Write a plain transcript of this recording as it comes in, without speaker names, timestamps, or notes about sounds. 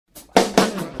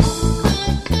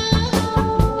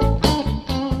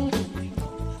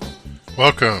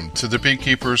Welcome to the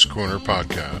Beekeeper's Corner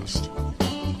podcast.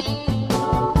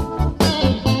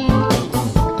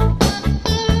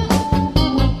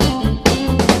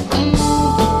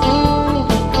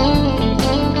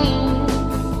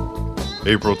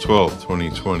 April 12th,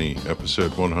 2020,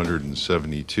 episode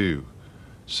 172,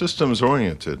 Systems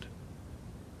Oriented.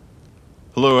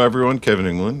 Hello everyone, Kevin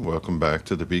England. Welcome back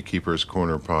to the Beekeeper's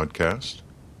Corner podcast.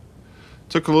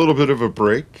 Took a little bit of a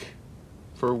break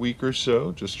for a week or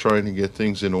so, just trying to get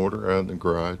things in order out in the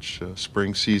garage.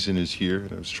 Spring season is here,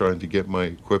 and I was trying to get my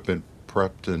equipment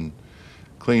prepped and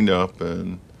cleaned up,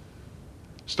 and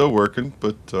still working,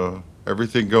 but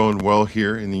everything going well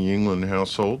here in the England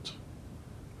household.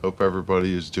 Hope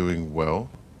everybody is doing well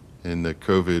in the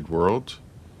COVID world.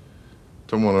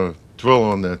 Don't want to dwell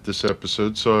on that this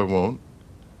episode, so I won't.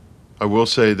 I will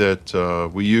say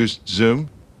that we used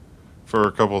Zoom for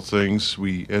a couple of things.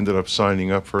 We ended up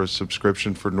signing up for a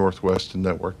subscription for Northwest, and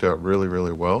that worked out really,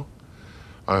 really well.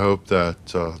 I hope that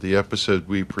the episode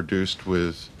we produced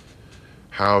with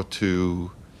how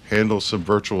to handle some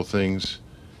virtual things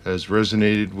has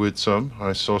resonated with some.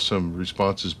 I saw some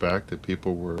responses back that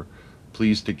people were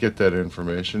pleased to get that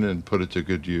information and put it to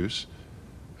good use.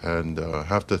 And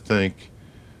have to thank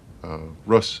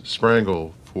Russ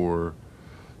Sprangle for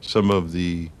some of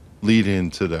the lead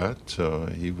into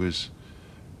that. He was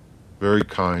very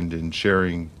kind in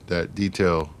sharing that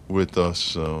detail with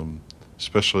us,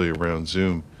 especially around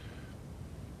Zoom.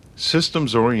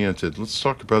 Systems oriented. Let's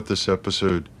talk about this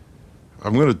episode.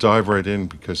 I'm going to dive right in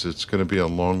because it's going to be a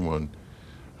long one.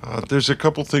 There's a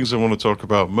couple things I want to talk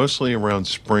about, mostly around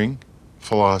spring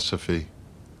philosophy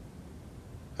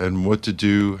and what to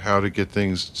do, how to get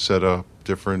things set up,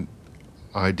 different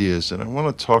ideas. And I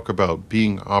want to talk about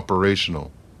being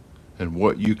operational and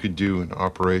what you could do in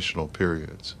operational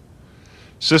periods.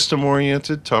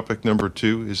 System-oriented, topic number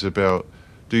 2, is about,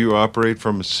 do you operate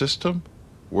from a system,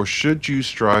 or should you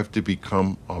strive to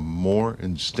become a more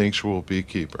instinctual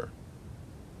beekeeper?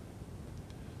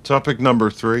 Topic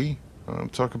number 3,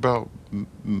 talk about,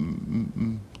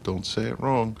 don't say it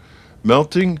wrong,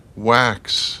 melting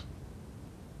wax.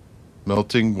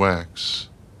 Melting wax.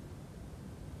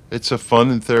 It's a fun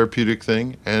and therapeutic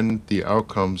thing, and the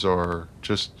outcomes are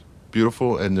just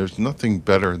beautiful, and there's nothing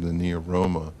better than the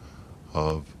aroma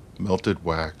of melted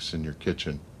wax in your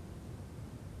kitchen.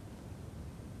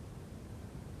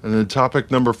 And then topic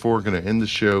number 4, we're going to end the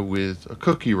show with a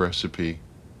cookie recipe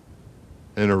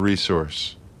and a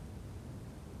resource.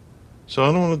 So I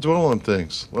don't want to dwell on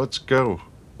things. Let's go.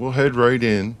 We'll head right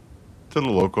in to the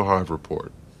local Hive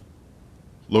Report.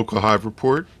 Local Hive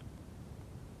Report?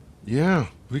 Yeah,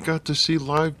 we got to see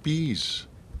live bees.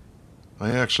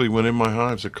 I actually went in my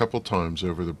hives a couple times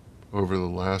over the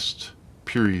last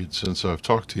period since I've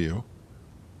talked to you.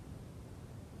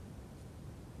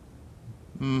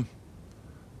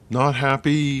 Not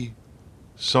happy,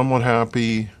 somewhat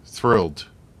happy, thrilled.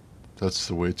 That's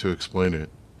the way to explain it.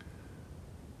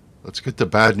 Let's get the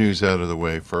bad news out of the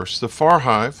way first. The Far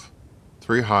Hive,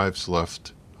 3 hives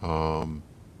left. Not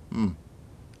in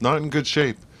good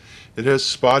shape. It has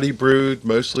spotty brood,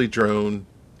 mostly drone.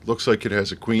 Looks like it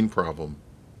has a queen problem.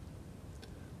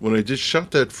 When I just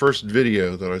shot that first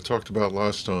video that I talked about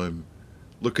last time,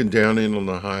 looking down in on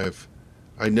the hive,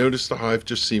 I noticed the hive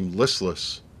just seemed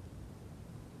listless.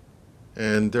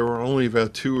 And there were only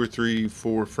about 2 or 3,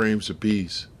 4 frames of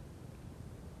bees.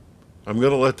 I'm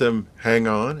going to let them hang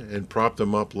on and prop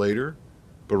them up later,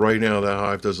 but right now that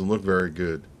hive doesn't look very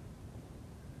good.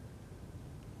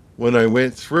 When I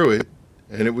went through it,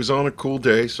 and it was on a cool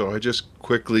day, so I just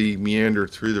quickly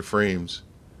meandered through the frames,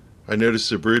 I noticed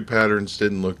the brood patterns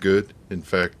didn't look good. In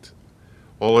fact,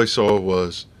 all I saw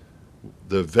was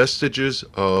the vestiges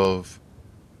of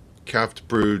calved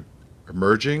brood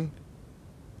emerging,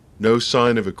 no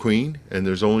sign of a queen, and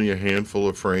there's only a handful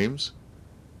of frames.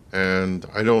 And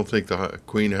I don't think the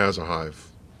queen has a hive.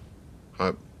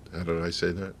 How did I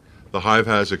say that? The hive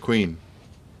has a queen.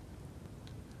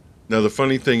 Now the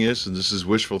funny thing is, and this is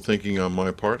wishful thinking on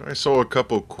my part, I saw a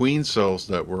couple queen cells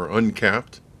that were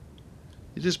uncapped.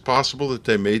 It is possible that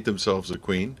they made themselves a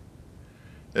queen.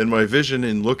 And my vision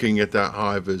in looking at that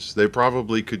hive is they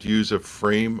probably could use a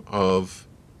frame of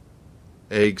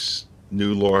eggs,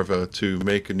 new larvae, to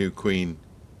make a new queen.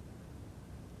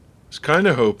 I was kind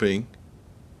of hoping,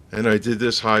 and I did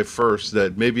this hive first,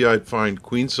 that maybe I'd find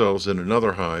queen cells in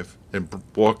another hive and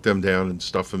walk them down and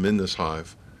stuff them in this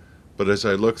hive. But as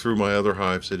I looked through my other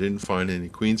hives, I didn't find any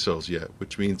queen cells yet,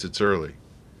 which means it's early.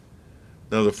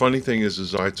 Now the funny thing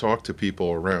is I talk to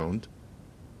people around.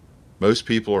 Most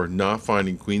people are not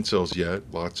finding queen cells yet,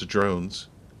 lots of drones.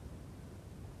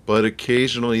 but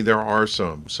occasionally there are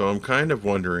some. So I'm kind of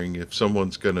wondering if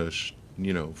someone's going to,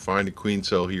 find a queen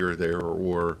cell here or there,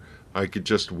 or I could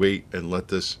just wait and let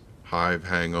this hive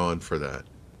hang on for that.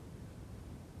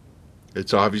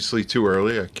 It's obviously too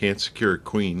early. I can't secure a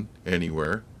queen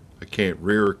anywhere. I can't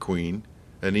rear a queen.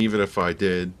 And even if I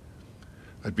did,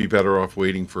 I'd be better off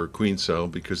waiting for a queen cell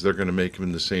because they're going to make them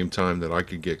in the same time that I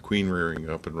could get queen rearing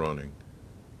up and running.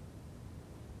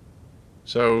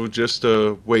 So just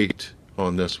wait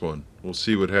on this one. We'll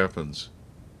see what happens.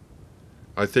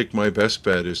 I think my best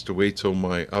bet is to wait till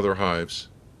my other hives,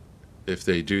 if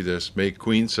they do this, make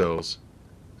queen cells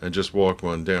and just walk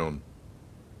one down.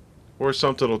 Or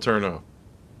something will turn up.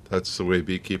 That's the way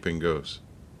beekeeping goes.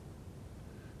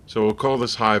 So we'll call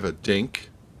this hive a dink,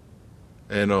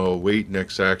 and I'll wait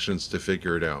next actions to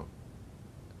figure it out.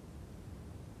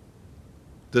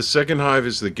 The second hive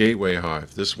is the gateway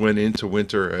hive. This went into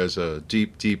winter as a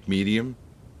deep medium,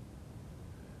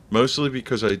 mostly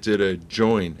because I did a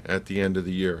join at the end of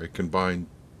the year. I combined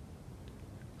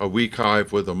a weak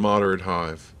hive with a moderate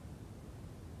hive.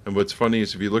 And what's funny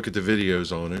is if you look at the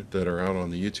videos on it that are out on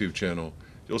the YouTube channel,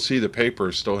 you'll see the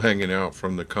paper still hanging out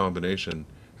from the combination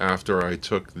after I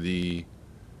took the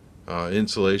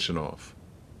insulation off.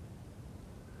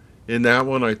 In that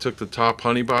one, I took the top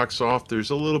honey box off. There's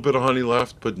a little bit of honey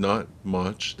left, but not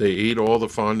much. They ate all the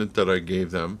fondant that I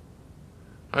gave them.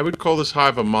 I would call this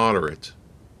hive a moderate.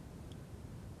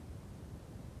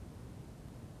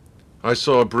 I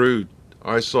saw a brood.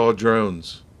 I saw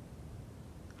drones.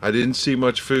 I didn't see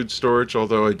much food storage,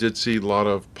 although I did see a lot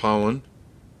of pollen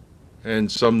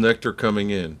and some nectar coming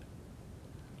in.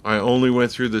 I only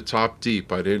went through the top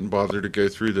deep. I didn't bother to go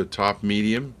through the top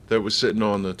medium that was sitting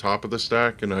on the top of the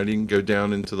stack, and I didn't go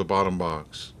down into the bottom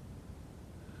box.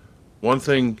 One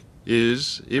thing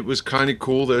is, it was kind of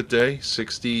cool that day,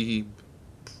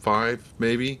 65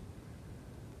 maybe,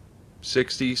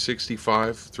 60,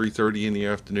 65, 3:30 in the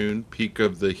afternoon, peak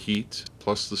of the heat,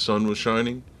 plus the sun was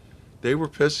shining. They were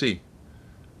pissy.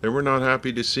 They were not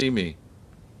happy to see me.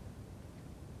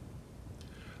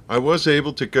 I was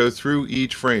able to go through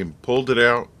each frame, pulled it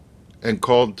out, and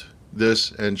called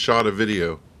this and shot a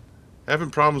video.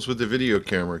 Having problems with the video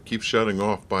camera, it keeps shutting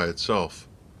off by itself.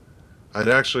 I'd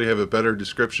actually have a better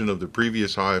description of the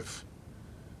previous hive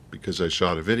because I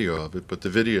shot a video of it, but the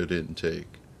video didn't take.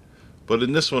 But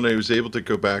in this one I was able to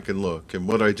go back and look, and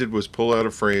what I did was pull out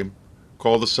a frame,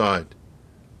 call the side.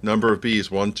 Number of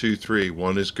bees, 1, 2, 3.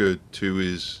 1 is good,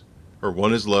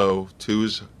 1 is low, 2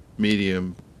 is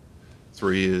medium,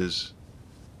 3 is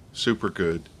super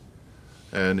good,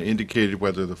 and indicated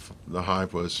whether the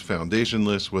hive was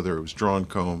foundationless, whether it was drawn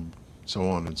comb, so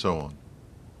on and so on.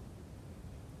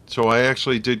 So I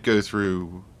actually did go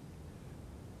through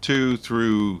 2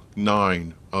 through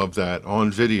 9 of that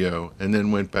on video and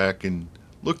then went back and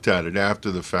looked at it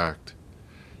after the fact.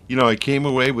 You know, I came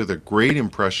away with a great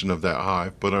impression of that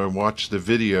hive, but I watched the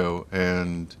video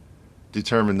and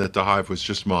determined that the hive was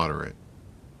just moderate.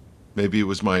 Maybe it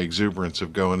was my exuberance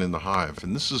of going in the hive,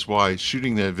 and this is why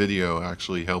shooting that video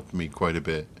actually helped me quite a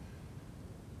bit.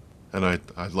 And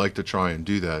I'd like to try and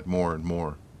do that more and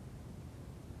more.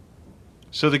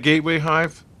 So the gateway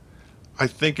hive, I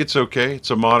think it's okay. It's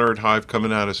a moderate hive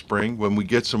coming out of spring. When we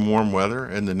get some warm weather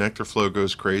and the nectar flow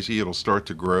goes crazy, it'll start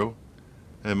to grow.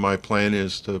 And my plan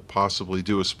is to possibly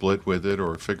do a split with it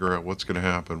or figure out what's going to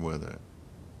happen with it.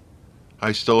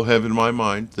 I still have in my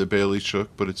mind the Bailey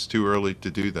Shook, but it's too early to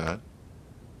do that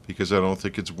because I don't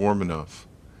think it's warm enough.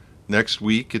 Next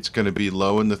week it's going to be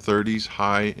low in the 30s,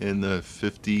 high in the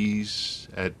 50s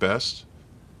at best.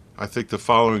 I think the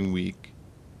following week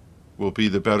will be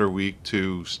the better week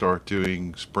to start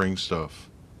doing spring stuff.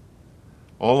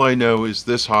 All I know is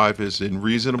this hive is in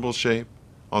reasonable shape.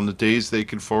 On the days they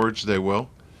can forage, they will.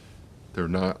 They're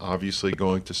not obviously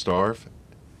going to starve,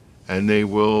 and they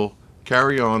will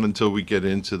carry on until we get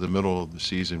into the middle of the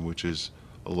season, which is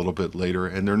a little bit later,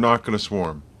 and they're not going to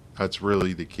swarm. That's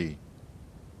really the key.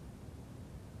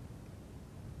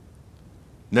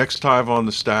 Next hive on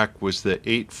the stack was the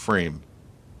 8 frame.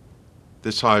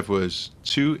 This hive was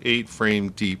 2 8-frame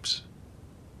deeps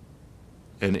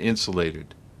and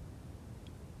insulated.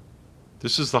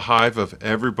 This is the hive of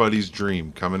everybody's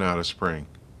dream coming out of spring.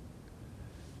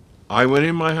 I went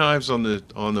in my hives on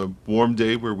the warm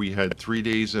day where we had 3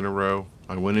 days in a row.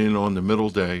 I went in on the middle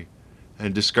day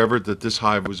and discovered that this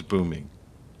hive was booming.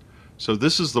 So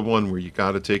this is the one where you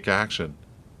got to take action.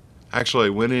 Actually, I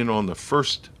went in on the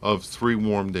first of 3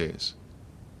 warm days.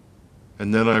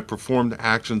 And then I performed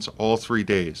actions all 3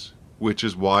 days, which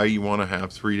is why you want to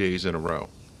have 3 days in a row.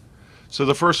 So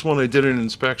the first one I did an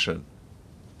inspection.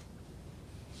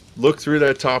 Looked through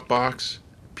that top box,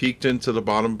 peeked into the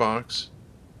bottom box,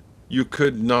 you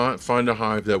could not find a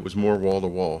hive that was more wall to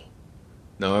wall.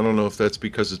 Now, I don't know if that's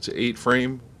because it's an 8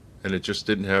 frame and it just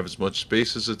didn't have as much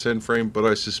space as a 10 frame, but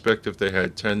I suspect if they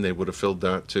had 10, they would have filled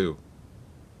that too.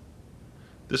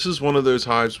 This is one of those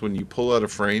hives when you pull out a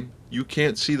frame, you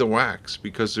can't see the wax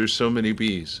because there's so many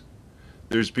bees.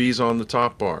 There's bees on the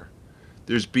top bar.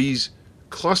 There's bees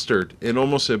clustered in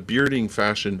almost a bearding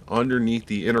fashion underneath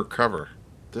the inner cover.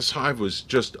 This hive was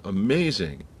just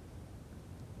amazing.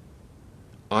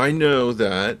 I know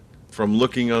that from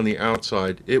looking on the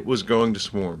outside, it was going to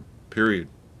swarm, period.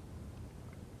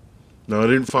 Now, I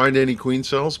didn't find any queen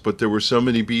cells, but there were so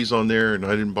many bees on there, and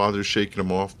I didn't bother shaking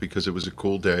them off because it was a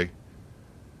cool day.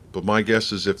 But my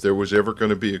guess is if there was ever going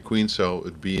to be a queen cell, it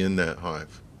would be in that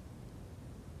hive.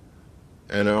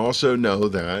 And I also know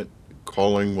that,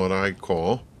 calling what I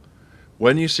call,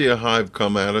 when you see a hive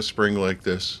come out of spring like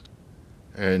this,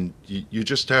 and you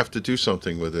just have to do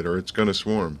something with it or it's going to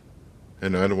swarm.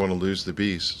 And I don't want to lose the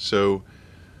bees. So,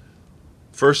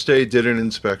 first day did an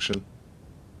inspection.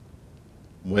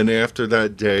 Went after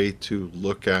that day to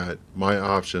look at my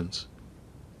options.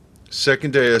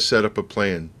 Second day I set up a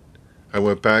plan. I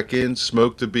went back in,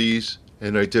 smoked the bees,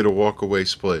 and I did a walk-away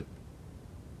split.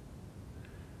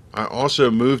 I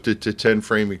also moved it to 10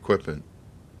 frame equipment.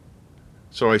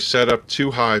 So I set up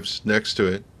 2 hives next to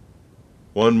it.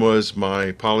 One was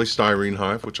my polystyrene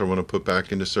hive, which I want to put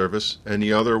back into service, and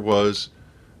the other was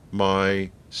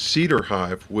my cedar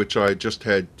hive, which I just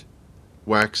had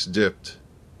wax dipped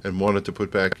and wanted to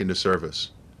put back into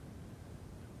service.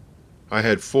 I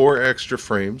had 4 extra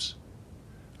frames.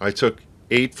 I took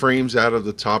 8 frames out of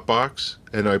the top box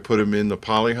and I put them in the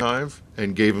poly hive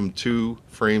and gave them 2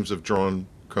 frames of drawn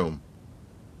comb.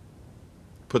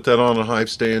 Put that on a hive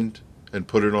stand and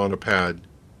put it on a pad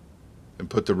and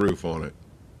put the roof on it.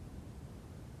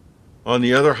 On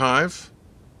the other hive,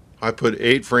 I put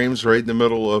 8 frames right in the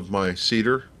middle of my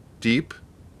cedar deep,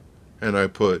 and I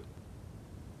put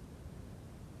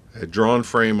a drawn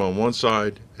frame on one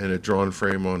side and a drawn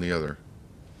frame on the other,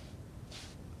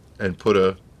 and put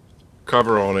a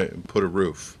cover on it and put a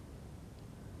roof.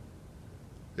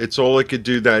 It's all I could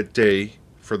do that day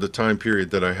for the time period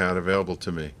that I had available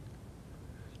to me.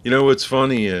 You know what's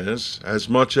funny is, as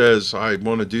much as I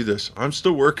want to do this, I'm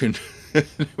still working.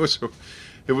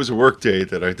 It was a work day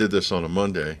that I did this on a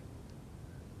Monday,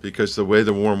 because the way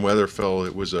the warm weather fell,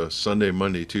 it was a Sunday,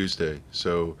 Monday, Tuesday.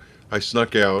 So I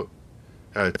snuck out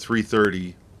at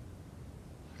 3:30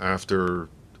 after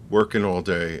working all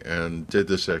day and did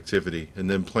this activity, and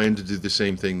then planned to do the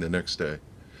same thing the next day.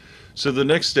 So the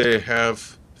next day I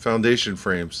have foundation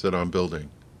frames that I'm building.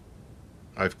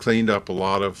 I've cleaned up a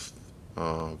lot of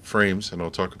frames, and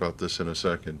I'll talk about this in a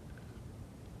second.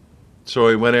 So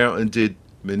I went out and did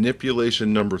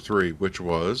manipulation number 3, which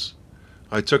was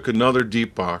I took another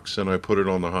deep box and I put it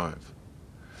on the hive.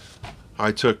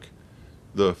 I took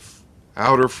the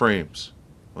outer frames.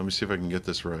 Let me see if I can get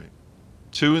this right.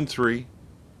 2 and 3,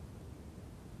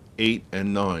 8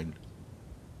 and 9.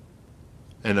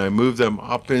 And I moved them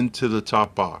up into the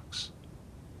top box.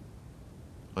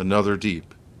 Another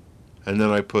deep. And then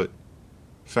I put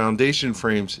foundation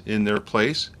frames in their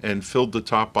place and filled the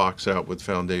top box out with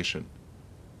foundation.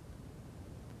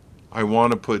 I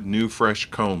want to put new fresh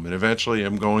comb, and eventually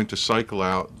I'm going to cycle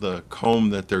out the comb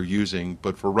that they're using,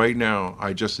 but for right now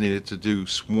I just needed to do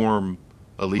swarm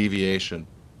alleviation,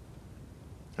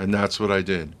 and that's what I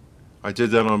did. I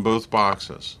did that on both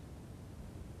boxes.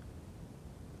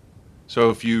 So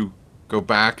if you go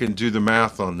back and do the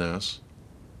math on this,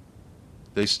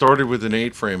 they started with an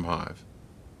 8 frame hive.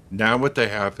 Now what they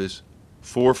have is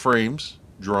 4 frames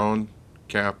drawn,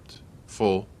 capped,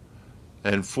 full,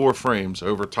 and 4 frames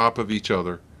over top of each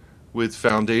other with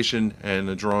foundation and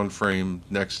a drawn frame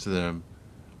next to them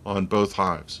on both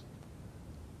hives.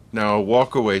 Now a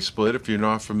walk-away split, if you're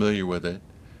not familiar with it,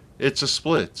 it's a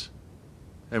split.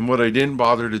 And what I didn't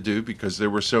bother to do, because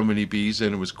there were so many bees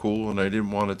and it was cool and I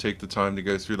didn't want to take the time to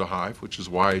go through the hive, which is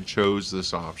why I chose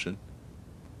this option,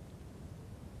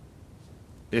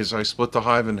 is I split the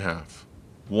hive in half.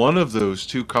 One of those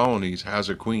 2 colonies has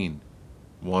a queen.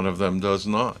 One of them does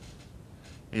not.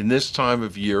 In this time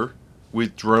of year,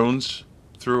 with drones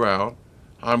throughout,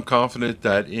 I'm confident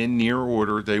that in near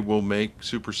order they will make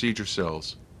supersedure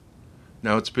cells.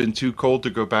 Now it's been too cold to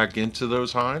go back into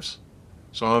those hives,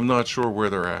 so I'm not sure where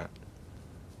they're at.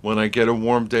 When I get a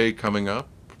warm day coming up,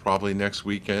 probably next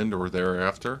weekend or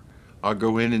thereafter, I'll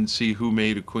go in and see who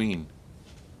made a queen.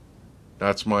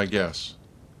 That's my guess.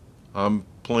 I'm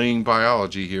playing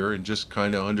biology here and just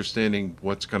kind of understanding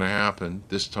what's going to happen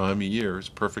this time of year. It's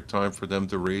perfect time for them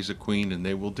to raise a queen, and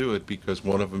they will do it because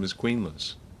one of them is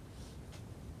queenless.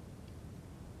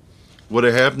 What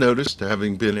I have noticed,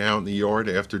 having been out in the yard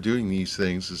after doing these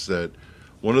things, is that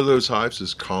one of those hives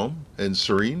is calm and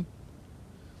serene,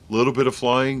 a little bit of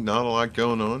flying, not a lot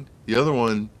going on. The other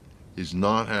one is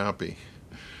not happy.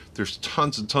 There's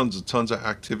tons and tons and tons of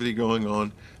activity going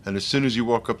on, and as soon as you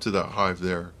walk up to that hive,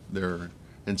 they're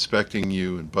inspecting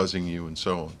you and buzzing you and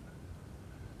so on.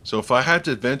 So if I had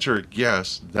to venture a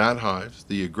guess, that hive,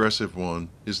 the aggressive one,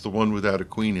 is the one without a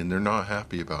queen, and they're not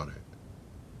happy about it.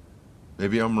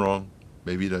 Maybe I'm wrong.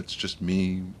 Maybe that's just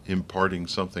me imparting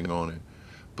something on it.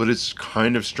 But it's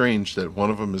kind of strange that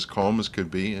one of them is calm as could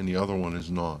be and the other one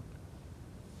is not.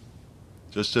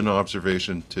 Just an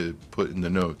observation to put in the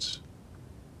notes.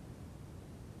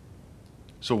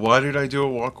 So why did I do a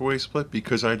walkaway split?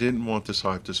 Because I didn't want this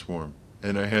hive to swarm.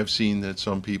 And I have seen that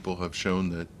some people have shown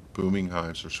that booming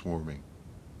hives are swarming.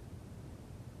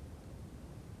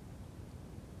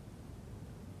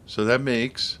 So that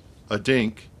makes a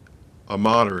dink, a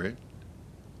moderate,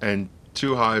 and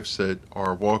two hives that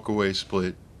are walkaway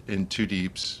split in two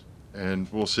deeps, and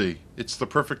we'll see. It's the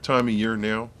perfect time of year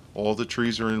now. All the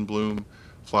trees are in bloom,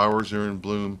 flowers are in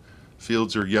bloom,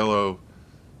 fields are yellow.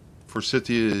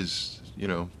 Forsythia is,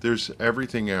 there's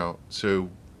everything out. So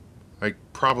I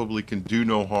probably can do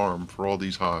no harm for all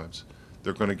these hives.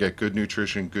 They're going to get good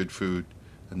nutrition, good food,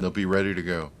 and they'll be ready to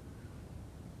go.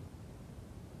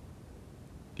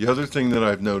 The other thing that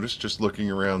I've noticed just looking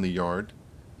around the yard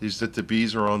is that the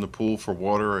bees are on the pool for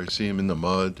water. I see them in the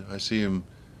mud. I see them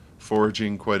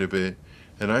foraging quite a bit.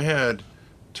 And I had,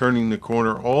 turning the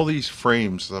corner, all these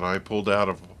frames that I pulled out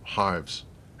of hives.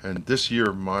 And this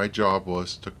year my job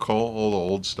was to cull all the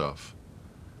old stuff.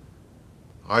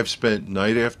 I've spent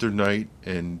night after night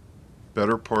and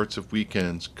better parts of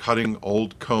weekends cutting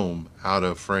old comb out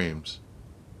of frames.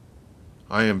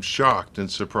 I am shocked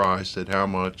and surprised at how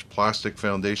much plastic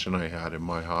foundation I had in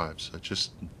my hives.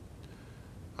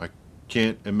 I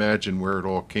can't imagine where it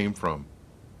all came from.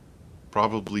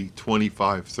 Probably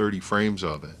 25, 30 frames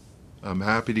of it. I'm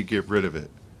happy to get rid of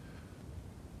it.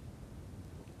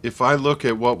 If I look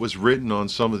at what was written on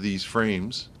some of these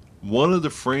frames, one of the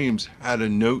frames had a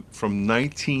note from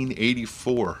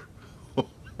 1984.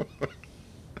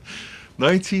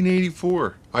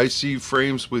 1984. I see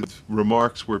frames with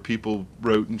remarks where people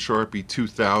wrote in Sharpie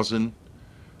 2000.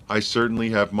 I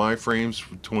certainly have my frames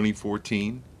from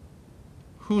 2014.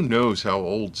 Who knows how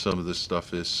old some of this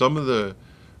stuff is? Some of the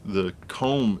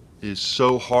comb is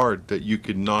so hard that you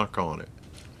could knock on it.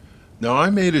 Now, I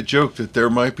made a joke that there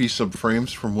might be some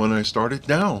frames from when I started.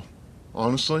 Now,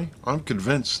 honestly, I'm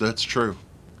convinced that's true.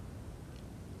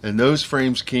 And those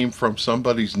frames came from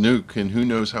somebody's nuke, and who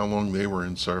knows how long they were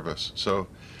in service. So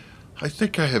I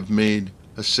think I have made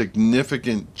a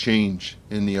significant change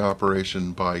in the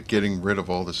operation by getting rid of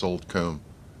all this old comb.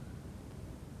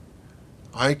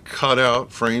 I cut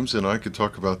out frames, and I could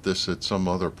talk about this at some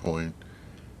other point,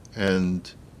 and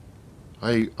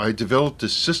I developed a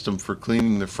system for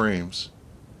cleaning the frames.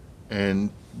 And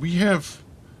we have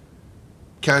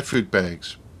cat food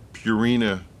bags,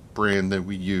 Purina brand that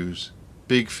we use,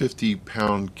 big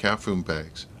 50-pound cat food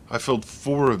bags. I filled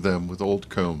 4 of them with old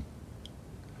comb.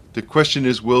 The question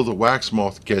is, will the wax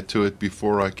moth get to it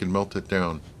before I can melt it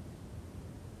down?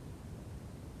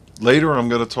 Later I'm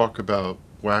going to talk about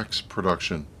wax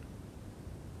production.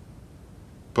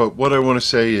 But what I want to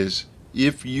say is,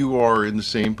 if you are in the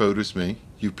same boat as me,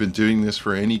 you've been doing this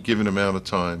for any given amount of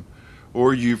time,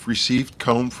 or you've received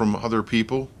comb from other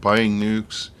people, buying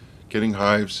nukes, getting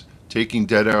hives, taking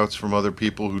dead outs from other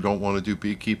people who don't want to do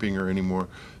beekeeping or anymore,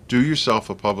 do yourself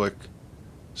a public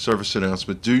service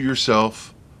announcement. Do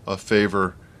yourself a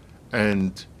favor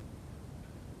and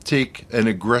take an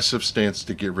aggressive stance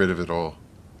to get rid of it all.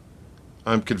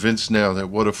 I'm convinced now that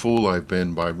what a fool I've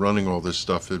been by running all this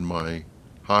stuff in my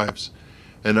hives.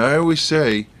 And I always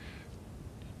say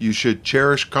you should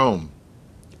cherish comb.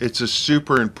 It's a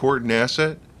super important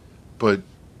asset, but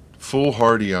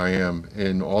foolhardy I am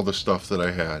in all the stuff that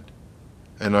I had.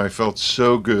 And I felt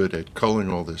so good at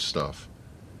culling all this stuff.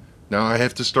 Now I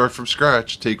have to start from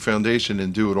scratch, take foundation,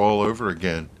 and do it all over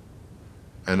again.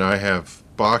 And I have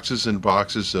boxes and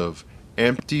boxes of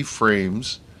empty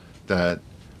frames that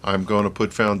I'm going to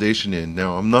put foundation in.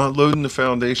 Now I'm not loading the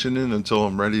foundation in until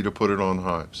I'm ready to put it on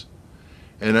hives.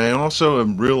 And I also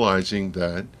am realizing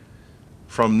that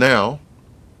from now,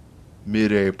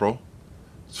 mid-April,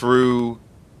 through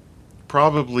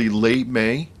probably late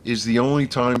May is the only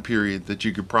time period that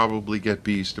you could probably get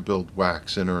bees to build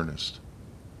wax in earnest.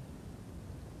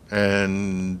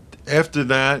 And after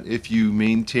that, if you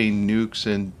maintain nukes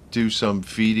and do some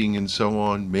feeding and so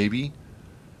on, maybe.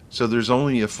 So there's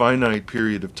only a finite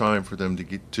period of time for them to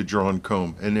get to draw and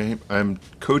comb. And I'm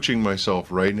coaching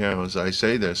myself right now as I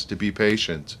say this to be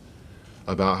patient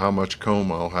about how much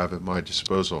comb I'll have at my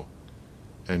disposal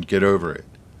and get over it,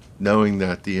 knowing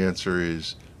that the answer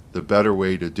is the better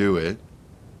way to do it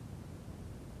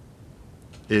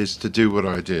is to do what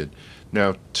I did.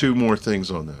 Now, two more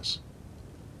things on this.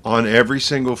 On every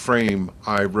single frame,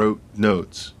 I wrote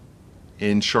notes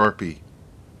in Sharpie.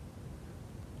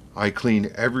 I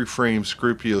cleaned every frame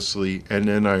scrupulously, and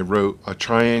then I wrote a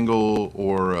triangle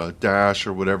or a dash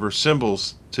or whatever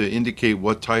symbols to indicate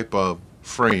what type of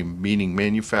frame, meaning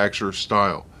manufacturer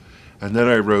style. And then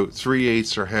I wrote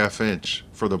 3/8 or 1/2 inch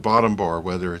for the bottom bar,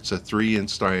 whether it's a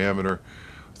 3-inch diameter,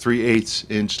 3/8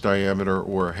 inch diameter,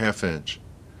 or a 1/2 inch.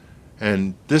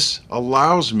 And this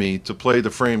allows me to play the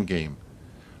frame game.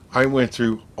 I went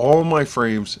through all my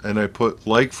frames and I put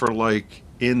like for like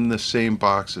in the same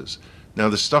boxes. Now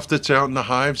the stuff that's out in the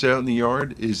hives out in the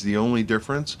yard is the only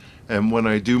difference. And when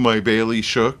I do my Bailey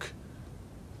shook,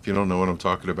 if you don't know what I'm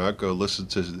talking about, go listen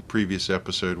to the previous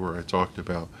episode where I talked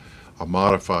about a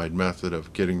modified method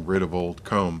of getting rid of old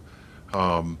comb.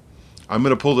 I'm going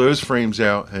to pull those frames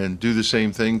out and do the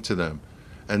same thing to them.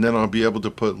 And then I'll be able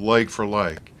to put like for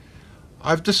like.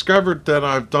 I've discovered that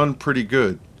I've done pretty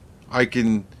good. I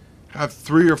can have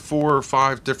 3 or 4 or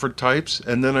 5 different types,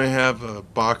 and then I have a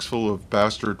box full of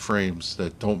bastard frames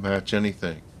that don't match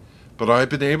anything. But I've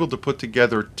been able to put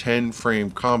together 10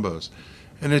 frame combos,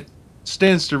 and it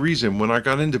stands to reason. When I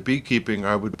got into beekeeping,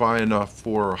 I would buy enough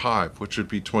for a hive, which would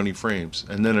be 20 frames,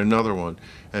 and then another one.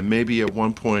 And maybe at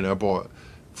one point I bought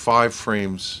 5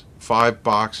 frames, 5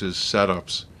 boxes,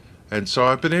 setups. And so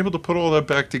I've been able to put all that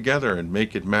back together and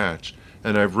make it match.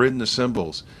 And I've written the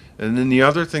symbols. And then the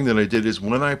other thing that I did is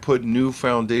when I put new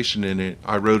foundation in it,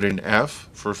 I wrote an F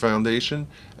for foundation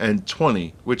and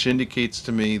 20, which indicates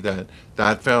to me that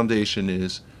that foundation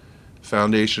is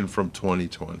foundation from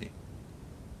 2020.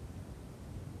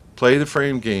 Play the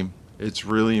frame game. It's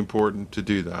really important to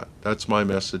do that. That's my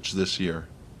message this year.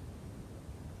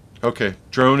 Okay,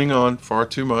 droning on far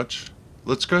too much.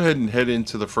 Let's go ahead and head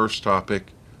into the first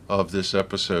topic of this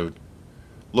episode.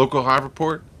 Local Hive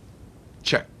Report?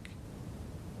 Check.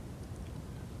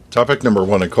 Topic number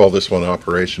 1, I call this one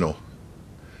operational.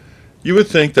 You would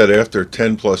think that after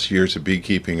 10 plus years of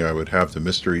beekeeping, I would have the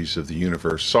mysteries of the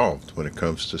universe solved when it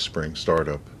comes to spring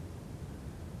startup.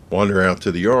 Wander out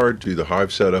to the yard, do the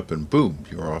hive setup, and boom,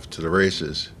 you're off to the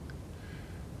races.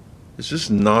 It's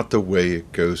just not the way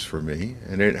it goes for me,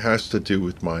 and it has to do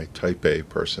with my type A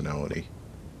personality.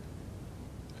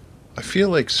 I feel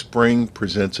like spring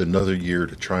presents another year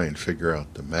to try and figure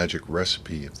out the magic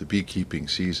recipe of the beekeeping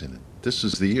season. This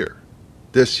is the year.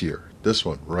 This year, this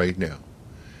one right now,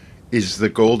 is the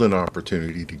golden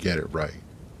opportunity to get it right,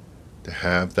 to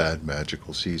have that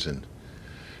magical season.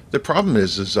 The problem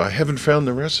is I haven't found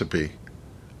the recipe.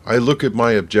 I look at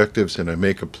my objectives and I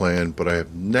make a plan, but I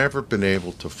have never been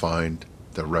able to find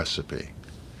the recipe.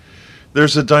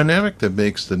 There's a dynamic that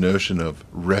makes the notion of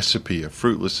recipe a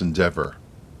fruitless endeavor,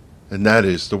 and that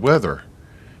is the weather.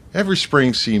 Every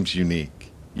spring seems unique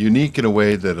in a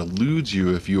way that eludes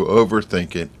you if you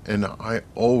overthink it, and I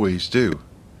always do.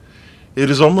 It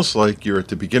is almost like you're at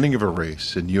the beginning of a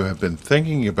race and you have been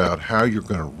thinking about how you're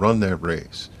going to run that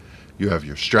race. You have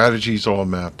your strategies all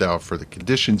mapped out for the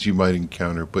conditions you might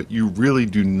encounter, but you really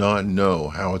do not know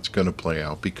how it's going to play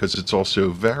out because it's also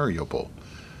variable.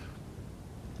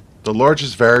 The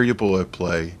largest variable at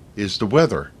play is the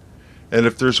weather. And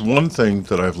if there's one thing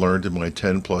that I've learned in my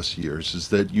 10 plus years is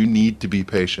that you need to be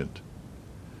patient.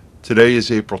 Today is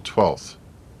April 12th,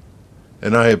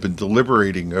 and I have been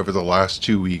deliberating over the last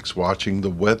 2 weeks watching the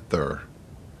weather.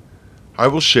 I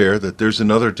will share that there's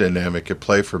another dynamic at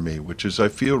play for me, which is I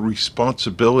feel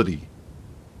responsibility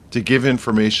to give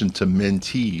information to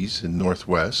mentees in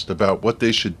Northwest about what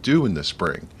they should do in the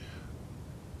spring.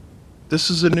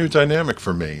 This is a new dynamic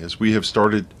for me as we have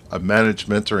started a managed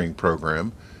mentoring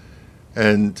program,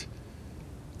 and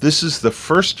this is the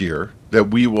first year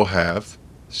that we will have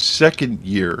second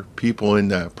year people in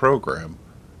that program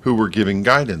who we're giving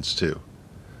guidance to.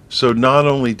 So not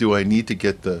only do I need to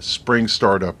get the spring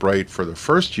startup right for the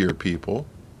first year people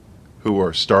who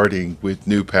are starting with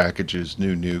new packages,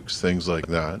 new nukes, things like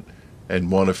that,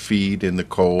 and want to feed in the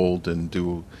cold and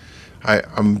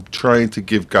I'm trying to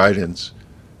give guidance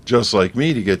just like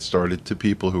me to get started to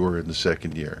people who are in the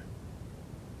second year.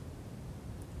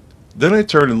 Then I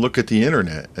turn and look at the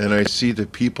internet and I see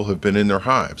that people have been in their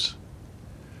hives.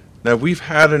 Now we've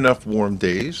had enough warm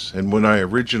days, and when I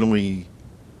originally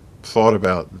thought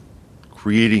about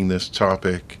creating this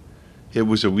topic, it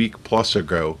was a week plus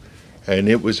ago, and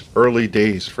it was early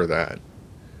days for that.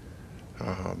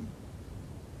 Um,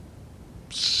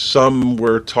 some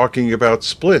were talking about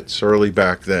splits early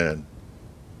back then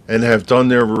and have done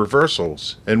their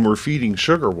reversals and were feeding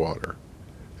sugar water.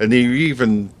 And they were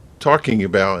even talking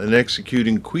about and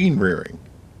executing queen rearing.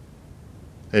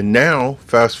 And now,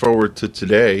 fast forward to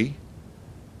today,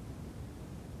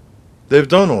 they've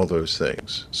done all those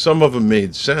things. Some of them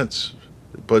made sense,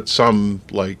 but some,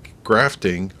 like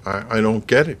grafting, I don't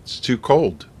get it. It's too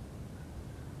cold.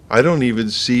 I don't even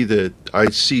see that. I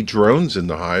see drones in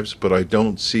the hives, but I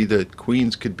don't see that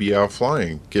queens could be out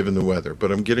flying given the weather. But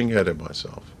I'm getting ahead of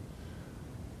myself.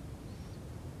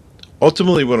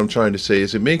 Ultimately, what I'm trying to say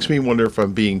is it makes me wonder if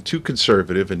I'm being too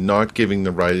conservative and not giving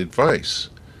the right advice.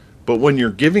 But when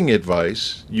you're giving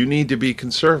advice, you need to be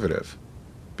conservative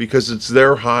because it's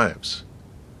their hives.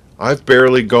 I've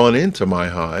barely gone into my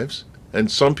hives, and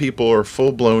some people are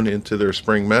full blown into their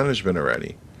spring management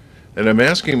already. And I'm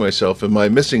asking myself, am I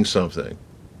missing something?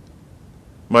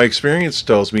 My experience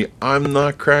tells me I'm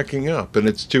not cracking up and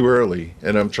it's too early,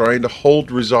 and I'm trying to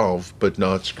hold resolve but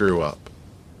not screw up.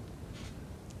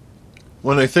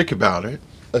 When I think about it,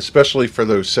 especially for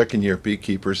those second year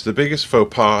beekeepers, the biggest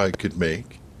faux pas I could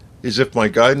make is if my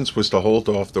guidance was to hold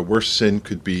off, the worst sin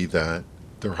could be that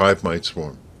their hive might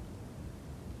swarm.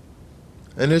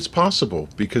 And it's possible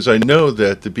because I know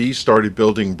that the bees started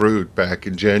building brood back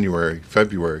in January,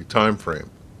 February timeframe.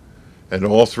 And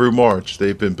all through March,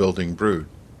 they've been building brood.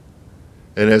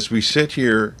 And as we sit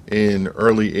here in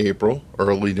early April,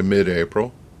 early to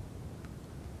mid-April,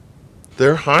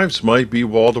 their hives might be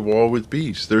wall-to-wall with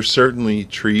bees. There's certainly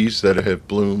trees that have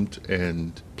bloomed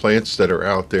and plants that are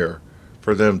out there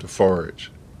for them to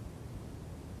forage.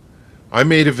 I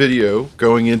made a video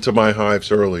going into my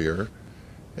hives earlier,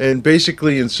 and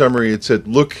basically in summary it said,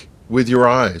 look with your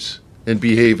eyes and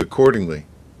behave accordingly.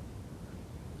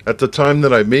 At the time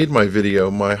that I made my video,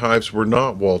 my hives were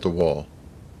not wall-to-wall.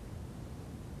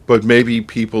 But maybe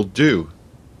people do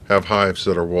have hives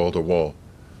that are wall-to-wall.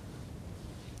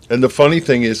 And the funny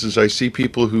thing is I see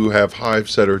people who have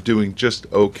hives that are doing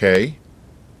just okay,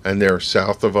 and they're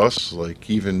south of us, like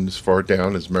even as far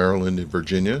down as Maryland and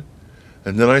Virginia.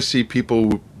 And then I see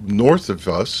people north of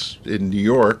us in New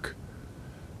York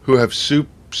who have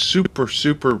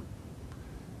super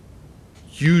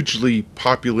hugely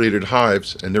populated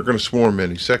hives, and they're going to swarm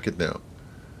any second now.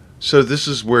 So this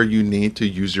is where you need to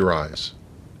use your eyes.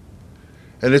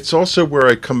 And it's also where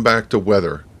I come back to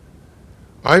weather.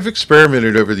 I've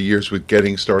experimented over the years with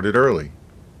getting started early.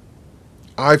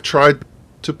 I've tried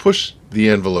to push the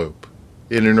envelope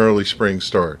in an early spring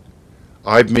start.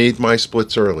 I've made my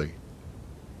splits early.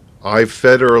 I've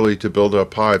fed early to build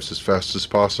up hives as fast as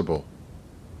possible.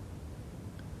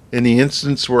 In the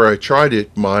instance where I tried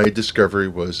it, my discovery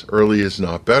was early is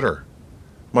not better.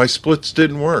 My splits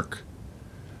didn't work.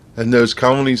 And those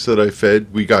colonies that I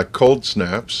fed, we got cold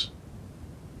snaps,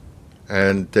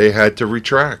 and they had to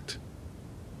retract.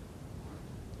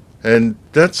 And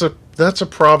that's a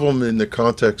problem in the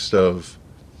context of,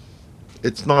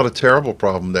 it's not a terrible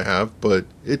problem to have, but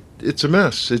it's a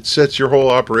mess. It sets your whole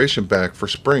operation back for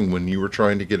spring when you were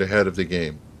trying to get ahead of the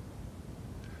game.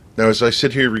 Now, as I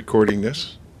sit here recording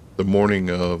this, the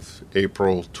morning of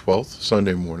April 12th,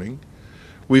 Sunday morning,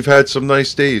 we've had some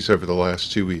nice days over the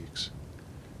last 2 weeks.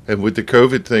 And with the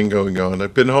COVID thing going on,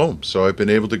 I've been home, so I've been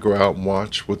able to go out and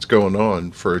watch what's going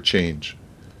on for a change.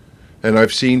 And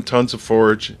I've seen tons of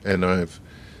forage, and I've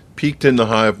peeked in the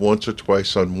hive once or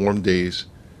twice on warm days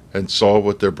and saw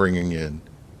what they're bringing in.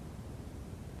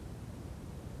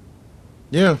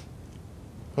 Yeah,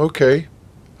 okay.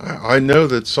 I know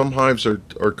that some hives are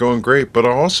going great, but I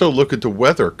also look at the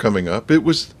weather coming up. It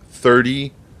was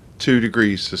 32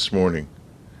 degrees this morning,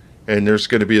 and there's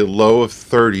going to be a low of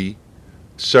 30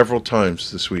 several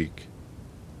times this week.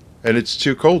 And it's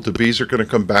too cold. The bees are going to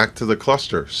come back to the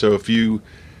cluster. So if you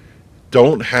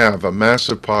don't have a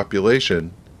massive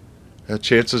population,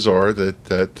 chances are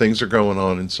that things are going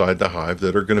on inside the hive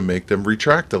that are going to make them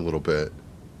retract a little bit.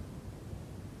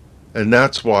 And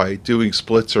that's why doing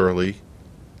splits early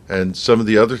and some of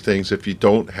the other things, if you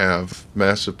don't have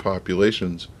massive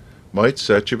populations, might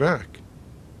set you back.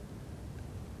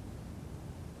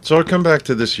 So I'll come back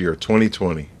to this year,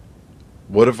 2020.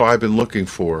 What have I been looking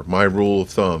for? My rule of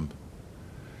thumb.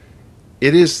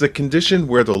 It is the condition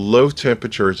where the low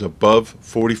temperature is above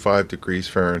 45 degrees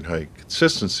Fahrenheit.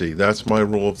 Consistency, that's my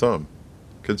rule of thumb.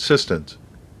 Consistent.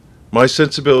 My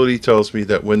sensibility tells me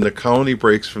that when the colony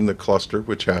breaks from the cluster,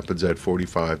 which happens at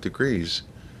 45 degrees,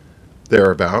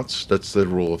 thereabouts, that's the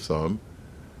rule of thumb,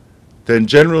 then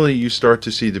generally you start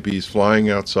to see the bees flying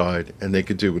outside, and they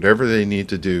can do whatever they need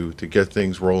to do to get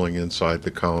things rolling inside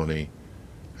the colony.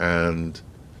 And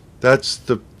That's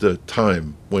the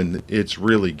time when it's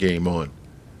really game on.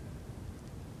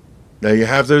 Now you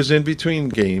have those in between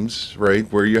games, right,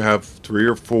 where you have 3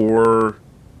 or 4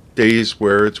 days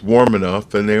where it's warm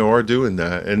enough, and they are doing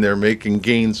that, and they're making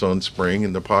gains on spring,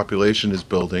 and the population is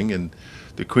building, and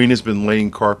the queen has been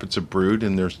laying carpets of brood,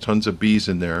 and there's tons of bees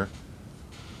in there.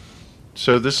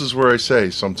 So this is where I say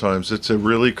sometimes it's a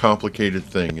really complicated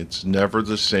thing. It's never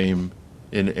the same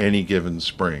in any given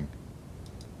spring.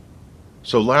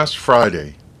 So last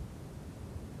Friday,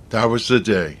 that was the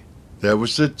day. That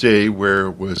was the day where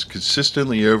it was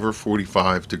consistently over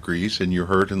 45 degrees, and you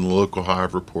heard in the local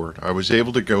Hive Report. I was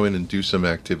able to go in and do some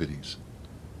activities.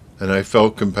 And I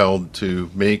felt compelled to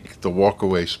make the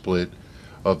walkaway split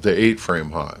of the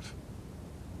 8-frame hive.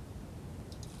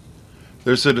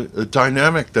 There's a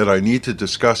dynamic that I need to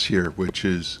discuss here, which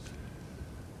is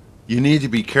you need to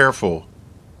be careful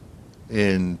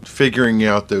in figuring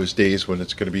out those days when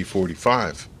it's going to be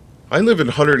 45. I live in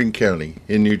Hunterdon County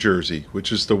in New Jersey,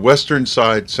 which is the western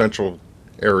side central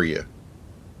area.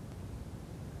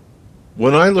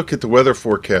 When I look at the weather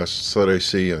forecasts that I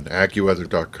see on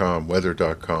AccuWeather.com,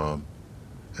 Weather.com,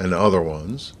 and other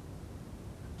ones,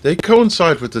 they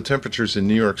coincide with the temperatures in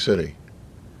New York City.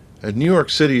 And New York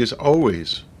City is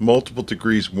always multiple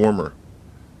degrees warmer.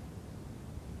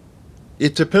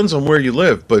 It depends on where you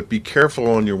live, but be careful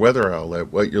on your weather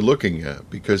outlet what you're looking at,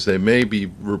 because they may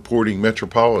be reporting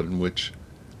metropolitan, which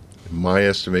in my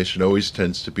estimation always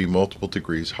tends to be multiple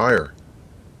degrees higher.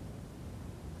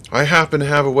 I happen to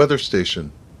have a weather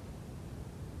station,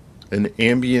 an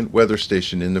ambient weather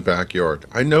station in the backyard.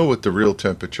 I know what the real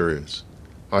temperature is.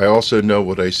 I also know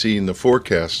what I see in the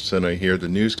forecasts and I hear the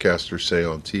newscasters say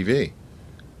on TV.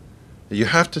 You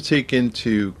have to take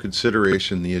into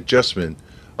consideration the adjustment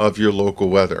of your local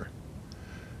weather.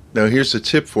 Now here's a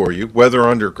tip for you. Weather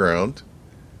Underground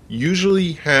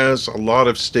usually has a lot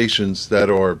of stations that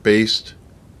are based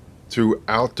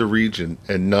throughout the region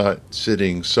and not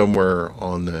sitting somewhere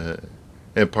on the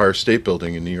Empire State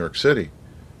Building in New York City,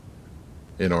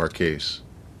 in our case,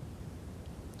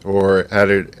 or at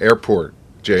an airport,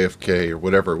 JFK or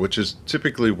whatever, which is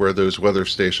typically where those weather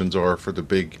stations are for the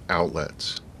big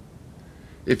outlets.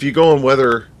 If you go on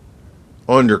Weather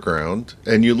Underground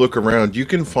and you look around, you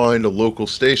can find a local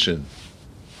station.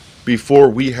 Before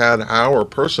we had our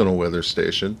personal weather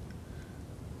station,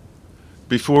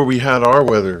 before we had our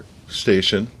weather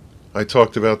station, I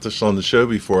talked about this on the show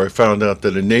before, I found out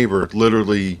that a neighbor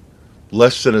literally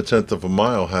less than 1/10 of a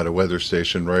mile had a weather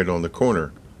station right on the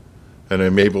corner. And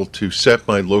I'm able to set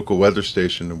my local weather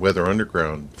station and Weather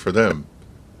Underground for them.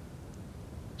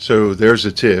 So there's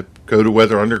a tip. Go to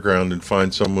Weather Underground and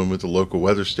find someone with a local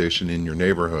weather station in your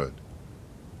neighborhood.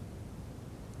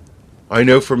 I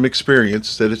know from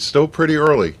experience that it's still pretty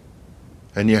early,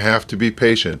 and you have to be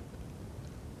patient.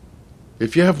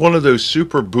 If you have one of those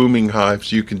super booming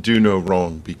hives, you can do no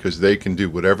wrong, because they can do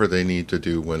whatever they need to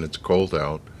do when it's cold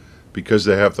out, because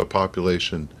they have the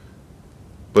population.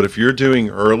 But if you're doing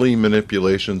early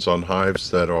manipulations on hives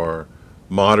that are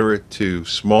moderate to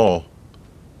small,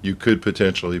 you could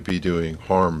potentially be doing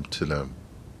harm to them.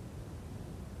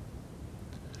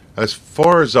 As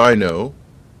far as I know,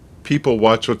 people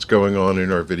watch what's going on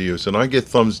in our videos, and I get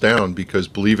thumbs down because,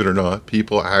 believe it or not,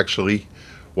 people actually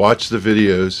watch the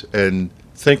videos and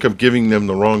think I'm giving them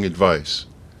the wrong advice.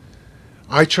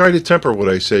 I try to temper what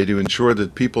I say to ensure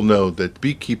that people know that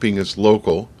beekeeping is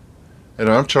local, and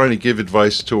I'm trying to give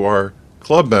advice to our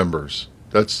club members.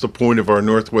 That's the point of our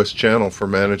Northwest channel for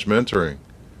managed mentoring.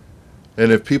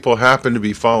 And if people happen to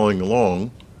be following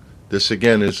along, this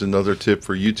again is another tip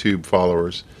for YouTube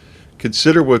followers.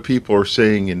 Consider what people are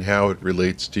saying and how it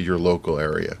relates to your local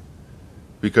area,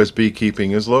 because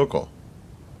beekeeping is local.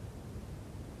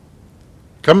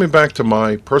 Coming back to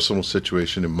my personal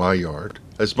situation in my yard,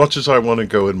 as much as I want to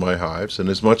go in my hives, and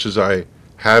as much as I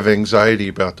have anxiety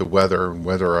about the weather and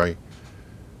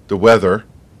the weather,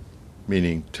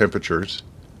 meaning temperatures,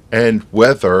 and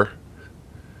weather,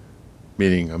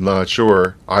 meaning I'm not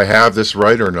sure I have this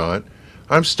right or not,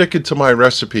 I'm sticking to my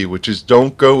recipe, which is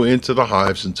don't go into the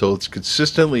hives until it's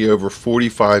consistently over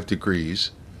 45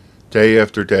 degrees, day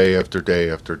after day after day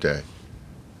after day.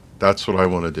 That's what I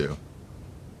want to do.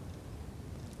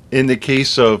 In the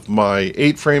case of my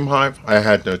 8-frame hive, I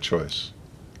had no choice.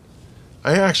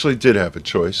 I actually did have a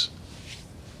choice.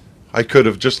 I could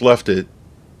have just left it,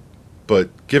 but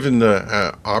given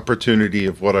the opportunity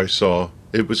of what I saw,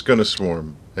 it was going to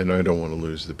swarm, and I don't want to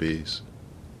lose the bees.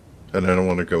 And I don't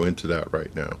want to go into that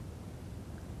right now.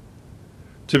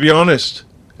 To be honest,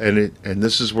 and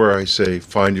this is where I say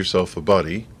find yourself a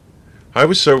buddy, I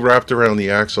was so wrapped around the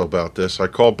axle about this, I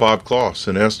called Bob Kloss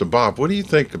and asked him, Bob, what do you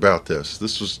think about this?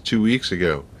 This was 2 weeks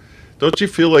ago. Don't you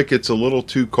feel like it's a little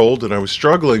too cold? And I was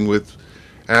struggling with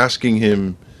asking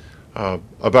him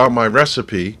about my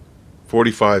recipe,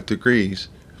 45 degrees,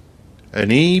 and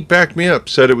he backed me up,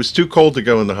 said it was too cold to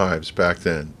go in the hives back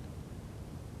then.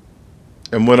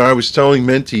 And when I was telling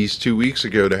mentees 2 weeks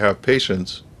ago to have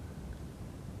patience,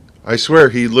 I swear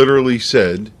he literally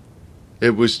said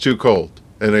it was too cold.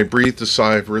 And I breathed a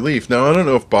sigh of relief. Now, I don't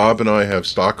know if Bob and I have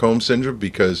Stockholm Syndrome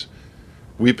because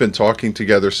we've been talking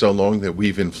together so long that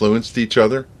we've influenced each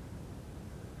other.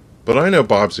 But I know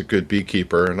Bob's a good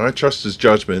beekeeper, and I trust his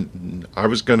judgment. And I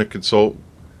was going to consult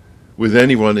with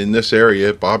anyone in this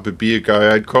area. Bob would be a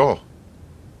guy I'd call.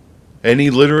 And he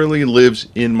literally lives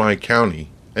in my county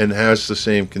and has the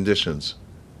same conditions.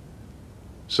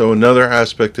 So another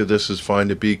aspect of this is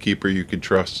find a beekeeper you can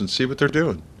trust and see what they're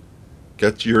doing.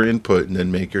 Get your input and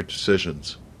then make your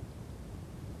decisions.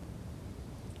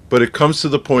 But it comes to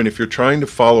the point, if you're trying to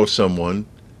follow someone,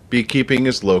 beekeeping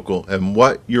is local, and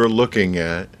what you're looking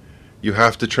at, you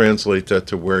have to translate that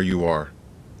to where you are.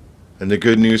 And the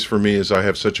good news for me is I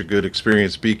have such a good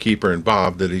experienced beekeeper in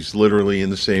Bob that he's literally in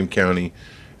the same county,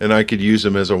 and I could use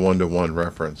him as a one-to-one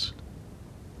reference.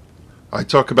 I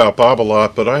talk about Bob a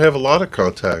lot, but I have a lot of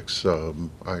contacts.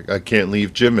 I can't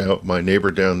leave Jim out, my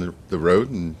neighbor down the road,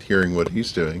 and hearing what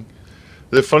he's doing.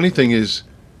 The funny thing is,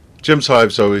 Jim's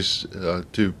hives always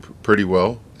do pretty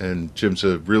well, and Jim's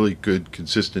a really good,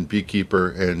 consistent beekeeper,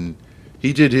 and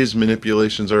he did his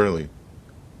manipulations early.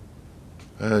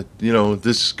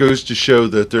 This goes to show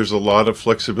that there's a lot of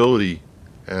flexibility,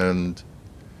 and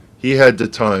he had the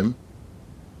time,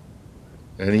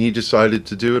 and he decided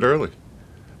to do it early.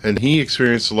 And he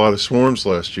experienced a lot of swarms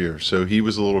last year, so he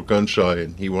was a little gun shy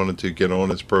and he wanted to get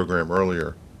on his program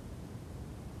earlier.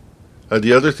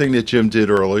 The other thing that Jim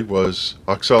did early was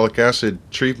oxalic acid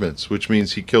treatments, which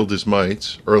means he killed his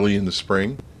mites early in the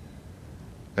spring.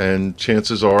 And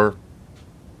chances are,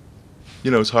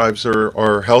 his hives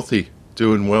are healthy,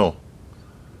 doing well.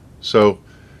 So,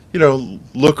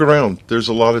 look around. There's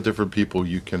a lot of different people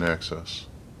you can access.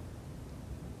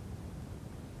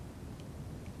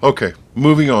 Okay,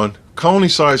 moving on. Colony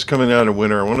size coming out of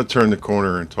winter. I want to turn the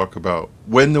corner and talk about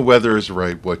when the weather is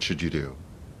right, what should you do?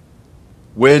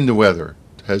 When the weather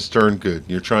has turned good,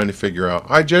 you're trying to figure out.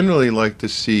 I generally like to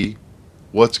see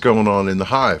what's going on in the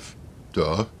hive.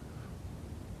 Duh.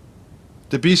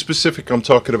 To be specific, I'm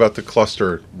talking about the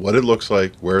cluster, what it looks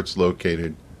like, where it's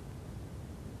located,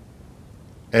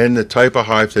 and the type of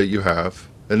hive that you have,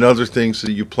 and other things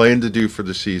that you plan to do for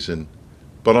the season.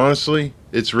 But honestly,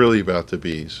 it's really about the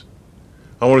bees.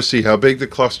 I want to see how big the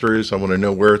cluster is. I want to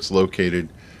know where it's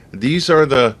located. These are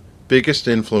the biggest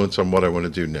influence on what I want to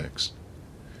do next.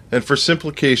 And for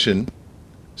simplification,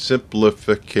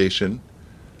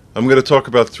 I'm going to talk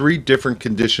about 3 different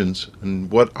conditions and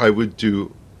what I would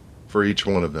do for each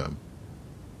one of them.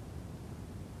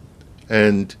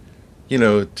 And,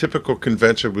 typical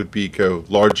convention would be go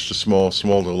large to small,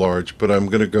 small to large, but I'm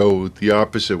going to go the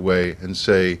opposite way and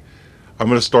say, I'm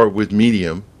going to start with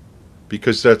medium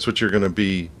because that's what you're going to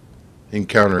be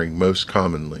encountering most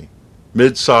commonly.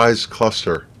 Mid-sized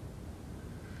cluster.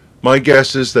 My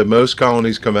guess is that most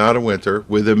colonies come out of winter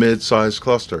with a mid-sized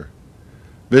cluster.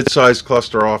 Mid-sized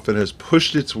cluster often has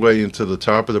pushed its way into the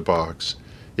top of the box.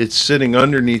 It's sitting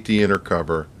underneath the inner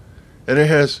cover, and it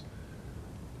has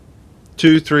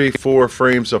 2, 3, 4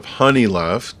 frames of honey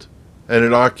left, and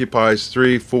it occupies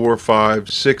 3, 4, 5,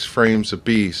 6 frames of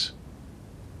bees.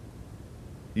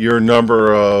 Your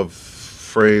number of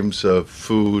frames of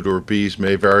food or bees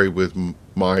may vary with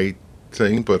my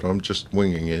thing, but I'm just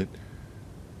winging it.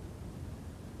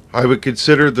 I would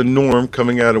consider the norm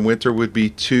coming out of winter would be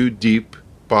 2 deep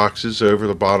boxes over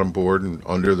the bottom board and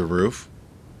under the roof.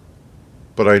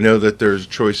 But I know that there's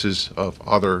choices of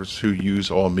others who use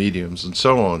all mediums and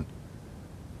so on.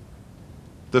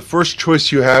 The first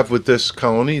choice you have with this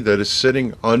colony that is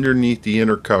sitting underneath the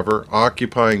inner cover,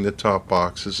 occupying the top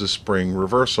box, is a spring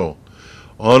reversal.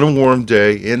 On a warm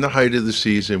day, in the height of the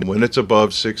season, when it's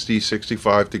above 60,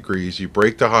 65 degrees, you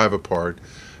break the hive apart,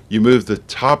 you move the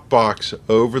top box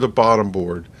over the bottom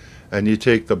board, and you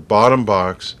take the bottom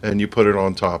box and you put it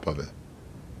on top of it.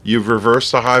 You've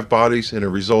reversed the hive bodies, and it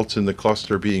results in the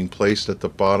cluster being placed at the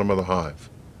bottom of the hive.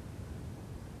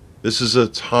 This is a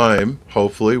time,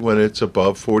 hopefully, when it's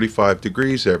above 45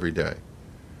 degrees every day.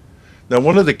 Now,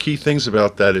 one of the key things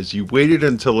about that is you waited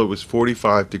until it was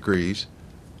 45 degrees,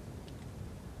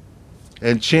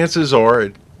 and chances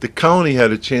are the colony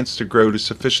had a chance to grow to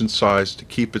sufficient size to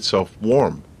keep itself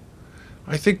warm.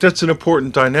 I think that's an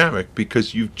important dynamic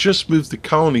because you've just moved the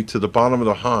colony to the bottom of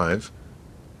the hive,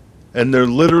 And they're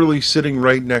literally sitting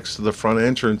right next to the front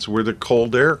entrance where the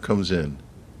cold air comes in.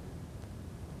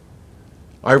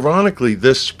 Ironically,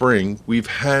 this spring, we've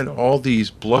had all these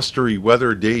blustery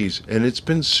weather days, and it's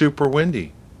been super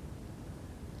windy.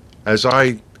 As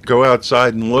I go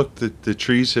outside and look, the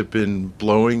trees have been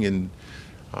blowing, and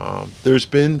there's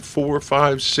been 4,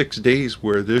 5, 6 days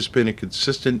where there's been a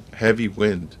consistent heavy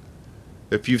wind.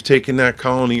 If you've taken that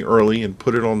colony early and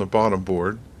put it on the bottom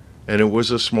board, and it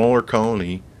was a smaller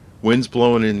colony, wind's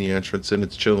blowing in the entrance and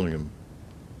it's chilling them.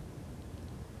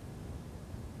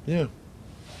 Yeah.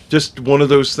 Just one of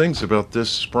those things about this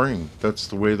spring. That's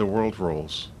the way the world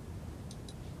rolls.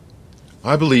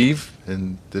 I believe,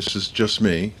 and this is just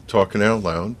me talking out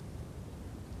loud,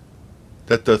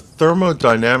 that the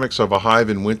thermodynamics of a hive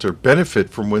in winter benefit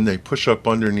from when they push up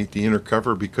underneath the inner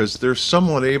cover because they're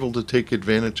somewhat able to take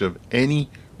advantage of any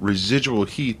residual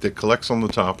heat that collects on the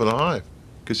top of the hive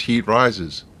because heat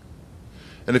rises.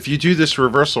 And if you do this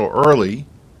reversal early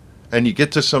and you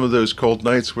get to some of those cold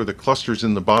nights where the cluster's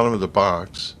in the bottom of the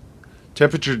box,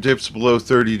 temperature dips below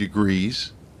 30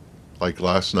 degrees, like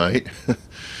last night,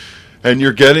 and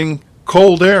you're getting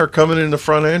cold air coming in the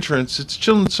front entrance, it's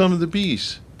chilling some of the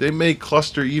bees. They may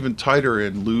cluster even tighter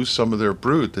and lose some of their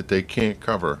brood that they can't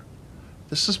cover.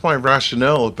 This is my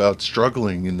rationale about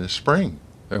struggling in the spring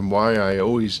and why I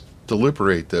always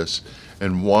deliberate this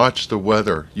and watch the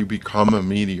weather. You become a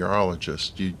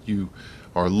meteorologist. You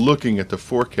are looking at the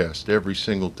forecast every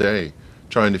single day,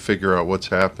 trying to figure out what's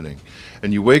happening.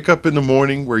 And you wake up in the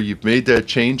morning where you've made that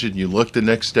change and you look the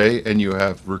next day and you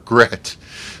have regret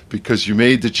because you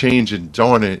made the change and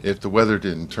darn it if the weather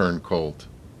didn't turn cold.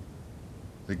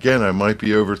 Again, I might be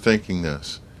overthinking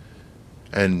this.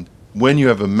 And when you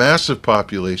have a massive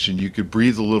population, you could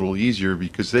breathe a little easier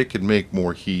because they could make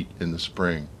more heat in the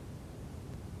spring.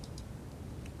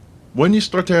 When you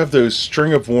start to have those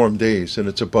string of warm days and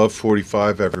it's above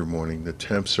 45 every morning, the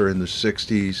temps are in the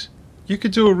 60s, you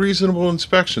could do a reasonable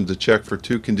inspection to check for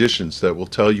 2 conditions that will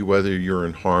tell you whether you're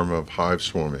in harm of hive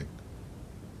swarming.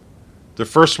 The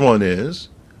first one is,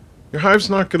 your hive's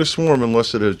not going to swarm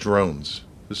unless it has drones.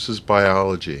 This is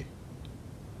biology.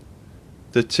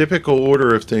 The typical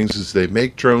order of things is they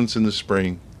make drones in the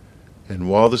spring, and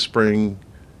while the spring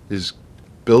is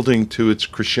building to its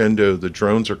crescendo, the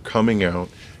drones are coming out,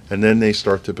 and then they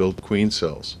start to build queen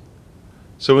cells.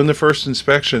 So in the first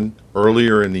inspection,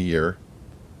 earlier in the year,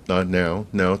 not now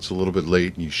it's a little bit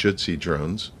late and you should see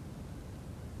drones,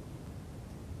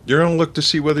 you're going to look to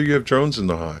see whether you have drones in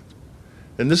the hive.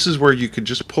 And this is where you could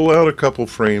just pull out a couple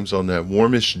frames on that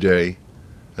warmish day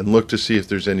and look to see if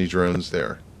there's any drones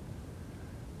there.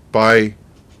 By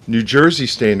New Jersey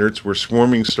standards, where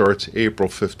swarming starts April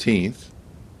 15th,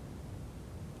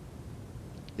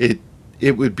 it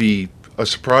would be a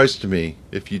surprise to me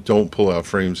if you don't pull out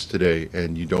frames today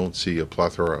and you don't see a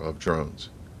plethora of drones.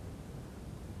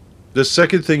 The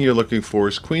second thing you're looking for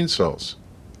is queen cells.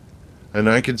 And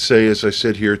I can say, as I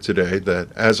sit here today, that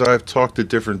as I've talked to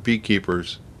different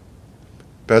beekeepers,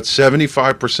 about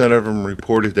 75% of them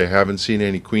reported they haven't seen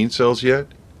any queen cells yet,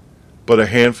 but a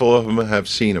handful of them have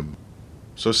seen them.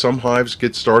 So some hives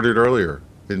get started earlier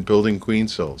in building queen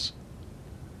cells.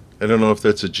 I don't know if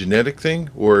that's a genetic thing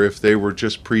or if they were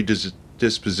just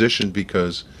predispositioned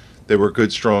because they were a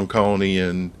good, strong colony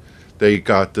and they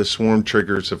got the swarm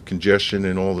triggers of congestion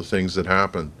and all the things that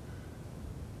happen.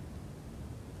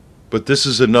 But this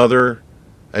is another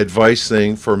advice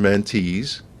thing for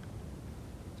mentees,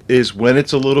 is when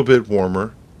it's a little bit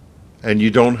warmer and you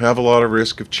don't have a lot of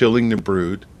risk of chilling the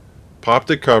brood, pop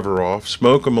the cover off,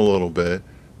 smoke them a little bit,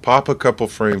 pop a couple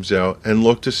frames out, and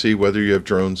look to see whether you have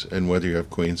drones and whether you have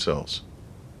queen cells.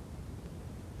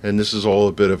 And this is all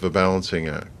a bit of a balancing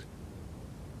act.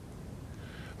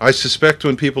 I suspect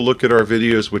when people look at our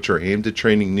videos, which are aimed at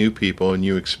training new people, and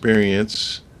you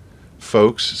experience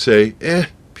folks say,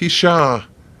 Pisha,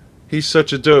 he's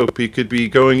such a dope, he could be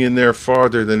going in there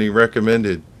farther than he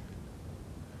recommended.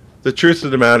 The truth of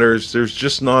the matter is there's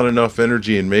just not enough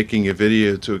energy in making a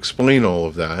video to explain all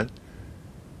of that.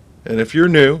 And if you're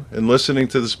new and listening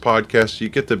to this podcast, you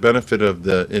get the benefit of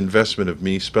the investment of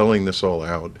me spelling this all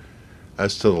out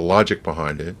as to the logic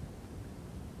behind it.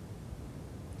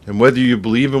 And whether you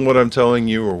believe in what I'm telling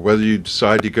you or whether you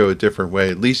decide to go a different way,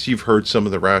 at least you've heard some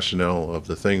of the rationale of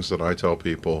the things that I tell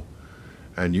people,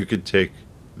 and you could take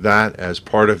that as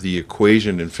part of the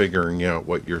equation in figuring out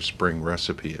what your spring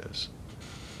recipe is.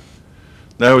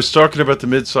 Now, I was talking about the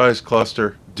mid-sized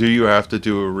cluster. Do you have to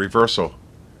do a reversal?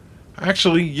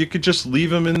 Actually, you could just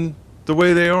leave them in the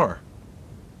way they are.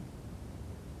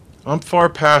 I'm far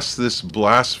past this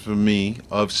blasphemy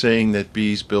of saying that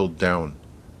bees build down.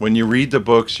 When you read the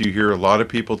books, you hear a lot of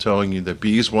people telling you that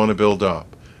bees want to build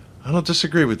up. I don't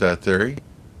disagree with that theory.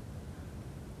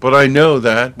 But I know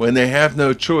that when they have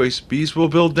no choice, bees will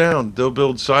build down. They'll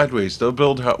build sideways. They'll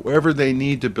build however they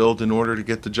need to build in order to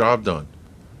get the job done.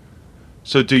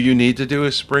 So do you need to do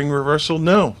a spring reversal?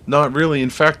 No, not really.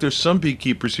 In fact, there's some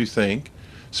beekeepers who think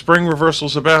spring reversal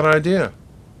is a bad idea.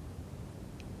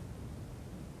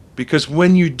 Because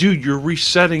when you do, you're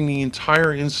resetting the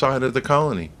entire inside of the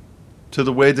colony to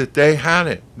the way that they had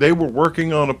it. They were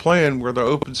working on a plan where the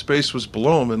open space was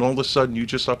below them, and all of a sudden you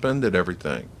just upended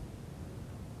everything.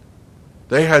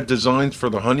 They had designs for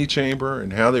the honey chamber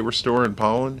and how they were storing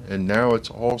pollen, and now it's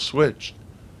all switched.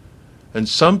 And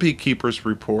some beekeepers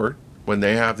report, when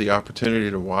they have the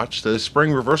opportunity to watch, that the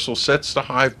spring reversal sets the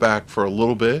hive back for a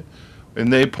little bit,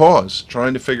 and they pause,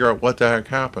 trying to figure out what the heck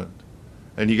happened.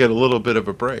 And you get a little bit of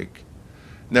a break.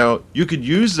 Now, you could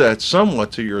use that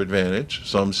somewhat to your advantage,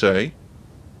 some say,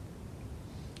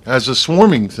 as a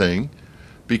swarming thing,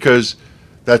 because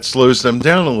that slows them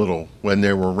down a little when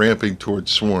they were ramping towards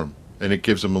swarm, and it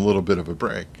gives them a little bit of a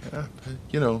break.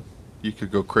 You know, you could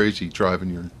go crazy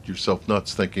driving yourself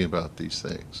nuts thinking about these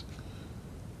things.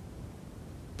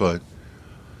 But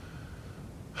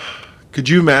could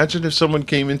you imagine if someone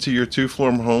came into your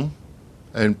two-floor home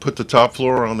and put the top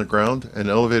floor on the ground and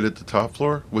elevated the top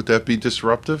floor? Would that be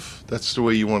disruptive? That's the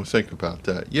way you want to think about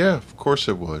that. Yeah, of course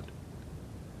it would.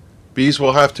 Bees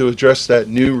will have to address that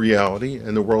new reality,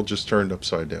 and the world just turned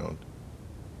upside down.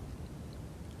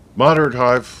 Moderate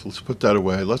hive, let's put that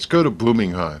away. Let's go to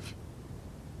booming hive.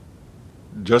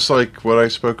 Just like what I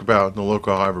spoke about in the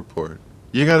local Hive Report,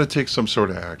 you got to take some sort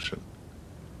of action.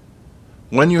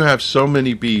 When you have so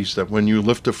many bees that when you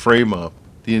lift a frame up,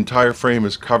 the entire frame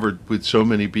is covered with so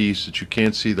many bees that you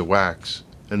can't see the wax,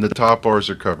 and the top bars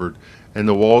are covered, and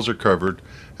the walls are covered,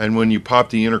 and when you pop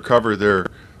the inner cover, they're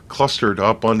clustered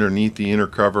up underneath the inner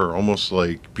cover, almost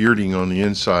like bearding on the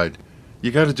inside. You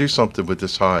got to do something with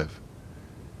this hive.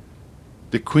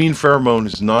 The queen pheromone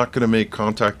is not going to make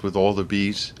contact with all the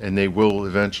bees, and they will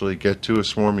eventually get to a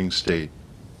swarming state.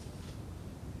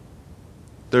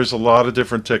 There's a lot of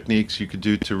different techniques you could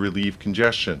do to relieve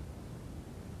congestion.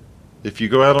 If you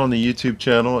go out on the YouTube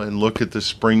channel and look at the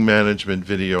spring management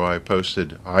video I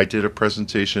posted, I did a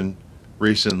presentation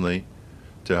recently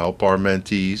to help our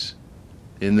mentees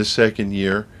in the second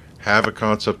year have a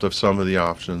concept of some of the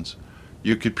options.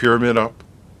 You could pyramid up.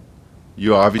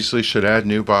 You obviously should add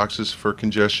new boxes for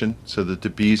congestion so that the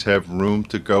bees have room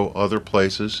to go other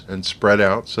places and spread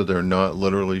out so they're not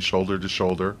literally shoulder to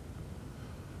shoulder.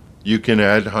 You can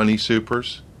add honey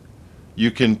supers.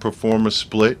 You can perform a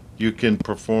split. You can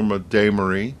perform a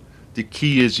day-marie. The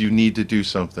key is you need to do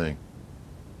something.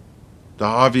 The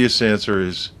obvious answer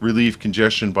is relieve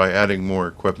congestion by adding more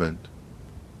equipment.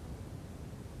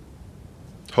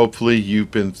 Hopefully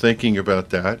you've been thinking about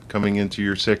that coming into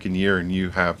your second year and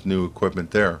you have new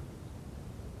equipment there.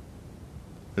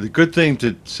 The good thing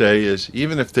to say is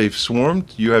even if they've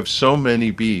swarmed, you have so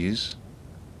many bees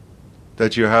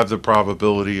that you have the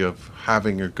probability of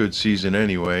having a good season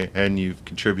anyway, and you've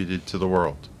contributed to the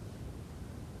world.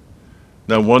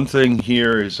 Now, one thing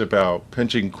here is about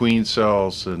pinching queen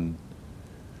cells, and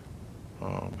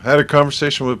had a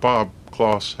conversation with Bob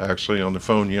Kloss actually on the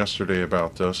phone yesterday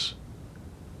about this.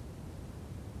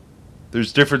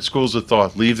 There's different schools of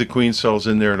thought. Leave the queen cells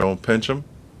in there, don't pinch them,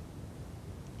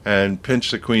 and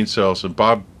pinch the queen cells. And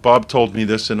Bob told me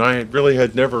this, and I really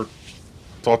had never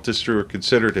thought this through or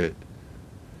considered it.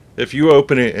 If you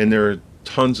open it and there are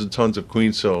tons and tons of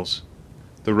queen cells,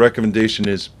 the recommendation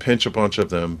is pinch a bunch of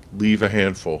them, leave a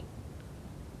handful.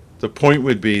 The point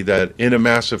would be that in a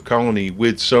massive colony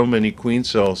with so many queen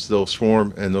cells, they'll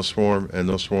swarm and they'll swarm and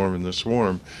they'll swarm and they'll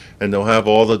swarm, and they'll have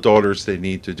all the daughters they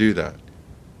need to do that.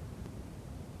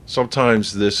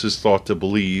 Sometimes this is thought to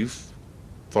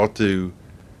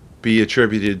be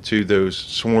attributed to those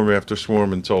swarm after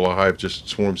swarm until a hive just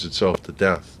swarms itself to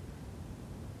death.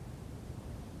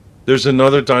 There's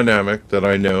another dynamic that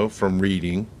I know from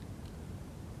reading,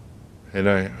 and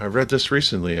I read this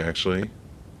recently actually.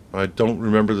 I don't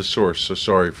remember the source, so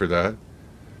sorry for that.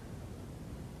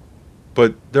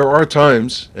 But there are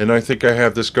times, and I think I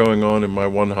have this going on in my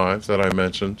one hive that I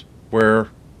mentioned, where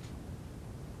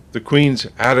the queens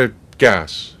added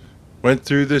gas. Went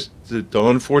through this, the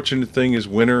unfortunate thing is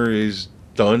winter is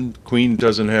done, queen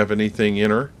doesn't have anything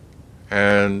in her,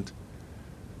 and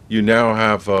you now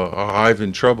have a hive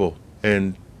in trouble.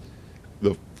 And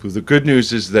the good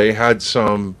news is they had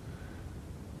some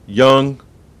young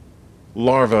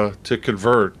larvae to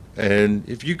convert And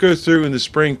if you go through in the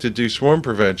spring to do swarm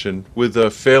prevention with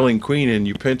a failing queen and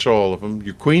you pinch all of them,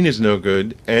 your queen is no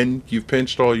good and you've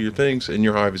pinched all your things and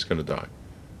your hive is going to die.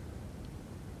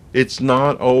 It's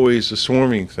not always a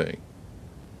swarming thing.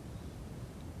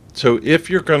 So if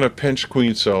you're going to pinch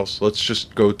queen cells, let's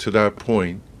just go to that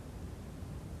point.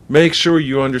 Make sure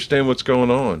you understand what's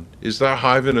going on. Is that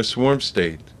hive in a swarm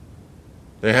state?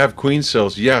 They have queen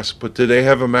cells, yes, but do they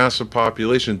have a massive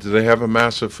population? Do they have a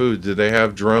massive food? Do they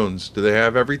have drones? Do they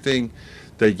have everything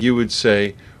that you would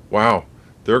say, wow,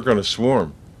 they're going to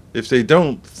swarm? If they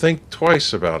don't, think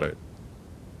twice about it.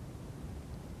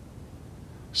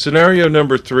 Scenario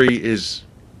number 3 is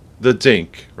the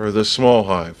dink, or the small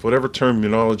hive, whatever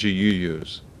terminology you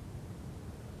use.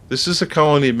 This is a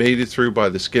colony made it through by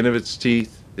the skin of its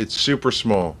teeth. It's super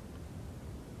small.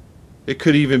 It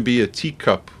could even be a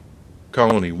teacup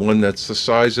colony, one that's the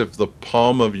size of the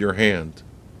palm of your hand.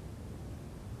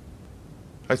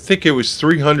 I think it was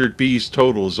 300 bees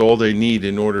total is all they need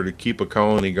in order to keep a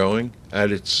colony going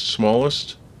at its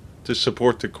smallest to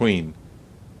support the queen.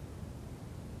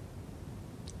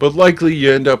 But likely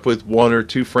you end up with 1 or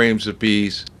 2 frames of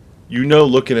bees. You know,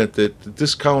 looking at that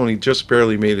this colony just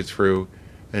barely made it through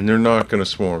and they're not going to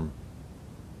swarm.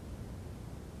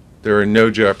 They're in no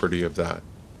jeopardy of that.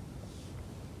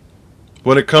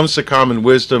 When it comes to common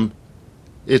wisdom,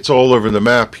 it's all over the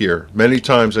map here. Many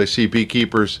times I see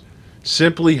beekeepers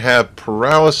simply have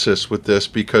paralysis with this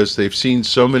because they've seen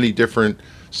so many different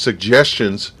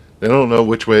suggestions, they don't know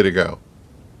which way to go.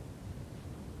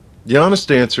 The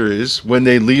honest answer is, when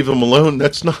they leave them alone,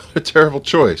 that's not a terrible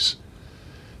choice.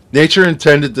 Nature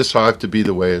intended this hive to be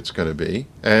the way it's going to be,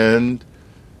 and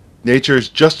nature is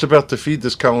just about to feed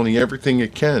this colony everything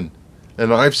it can.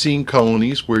 And I've seen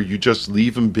colonies where you just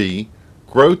leave them be,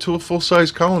 grow to a full-size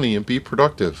colony and be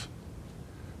productive.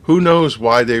 Who knows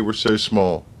why they were so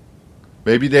small?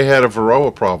 Maybe they had a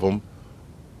varroa problem.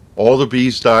 All the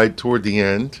bees died toward the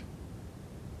end.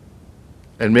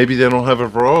 And maybe they don't have a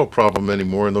varroa problem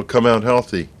anymore and they'll come out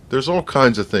healthy. There's all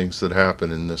kinds of things that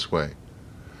happen in this way.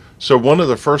 So one of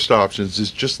the first options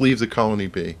is just leave the colony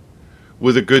be.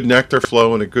 With a good nectar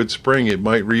flow and a good spring, it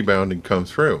might rebound and come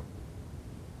through.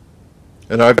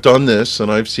 And I've done this, and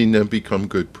I've seen them become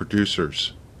good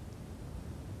producers.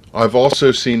 I've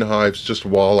also seen hives just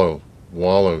wallow,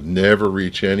 never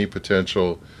reach any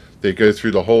potential. They go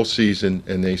through the whole season,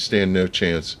 and they stand no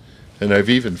chance. And I've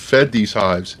even fed these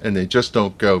hives, and they just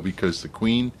don't go because the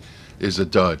queen is a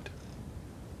dud.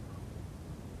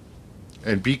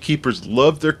 And beekeepers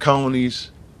love their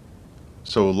colonies,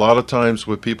 so a lot of times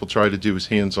what people try to do is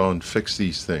hands-on fix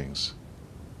these things.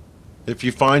 If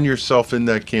you find yourself in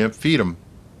that camp, feed them.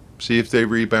 See if they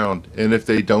rebound. And if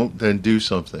they don't, then do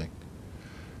something.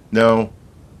 Now,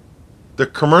 the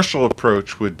commercial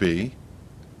approach would be,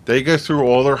 they go through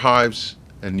all their hives,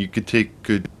 and you could take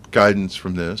good guidance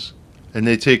from this, and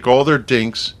they take all their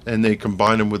dinks and they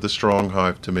combine them with a strong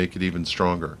hive to make it even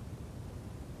stronger.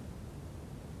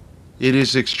 It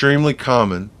is extremely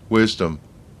common wisdom,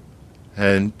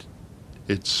 and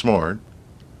it's smart,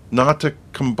 not to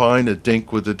combine a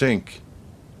dink with a dink.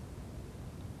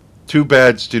 2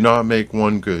 bads do not make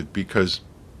 1 good, because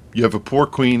you have a poor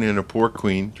queen and a poor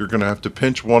queen. You're going to have to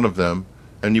pinch one of them,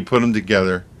 and you put them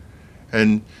together.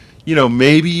 And, you know,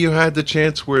 maybe you had the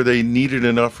chance where they needed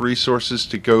enough resources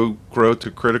to go grow to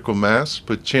critical mass,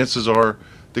 but chances are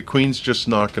the queen's just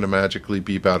not going to magically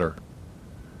be better.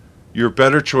 Your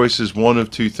better choice is one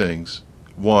of 2 things.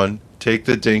 1, take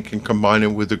the dink and combine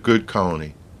it with a good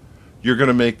colony. You're going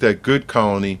to make that good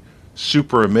colony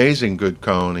super amazing good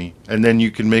colony, and then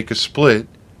you can make a split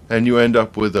and you end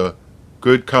up with a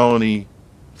good colony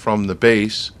from the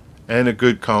base and a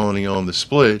good colony on the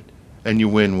split, and you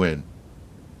win-win.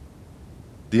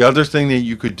 The other thing that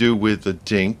you could do with a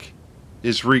dink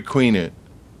is requeen it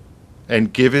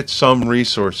and give it some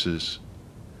resources.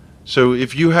 So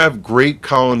if you have great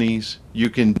colonies, you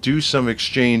can do some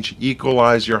exchange,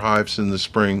 equalize your hives in the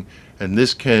spring, and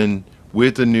this can,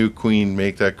 with the new queen,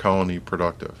 make that colony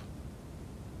productive.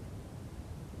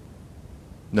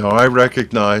 Now, I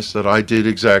recognize that I did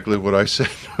exactly what I said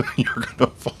you're going to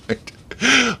find.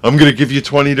 I'm going to give you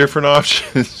 20 different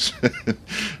options,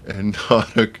 and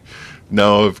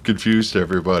now I've confused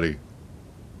everybody.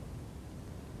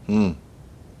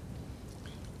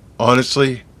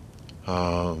 Honestly,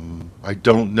 I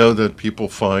don't know that people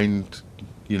find,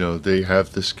 they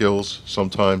have the skills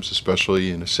sometimes,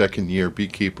 especially in a second-year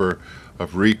beekeeper,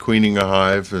 of requeening a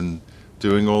hive and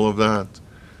doing all of that.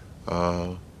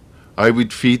 I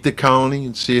would feed the colony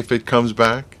and see if it comes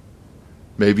back.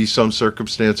 Maybe some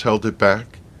circumstance held it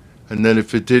back. And then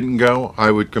if it didn't go, I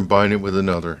would combine it with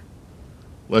another.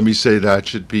 Let me say that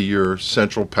should be your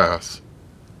central path.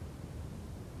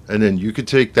 And then you could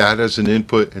take that as an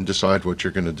input and decide what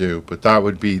you're going to do. But that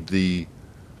would be the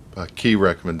key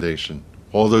recommendation.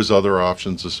 All those other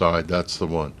options aside, that's the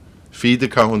one. Feed the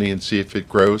colony and see if it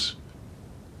grows.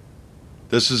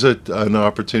 This is an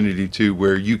opportunity too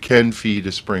where you can feed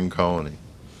a spring colony,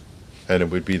 and it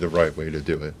would be the right way to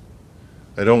do it.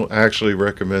 I don't actually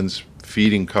recommend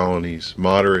feeding colonies,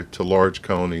 moderate to large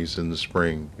colonies in the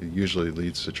spring. It usually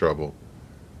leads to trouble.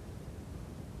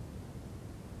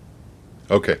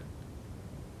 Okay.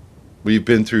 We've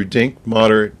been through dink,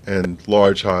 moderate, and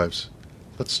large hives.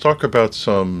 Let's talk about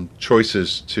some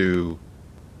choices to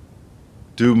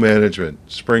do management,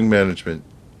 spring management,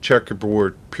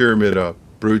 checkerboard, pyramid up,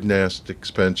 brood nest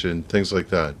expansion, things like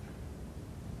that.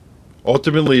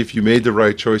 Ultimately, if you made the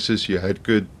right choices, you had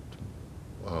good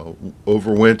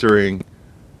overwintering,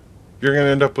 you're going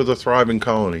to end up with a thriving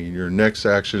colony. Your next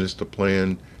action is to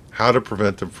plan how to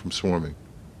prevent them from swarming.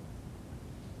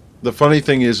 The funny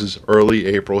thing is early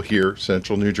April here,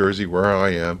 central New Jersey, where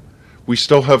I am, we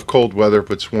still have cold weather,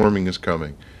 but swarming is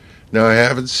coming. Now, I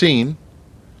haven't seen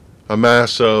a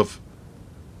mass of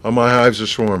my hives are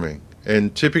swarming.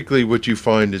 And typically what you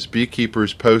find is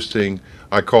beekeepers posting,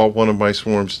 I caught one of my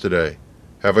swarms today.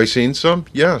 Have I seen some?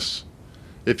 Yes.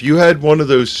 If you had one of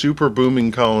those super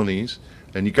booming colonies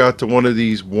and you got to one of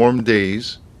these warm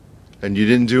days and you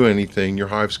didn't do anything, your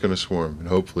hive's going to swarm, and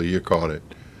hopefully you caught it.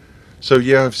 So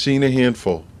yeah, I've seen a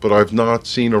handful, but I've not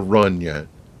seen a run yet.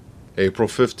 April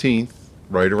 15th,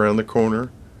 right around the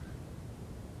corner.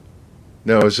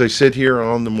 Now, as I sit here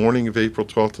on the morning of April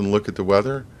 12th and look at the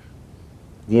weather,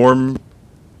 warm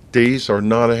days are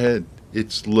not ahead.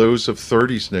 It's lows of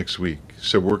 30s next week.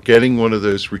 So we're getting one of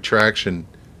those retraction,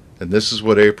 and this is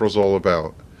what April's all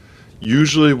about.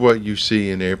 Usually what you see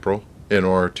in April in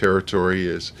our territory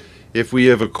is if we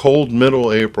have a cold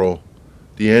middle April,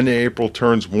 the end of April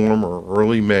turns warm, or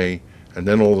early May, and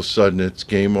then all of a sudden it's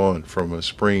game on from a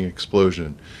spring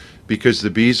explosion. Because the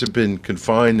bees have been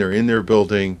confined, they're in their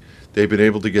building, they've been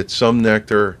able to get some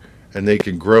nectar, and they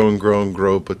can grow and grow and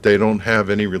grow, but they don't have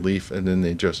any relief, and then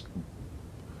they just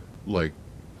like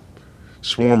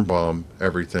swarm bomb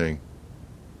everything.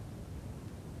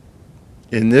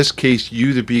 In this case,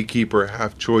 you, the beekeeper,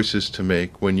 have choices to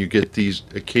make when you get these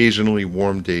occasionally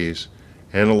warm days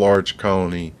and a large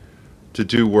colony to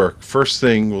do work. First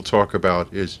thing we'll talk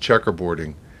about is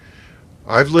checkerboarding.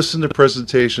 I've listened to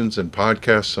presentations and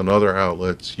podcasts on other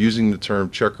outlets using the term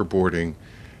checkerboarding,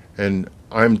 and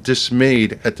I'm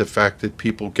dismayed at the fact that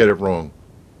people get it wrong.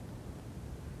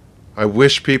 I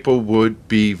wish people would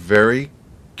be very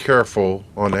careful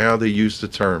on how they use the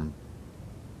term.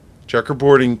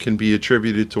 Checkerboarding can be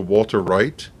attributed to Walter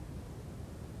Wright,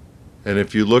 and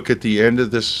if you look at the end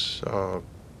of this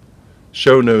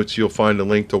show notes, you'll find a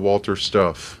link to Walter's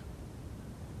stuff.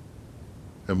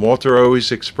 And Walter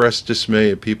always expressed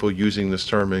dismay at people using this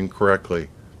term incorrectly.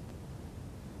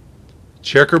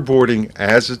 Checkerboarding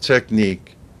as a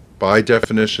technique, by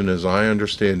definition as I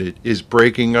understand it, is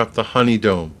breaking up the honey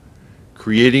dome,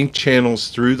 creating channels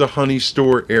through the honey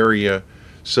store area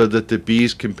so that the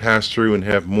bees can pass through and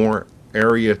have more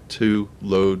area to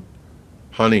load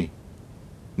honey,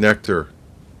 nectar.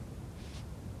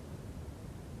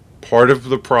 Part of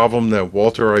the problem that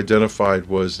Walter identified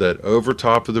was that over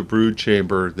top of the brood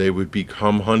chamber they would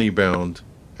become honey bound,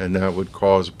 and that would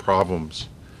cause problems.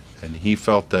 And he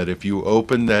felt that if you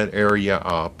opened that area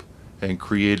up and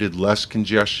created less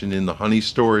congestion in the honey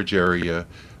storage area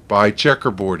by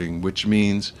checkerboarding, which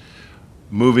means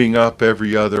moving up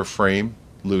every other frame,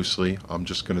 loosely, I'm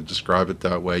just going to describe it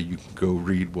that way, you can go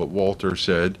read what Walter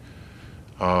said,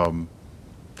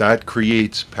 that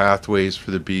creates pathways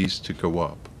for the bees to go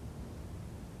up.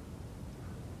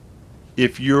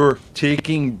 If you're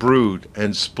taking brood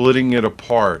and splitting it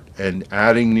apart and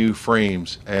adding new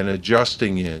frames and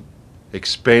adjusting it,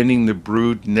 expanding the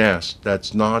brood nest,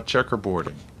 that's not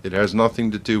checkerboarding. It has nothing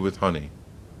to do with honey.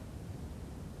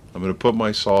 I'm going to put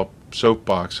my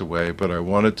soapbox away, but I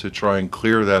wanted to try and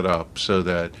clear that up so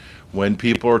that when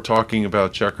people are talking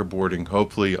about checkerboarding,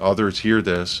 hopefully others hear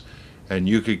this, and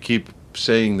you could keep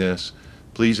saying this.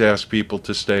 Please ask people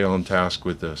to stay on task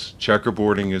with this.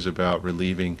 Checkerboarding is about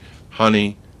relieving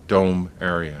honey dome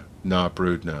area, not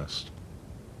brood nest.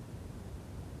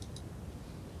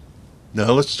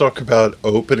 Now let's talk about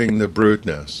opening the brood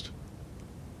nest.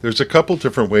 There's a couple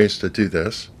different ways to do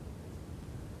this.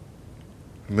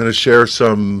 I'm going to share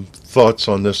some thoughts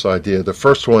on this idea. The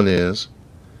first one is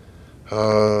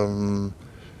the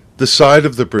side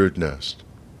of the brood nest.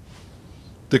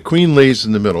 The queen lays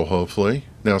in the middle, hopefully.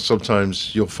 Now,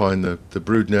 sometimes you'll find the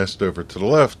brood nest over to the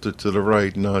left or to the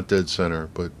right, not dead center.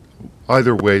 But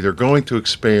either way, they're going to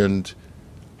expand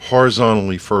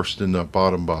horizontally first in the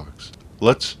bottom box.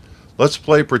 Let's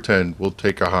play pretend we'll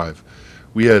take a hive.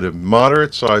 We had a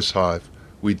moderate size hive.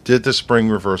 We did the spring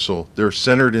reversal. They're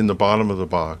centered in the bottom of the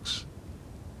box,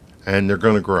 and they're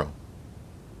going to grow.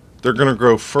 They're going to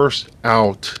grow first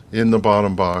out in the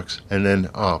bottom box and then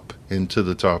up into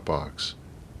the top box.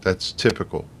 That's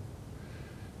typical.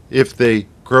 If they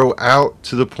grow out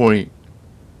to the point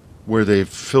where they've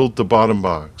filled the bottom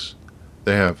box,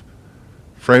 they have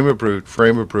frame of brood,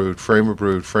 frame of brood, frame of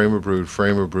brood, frame of brood,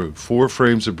 frame of brood. 4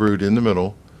 frames of brood in the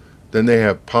middle. Then they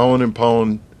have pollen and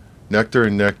pollen, nectar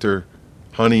and nectar,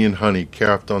 honey and honey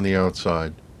capped on the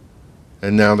outside.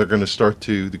 And now they're going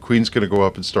to the queen's going to go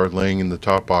up and start laying in the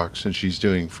top box, and she's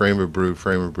doing frame of brood,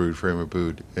 frame of brood, frame of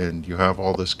brood, and you have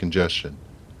all this congestion.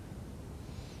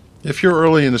 If you're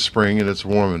early in the spring and it's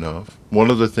warm enough, one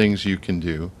of the things you can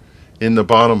do in the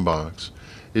bottom box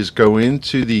is go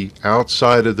into the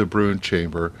outside of the brood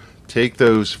chamber, take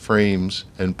those frames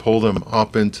and pull them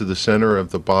up into the center of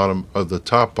the bottom of the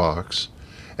top box,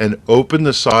 and open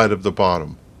the side of the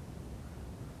bottom.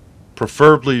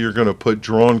 Preferably you're going to put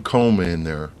drawn comb in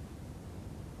there.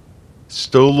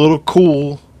 Still a little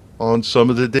cool on some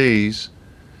of the days.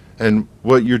 And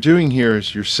what you're doing here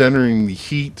is you're centering the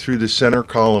heat through the center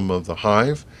column of the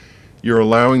hive. You're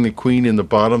allowing the queen in the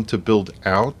bottom to build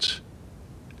out,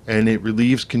 and it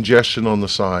relieves congestion on the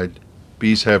side.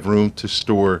 Bees have room to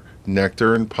store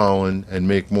nectar and pollen and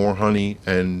make more honey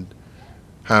and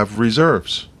have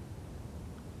reserves.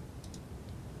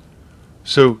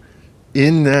 So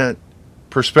in that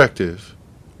perspective,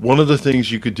 one of the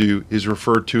things you could do is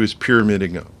referred to as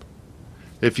pyramiding up.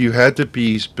 If you had the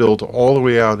bees build all the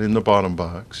way out in the bottom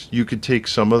box, you could take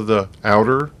some of the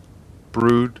outer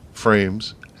brood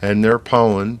frames and their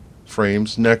pollen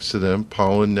frames next to them,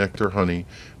 pollen, nectar, honey,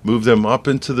 move them up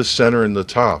into the center and the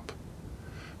top.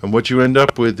 And what you end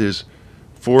up with is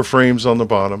 4 frames on the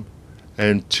bottom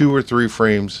and 2 or 3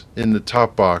 frames in the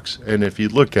top box. And if you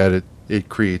look at it, it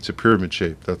creates a pyramid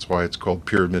shape. That's why it's called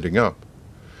pyramiding up.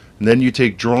 And then you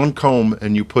take drawn comb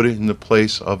and you put it in the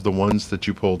place of the ones that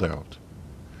you pulled out.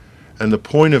 And the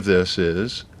point of this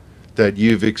is that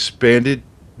you've expanded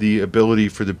the ability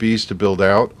for the bees to build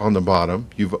out on the bottom.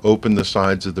 You've opened the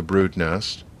sides of the brood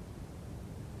nest.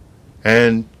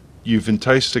 And you've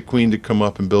enticed the queen to come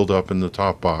up and build up in the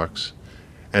top box.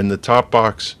 And the top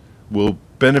box will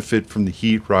benefit from the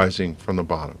heat rising from the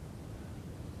bottom.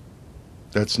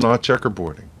 That's not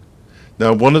checkerboarding.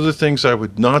 Now, one of the things I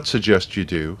would not suggest you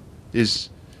do is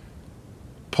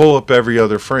pull up every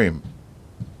other frame.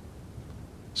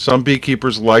 Some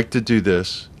beekeepers like to do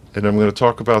this, and I'm going to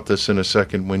talk about this in a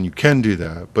second when you can do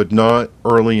that, but not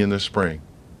early in the spring.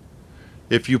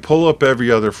 If you pull up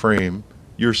every other frame,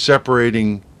 you're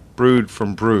separating brood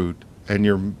from brood, and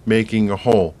you're making a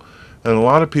hole. And a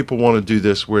lot of people want to do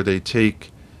this where they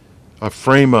take a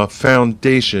frame of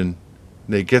foundation,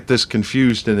 they get this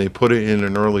confused, and they put it in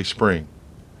an early spring.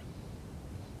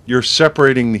 You're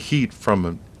separating the heat from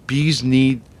them. Bees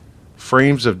need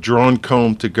frames of drawn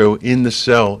comb to go in the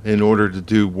cell in order to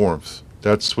do warmth.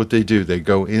 That's what they do. They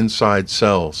go inside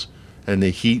cells and they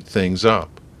heat things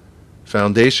up.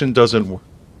 Foundation doesn't work.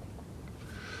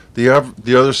 The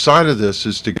other side of this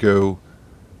is to go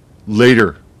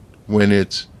later when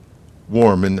it's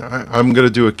warm. And I'm going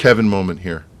to do a Kevin moment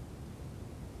here.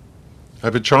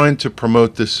 I've been trying to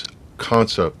promote this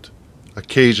concept,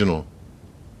 occasional.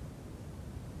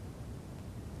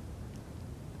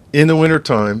 In the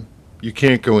wintertime, you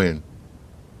can't go in.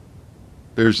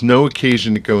 There's no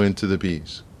occasion to go into the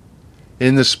bees.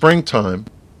 In the springtime,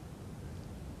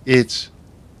 it's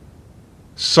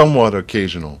somewhat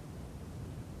occasional,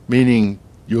 meaning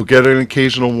you'll get an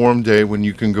occasional warm day when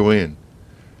you can go in.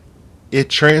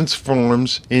 It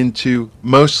transforms into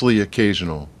mostly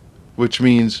occasional, which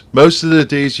means most of the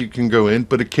days you can go in,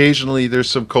 but occasionally there's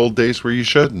some cold days where you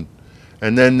shouldn't.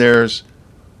 And then there's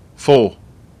full,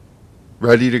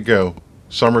 ready to go.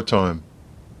 Summertime,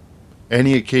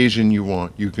 any occasion you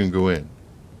want, you can go in.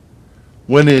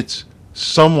 When it's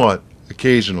somewhat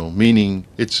occasional, meaning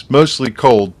it's mostly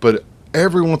cold, but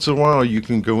every once in a while you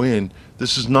can go in,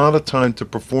 this is not a time to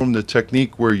perform the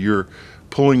technique where you're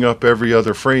pulling up every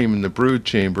other frame in the brood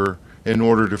chamber in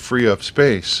order to free up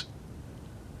space.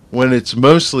 When it's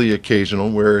mostly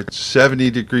occasional, where it's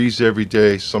 70 degrees every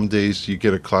day, some days you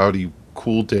get a cloudy,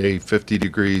 cool day, 50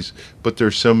 degrees, but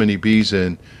there's so many bees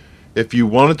in. If you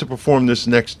wanted to perform this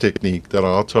next technique that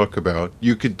I'll talk about,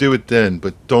 you could do it then,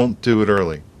 but don't do it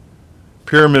early.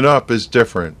 Pyramid up is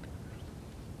different.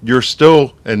 you're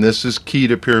still, and this is key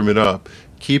to pyramid up,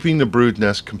 keeping the brood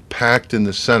nest compact in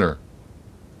the center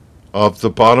of the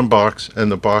bottom box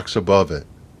and the box above it.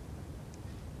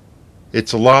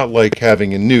 It's a lot like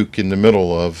having a nuke in the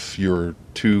middle of your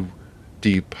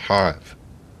 2-deep hive.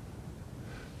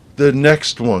 The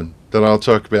next one that I'll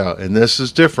talk about, and this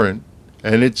is different,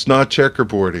 and it's not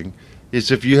checkerboarding,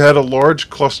 is if you had a large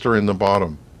cluster in the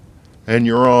bottom and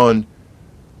you're on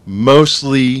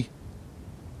mostly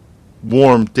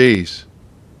warm days,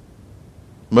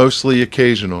 mostly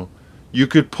occasional, you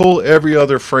could pull every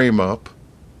other frame up,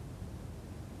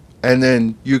 and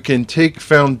then you can take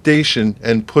foundation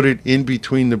and put it in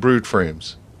between the brood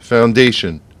frames.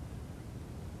 Foundation.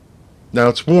 Now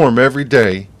it's warm every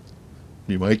day.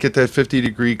 You might get that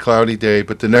 50-degree cloudy day,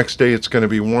 but the next day it's going to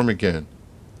be warm again.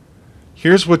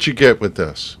 Here's what you get with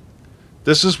this.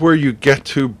 This is where you get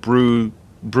to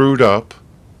brood up.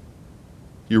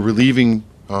 You're relieving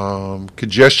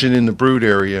congestion in the brood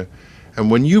area. And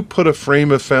when you put a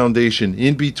frame of foundation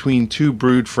in between two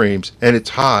brood frames and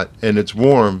it's hot and it's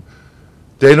warm,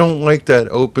 they don't like that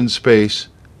open space.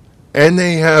 And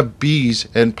they have bees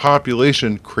and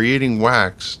population creating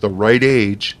wax the right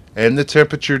age and the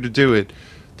temperature to do it.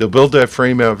 They'll build that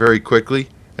frame out very quickly,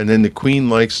 and then the queen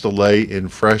likes to lay in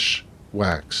fresh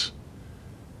wax.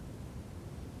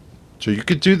 So you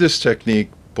could do this technique,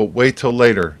 but wait till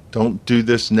later. Don't do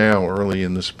this now early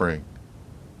in the spring.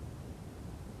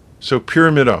 So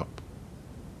pyramid up.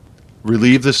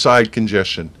 Relieve the side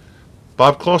congestion.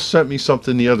 Bob Kloss sent me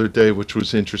something the other day which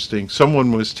was interesting.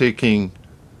 Someone was taking,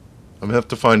 I'm going to have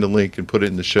to find a link and put it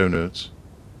in the show notes.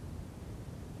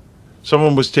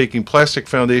 Someone was taking plastic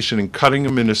foundation and cutting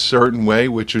them in a certain way,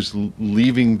 which is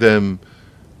leaving them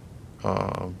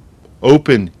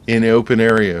open in open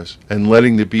areas and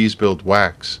letting the bees build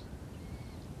wax.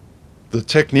 The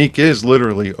technique is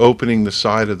literally opening the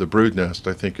side of the brood nest,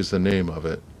 I think is the name of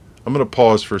it. I'm going to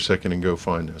pause for a second and go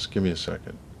find this. Give me a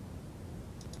second.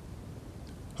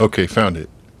 Okay, found it.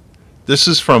 This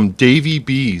is from Davy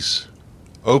Bees,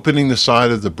 opening the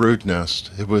side of the brood nest.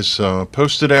 It was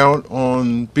posted out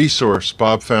on BSource.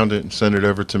 Bob found it and sent it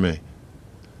over to me.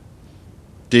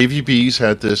 Davy Bees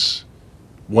had this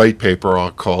white paper,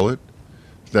 I'll call it,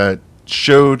 that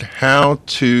showed how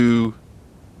to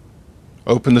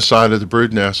open the side of the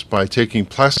brood nest by taking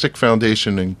plastic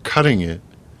foundation and cutting it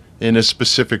in a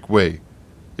specific way.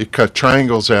 It cut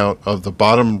triangles out of the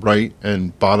bottom right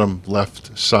and bottom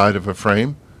left side of a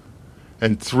frame.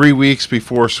 And 3 weeks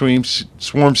before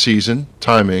swarm season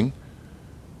timing,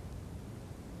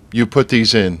 you put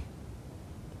these in.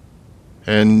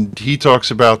 And he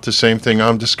talks about the same thing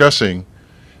I'm discussing.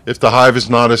 If the hive is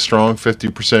not as strong,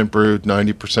 50% brood,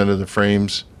 90% of the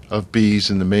frames of bees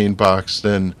in the main box,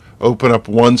 then open up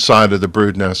one side of the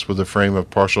brood nest with a frame of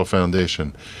partial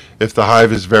foundation. If the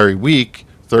hive is very weak,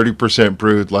 30%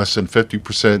 brood, less than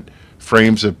 50%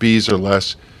 frames of bees or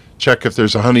less, check if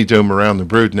there's a honey dome around the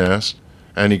brood nest.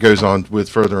 And he goes on with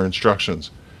further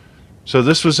instructions. So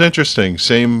this was interesting.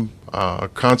 Same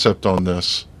concept on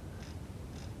this.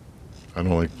 I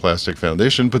don't like plastic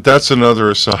foundation, but that's another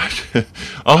aside.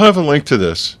 I'll have a link to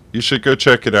this. You should go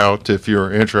check it out if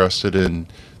you're interested in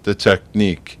the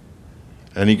technique.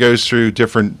 And he goes through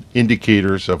different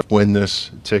indicators of when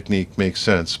this technique makes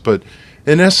sense. But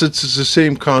in essence, it's the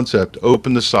same concept.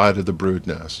 Open the side of the brood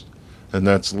nest. And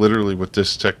that's literally what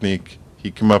this technique he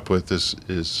came up with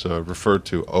is referred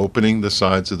to. Opening the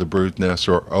sides of the brood nest,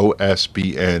 or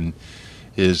OSBN,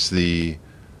 is the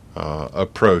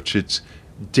approach. It's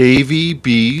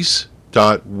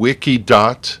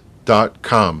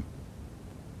davybees.wikidot.com,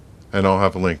 and I'll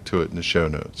have a link to it in the show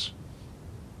notes.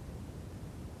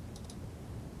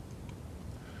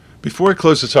 Before I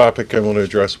close the topic, I want to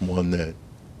address one that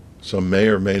some may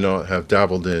or may not have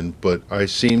dabbled in, but I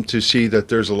seem to see that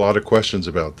there's a lot of questions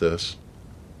about this.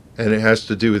 And it has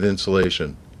to do with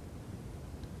insulation.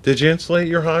 Did you insulate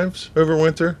your hives over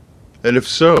winter? And if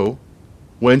so,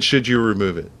 when should you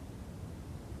remove it?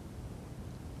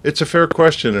 It's a fair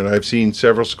question, and I've seen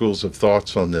several schools of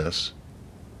thoughts on this.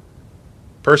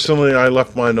 Personally, I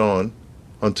left mine on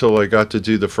until I got to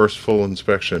do the first full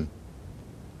inspection,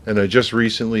 and I just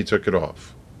recently took it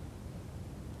off.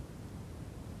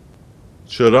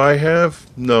 Should I have?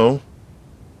 No,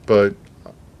 but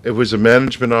it was a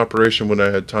management operation when I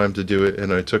had time to do it,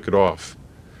 and I took it off.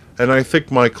 And I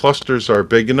think my clusters are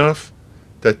big enough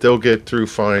that they'll get through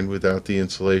fine without the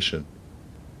insulation.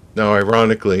 Now,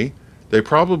 ironically, they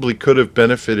probably could have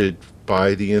benefited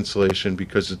by the insulation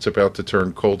because it's about to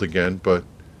turn cold again, but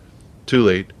too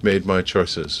late, made my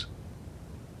choices.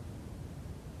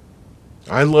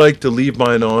 I like to leave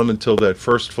mine on until that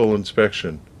first full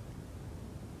inspection.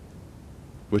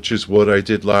 which is what I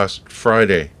did last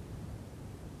Friday.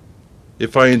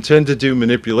 If I intend to do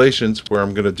manipulations where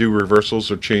I'm going to do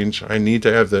reversals or change, I need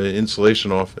to have the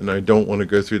insulation off, and I don't want to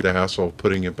go through the hassle of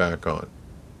putting it back on.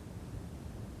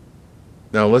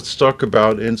 Now let's talk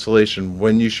about insulation,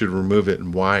 when you should remove it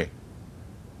and why.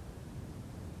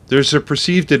 There's a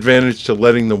perceived advantage to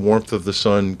letting the warmth of the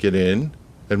sun get in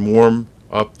and warm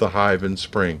up the hive in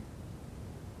spring.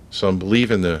 Some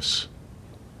believe in this.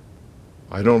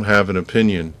 I don't have an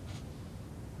opinion.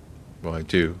 Well, I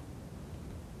do,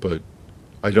 but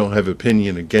I don't have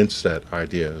opinion against that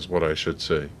idea, is what I should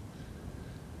say.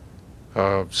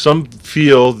 Some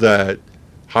feel that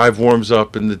hive warms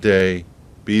up in the day,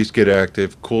 bees get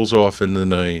active, cools off in the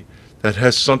night. That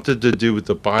has something to do with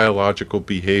the biological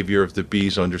behavior of the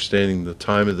bees understanding the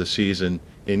time of the season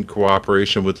in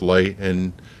cooperation with light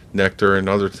and nectar and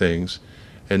other things.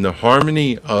 And the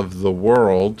harmony of the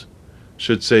world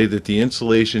should say that the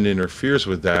insulation interferes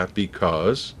with that,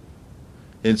 because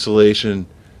insulation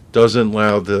doesn't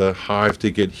allow the hive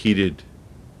to get heated.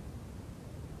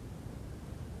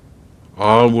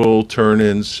 I will turn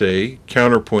and say,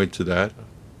 counterpoint to that,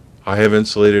 I have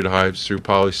insulated hives through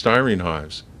polystyrene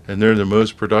hives, and they're the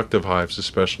most productive hives,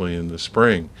 especially in the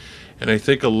spring. And I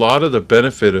think a lot of the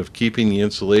benefit of keeping the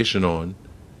insulation on,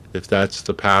 if that's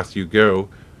the path you go,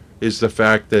 is the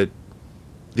fact that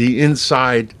the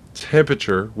inside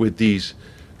temperature with these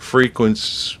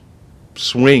frequent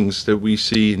swings that we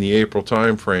see in the April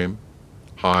time frame,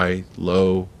 high,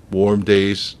 low, warm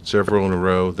days, several in a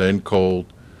row, then cold,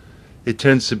 it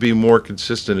tends to be more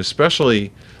consistent.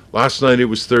 Especially last night it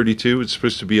was 32. It's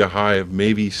supposed to be a high of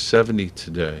maybe 70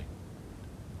 today.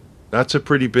 That's a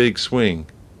pretty big swing.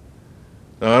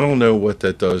 Now, I don't know what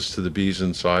that does to the bees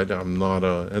inside. I'm not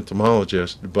an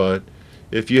entomologist, but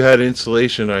if you had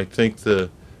insulation, I think the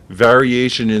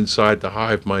variation inside the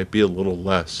hive might be a little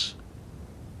less.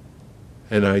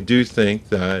 And I do think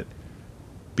that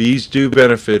bees do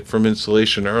benefit from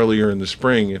insulation earlier in the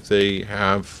spring. If they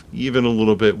have even a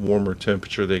little bit warmer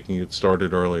temperature, they can get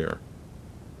started earlier.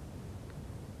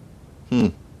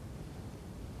 I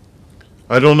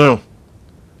don't know.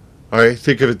 I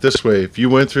think of it this way. If you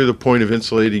went through the point of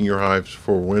insulating your hives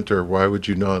for winter, why would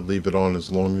you not leave it on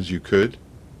as long as you could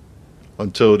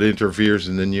until it interferes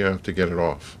and then you have to get it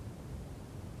off?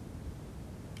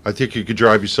 I think you could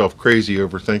drive yourself crazy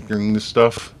overthinking this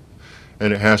stuff,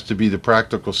 and it has to be the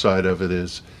practical side of it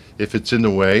is, if it's in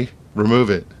the way, remove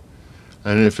it.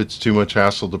 And if it's too much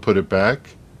hassle to put it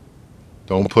back,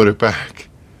 don't put it back.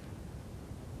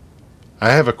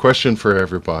 I have a question for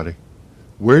everybody.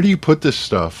 Where do you put this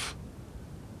stuff?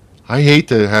 I hate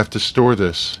to have to store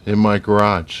this in my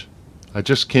garage. I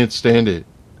just can't stand it.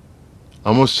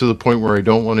 Almost to the point where I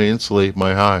don't want to insulate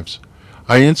my hives.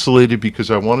 I insulated because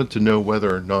I wanted to know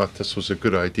whether or not this was a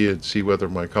good idea and see whether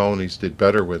my colonies did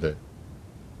better with it.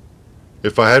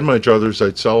 If I had my druthers,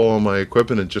 I'd sell all my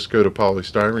equipment and just go to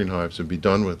polystyrene hives and be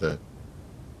done with it.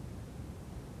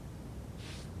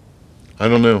 I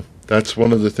don't know. That's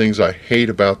one of the things I hate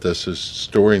about this, is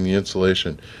storing the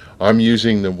insulation. I'm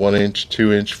using the 1-inch,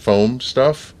 2-inch foam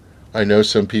stuff. I know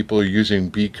some people are using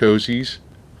bee cozies.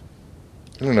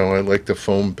 I don't know, I like the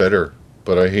foam better,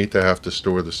 but I hate to have to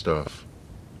store the stuff.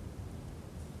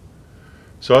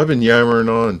 So I've been yammering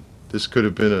on. This could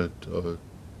have been a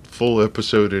full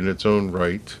episode in its own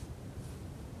right.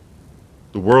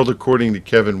 The world according to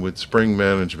Kevin with spring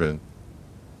management.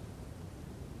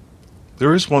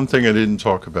 There is one thing I didn't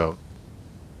talk about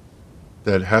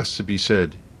that has to be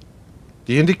said.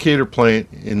 The indicator plant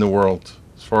in the world,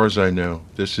 as far as I know,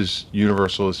 this is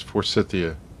universal, is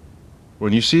Forsythia.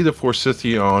 When you see the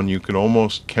Forsythia on, you can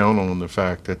almost count on the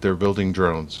fact that they're building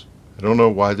drones. I don't know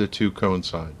why the two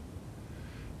coincide.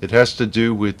 It has to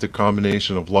do with the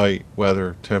combination of light,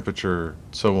 weather, temperature,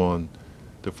 so on.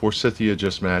 The Forsythia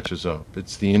just matches up.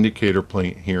 It's the indicator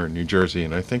plant here in New Jersey,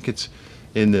 and I think it's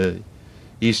in the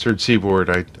eastern seaboard.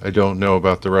 I don't know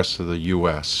about the rest of the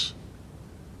U.S.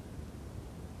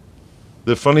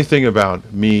 The funny thing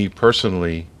about me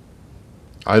personally,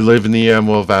 I live in the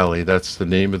Amwell Valley. That's the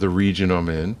name of the region I'm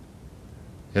in.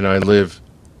 And I live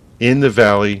in the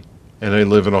valley, and I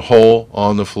live in a hole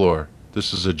on the floor.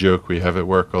 This is a joke we have at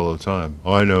work all the time.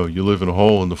 Oh, I know, you live in a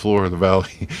hole in the floor of the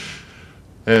valley.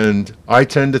 And I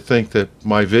tend to think that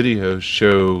my videos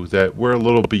show that we're a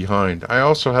little behind. I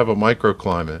also have a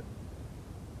microclimate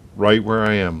right where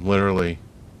I am, literally.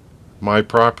 My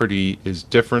property is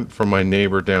different from my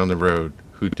neighbor down the road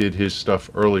who did his stuff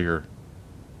earlier.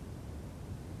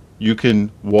 You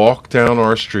can walk down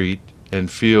our street and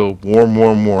feel warm,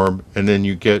 warm, warm, and then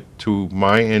you get to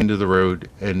my end of the road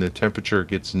and the temperature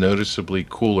gets noticeably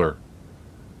cooler.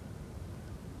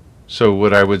 So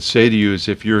what I would say to you is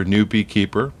if you're a new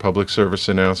beekeeper, public service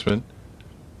announcement,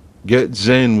 get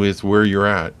zen with where you're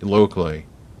at locally.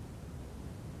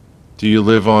 Do you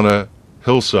live on a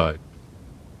hillside?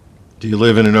 Do you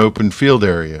live in an open field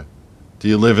area? Do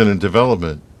you live in a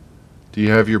development? Do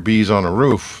you have your bees on a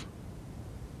roof?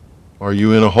 Are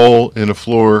you in a hole in a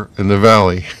floor in the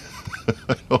valley?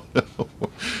 I don't know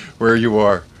where you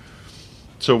are.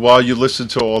 So while you listen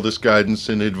to all this guidance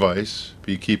and advice,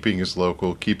 beekeeping is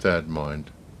local, keep that in mind.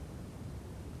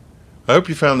 I hope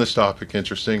you found this topic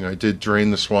interesting. I did drain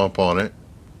the swamp on it.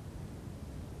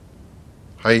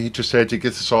 I just had to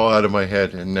get this all out of my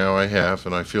head, and now I have,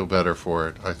 and I feel better for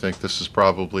it. I think this is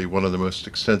probably one of the most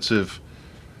extensive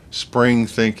spring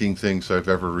thinking things I've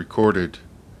ever recorded.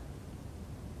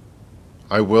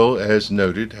 I will, as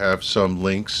noted, have some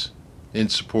links in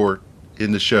support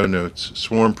in the show notes.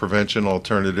 Swarm prevention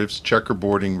alternatives,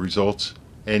 checkerboarding results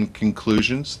and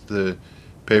conclusions. The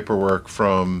paperwork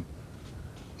from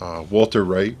Walter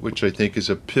Wright, which I think is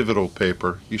a pivotal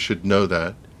paper. You should know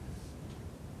that.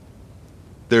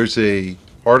 There's a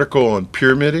article on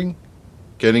pyramiding,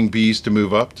 getting bees to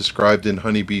move up, described in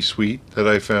Honeybee Suite that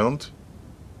I found.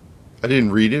 I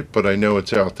didn't read it, but I know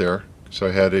it's out there, so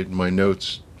I had it in my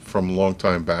notes from a long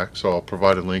time back, so I'll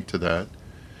provide a link to that.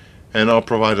 And I'll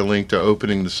provide a link to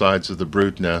Opening the Sides of the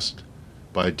Brood Nest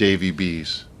by Davy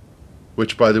Bees,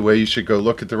 which, by the way, you should go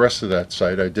look at the rest of that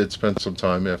site. I did spend some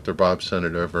time after Bob sent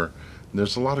it over, and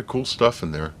there's a lot of cool stuff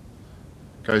in there.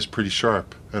 Guy's pretty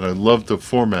sharp, and I love the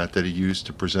format that he used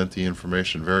to present the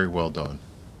information. Very well done.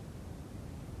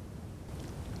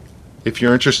 If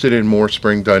you're interested in more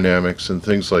spring dynamics and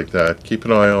things like that, keep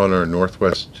an eye on our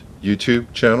Northwest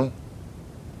YouTube channel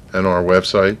and our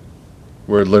website.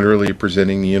 We're literally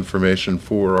presenting the information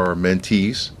for our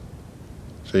mentees,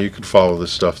 so you can follow the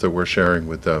stuff that we're sharing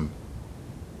with them.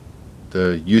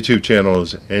 The YouTube channel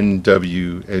is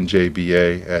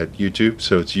NWNJBA at YouTube,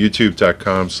 so it's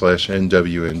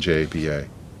youtube.com/NWNJBA.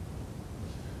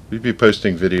 We'd be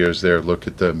posting videos there. Look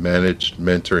at the managed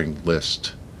mentoring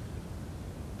list,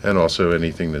 and also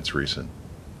anything that's recent.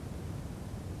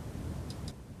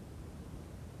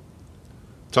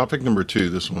 Topic number 2,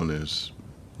 this one is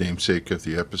namesake of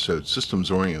the episode, systems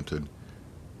oriented.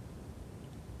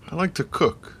 I like to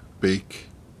cook, bake,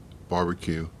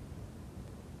 barbecue.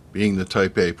 Being the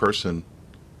type A person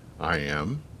I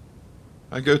am,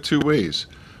 I go 2 ways.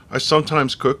 I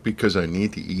sometimes cook because I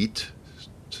need to eat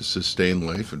to sustain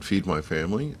life and feed my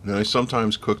family, and I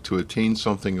sometimes cook to attain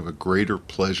something of a greater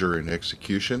pleasure in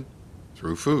execution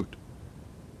through food.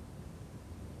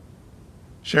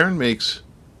 Sharon makes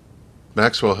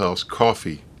Maxwell House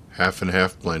coffee, half and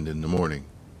half blend in the morning.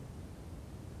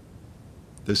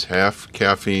 This half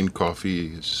caffeine coffee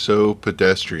is so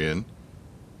pedestrian,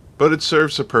 but it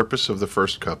serves the purpose of the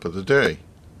first cup of the day.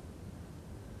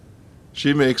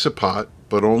 She makes a pot,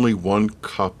 but only 1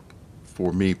 cup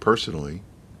for me personally.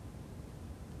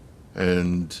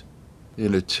 And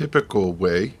in a typical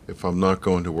way, if I'm not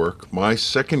going to work, my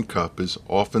second cup is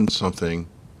often something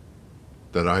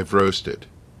that I've roasted.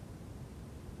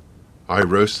 I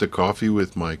roast the coffee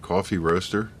with my coffee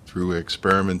roaster. Through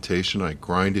experimentation, I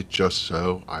grind it just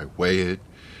so, I weigh it,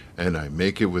 and I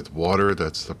make it with water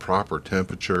that's the proper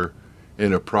temperature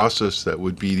in a process that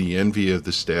would be the envy of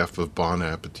the staff of Bon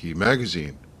Appetit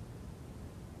magazine.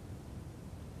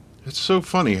 It's so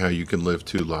funny how you can live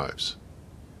 2 lives.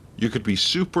 You could be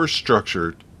super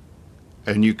structured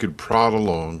and you could prod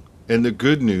along, and the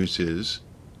good news is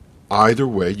either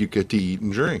way you get to eat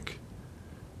and drink.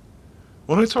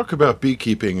 When I talk about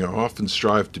beekeeping, I often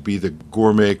strive to be the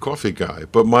gourmet coffee guy,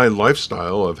 but my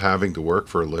lifestyle of having to work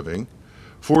for a living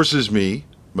forces me,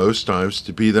 most times,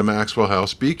 to be the Maxwell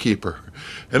House beekeeper,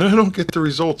 and I don't get the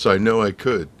results I know I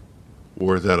could,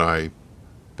 or that I,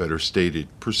 better stated,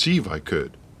 perceive I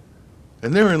could.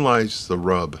 And therein lies the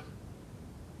rub.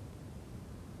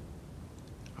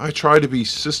 I try to be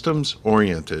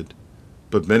systems-oriented,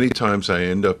 but many times I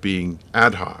end up being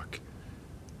ad hoc.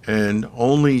 And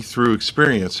only through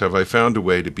experience have I found a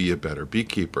way to be a better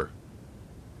beekeeper.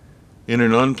 In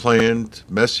an unplanned,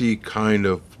 messy kind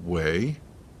of way,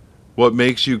 what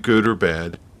makes you good or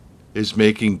bad is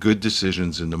making good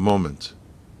decisions in the moment.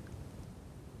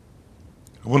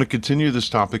 I want to continue this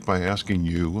topic by asking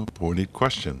you a pointed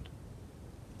question.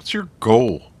 What's your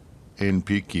goal in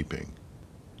beekeeping?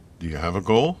 Do you have a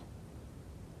goal?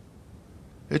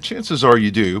 Chances are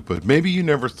you do, but maybe you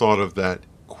never thought of that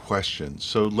question.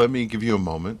 So let me give you a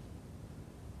moment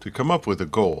to come up with a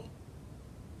goal.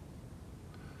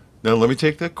 Now let me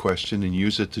take that question and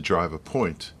use it to drive a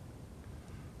point.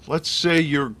 Let's say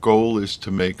your goal is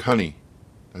to make honey.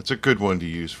 That's a good one to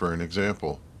use for an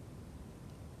example.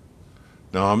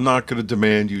 Now, I'm not going to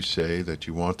demand you say that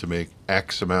you want to make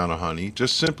X amount of honey.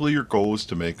 Just simply your goal is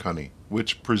to make honey,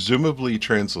 which presumably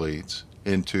translates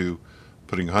into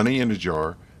putting honey in a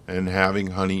jar and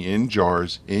having honey in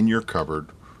jars in your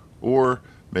cupboard, or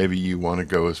maybe you want to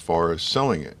go as far as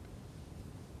selling it.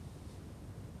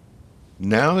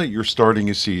 Now that you're starting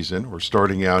a season or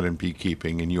starting out in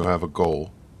beekeeping and you have a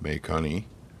goal, make honey,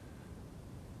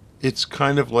 it's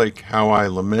kind of like how I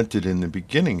lamented in the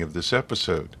beginning of this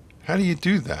episode. How do you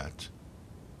do that?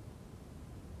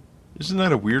 Isn't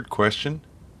that a weird question?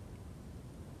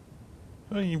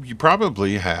 Well, you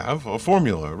probably have a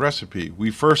formula, a recipe.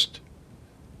 We first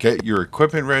get your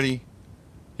equipment ready,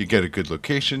 you get a good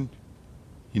location,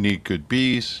 you need good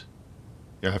bees,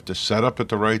 you have to set up at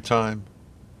the right time,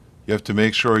 you have to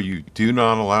make sure you do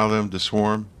not allow them to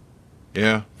swarm.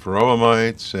 Yeah,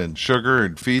 pheromones and sugar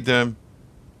and feed them.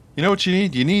 You know what you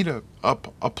need? You need a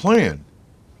plan.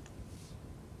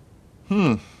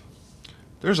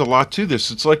 There's a lot to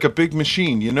this. It's like a big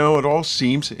machine. It all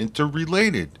seems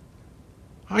interrelated.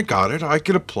 I got it. I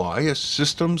could apply a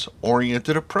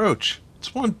systems-oriented approach.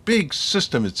 It's one big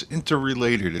system. It's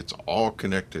interrelated. It's all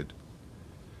connected.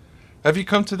 Have you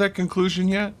come to that conclusion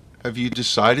yet? Have you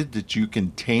decided that you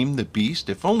can tame the beast?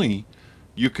 If only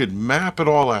you could map it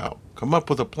all out, come up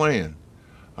with a plan,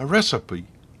 a recipe,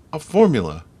 a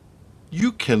formula.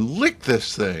 You can lick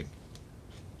this thing.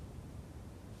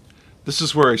 This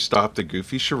is where I stop the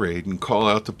goofy charade and call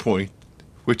out the point,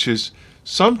 which is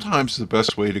sometimes the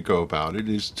best way to go about it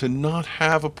is to not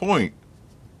have a point.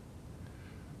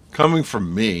 Coming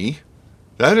from me,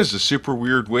 that is a super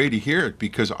weird way to hear it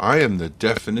because I am the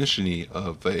definition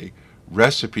of a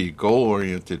recipe,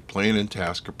 goal-oriented, plan and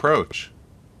task approach.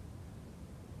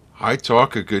 I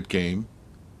talk a good game,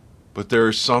 but there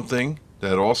is something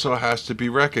that also has to be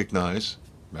recognized,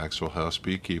 Maxwell House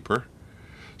Beekeeper.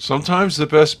 Sometimes the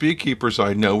best beekeepers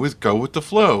I know go with the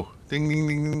flow. Ding, ding,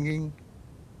 ding, ding, ding.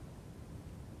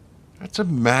 That's a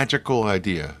magical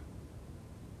idea.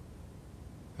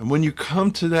 And when you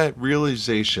come to that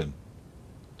realization,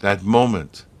 that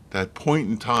moment, that point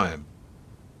in time,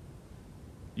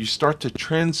 you start to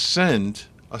transcend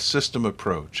a system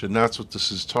approach, and that's what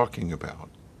this is talking about.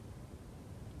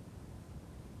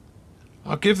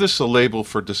 I'll give this a label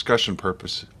for discussion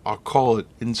purpose. I'll call it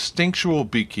instinctual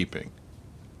beekeeping.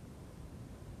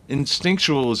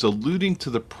 Instinctual is alluding to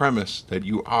the premise that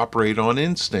you operate on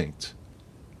instinct.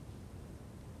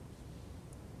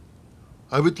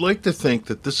 I would like to think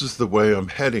that this is the way I'm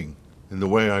heading and the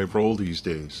way I roll these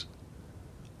days.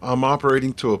 I'm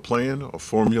operating to a plan, a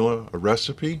formula, a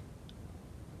recipe,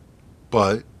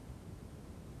 but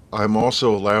I'm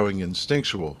also allowing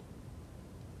instinctual.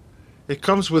 It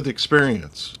comes with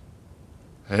experience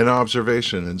and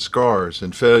observation and scars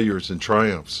and failures and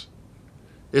triumphs.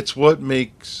 It's what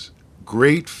makes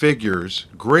great figures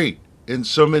great in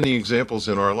so many examples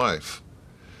in our life.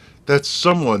 That's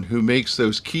someone who makes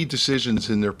those key decisions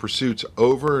in their pursuits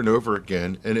over and over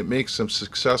again, and it makes them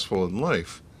successful in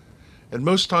life. And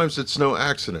most times it's no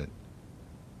accident.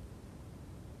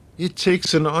 It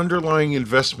takes an underlying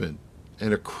investment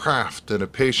and a craft and a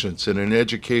patience and an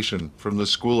education from the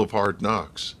school of hard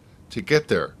knocks to get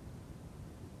there.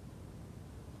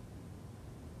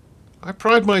 I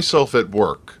pride myself at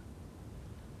work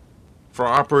for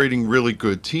operating really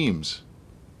good teams.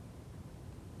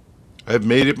 I have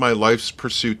made it my life's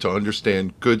pursuit to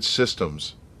understand good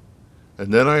systems,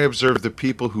 and then I observe the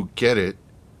people who get it,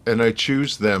 and I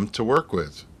choose them to work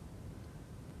with.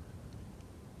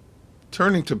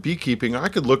 Turning to beekeeping, I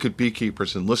could look at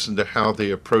beekeepers and listen to how they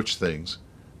approach things,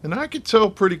 and I could tell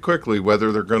pretty quickly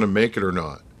whether they're going to make it or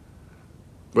not,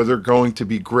 whether they're going to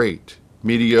be great,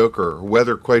 mediocre, or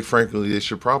whether, quite frankly, they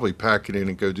should probably pack it in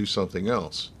and go do something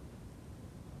else.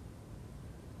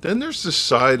 Then there's this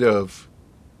side of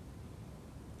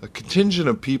a contingent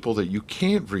of people that you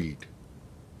can't read.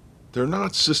 They're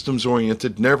not systems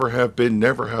oriented, never have been,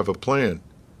 never have a plan.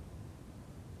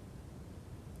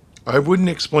 I wouldn't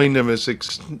explain them as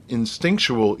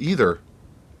instinctual either.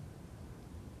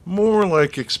 More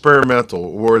like experimental,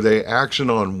 or they action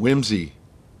on whimsy.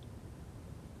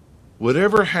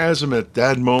 Whatever has them at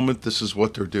that moment, this is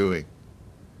what they're doing.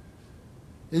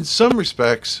 In some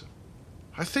respects,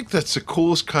 I think that's the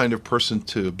coolest kind of person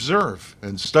to observe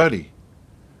and study.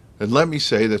 And let me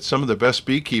say that some of the best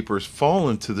beekeepers fall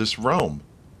into this realm.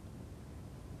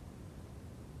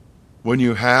 When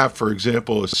you have, for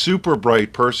example, a super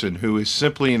bright person who is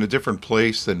simply in a different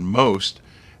place than most,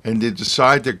 and they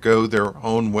decide to go their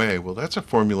own way, well, that's a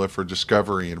formula for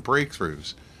discovery and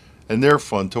breakthroughs, and they're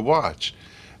fun to watch.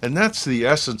 And that's the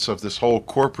essence of this whole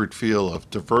corporate feel of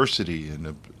diversity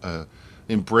and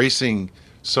embracing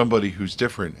somebody who's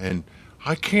different. And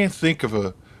I can't think of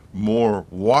a more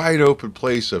wide open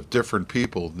place of different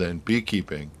people than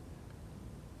beekeeping.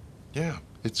 Yeah,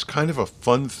 it's kind of a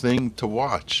fun thing to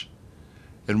watch.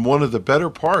 And one of the better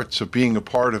parts of being a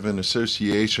part of an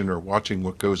association or watching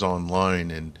what goes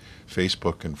online in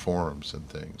Facebook and forums and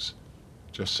things.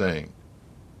 Just saying.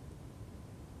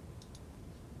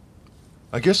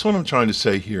 I guess what I'm trying to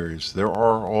say here is there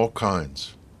are all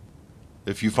kinds.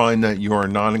 If you find that you are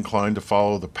not inclined to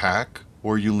follow the pack,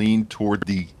 or you lean toward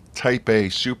the type A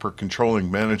super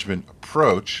controlling management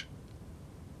approach,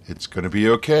 it's going to be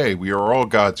okay. We are all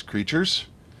God's creatures,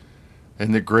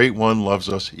 and the Great One loves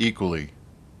us equally.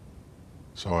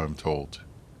 So I'm told.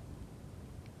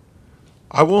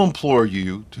 I will implore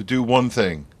you to do one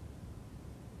thing.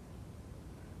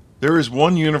 There is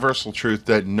one universal truth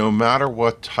that no matter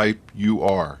what type you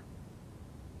are,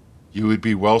 you would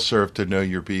be well served to know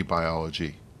your bee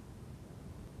biology.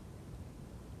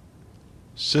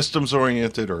 Systems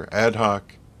oriented or ad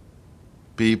hoc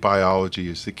bee biology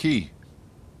is the key.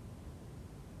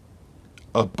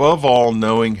 Above all,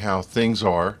 knowing how things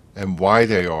are and why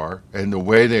they are and the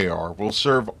way they are will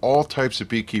serve all types of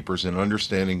beekeepers in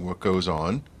understanding what goes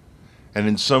on, and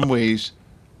in some ways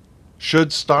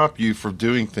should stop you from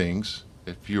doing things,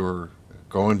 if you're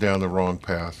going down the wrong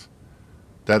path,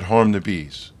 that harm the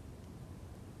bees.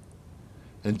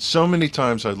 And so many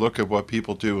times I look at what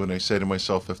people do and I say to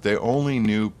myself, if they only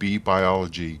knew bee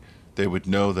biology, they would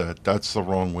know that that's the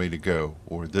wrong way to go,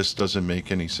 or this doesn't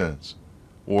make any sense,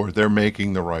 or they're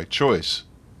making the right choice.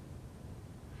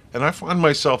 And I find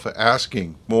myself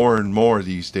asking more and more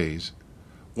these days,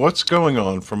 what's going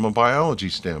on from a biology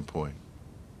standpoint?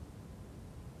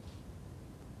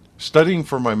 Studying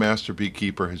for my master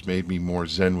beekeeper has made me more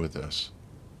zen with this.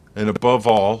 And above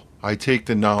all, I take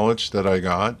the knowledge that I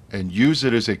got and use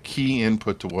it as a key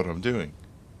input to what I'm doing.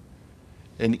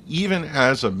 And even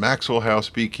as a Maxwell House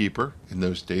beekeeper, in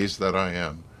those days that I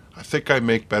am, I think I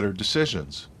make better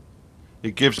decisions.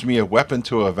 It gives me a weapon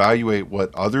to evaluate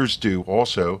what others do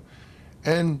also,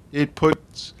 and it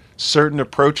puts certain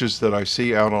approaches that I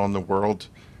see out on the world,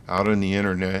 out on the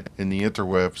internet, in the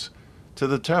interwebs, to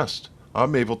the test.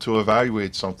 I'm able to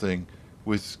evaluate something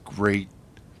with great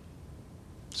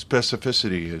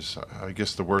specificity is, I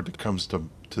guess, the word that comes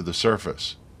to the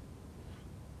surface.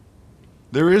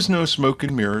 There is no smoke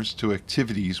and mirrors to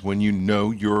activities when you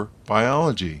know your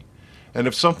biology. And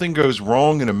if something goes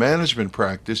wrong in a management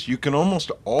practice, you can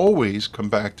almost always come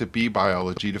back to bee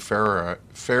biology to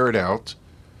ferret out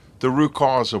the root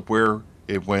cause of where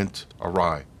it went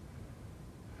awry.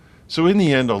 So in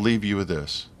the end, I'll leave you with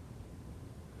this.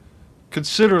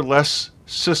 Consider less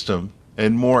system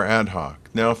and more ad hoc.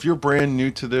 Now, if you're brand new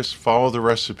to this, follow the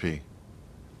recipe.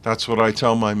 That's what I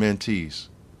tell my mentees.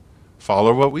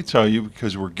 Follow what we tell you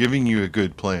because we're giving you a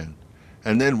good plan.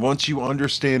 And then once you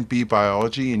understand bee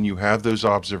biology and you have those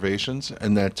observations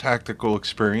and that tactical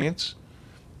experience,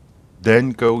 then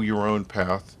go your own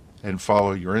path and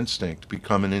follow your instinct.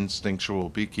 Become an instinctual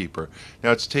beekeeper.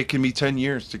 Now, it's taken me 10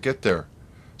 years to get there.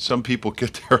 Some people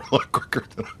get there a lot quicker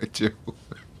than I do.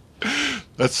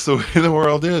 That's the way the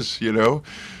world is, you know.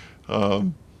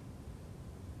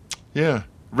 Yeah,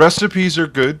 recipes are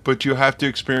good, but you have to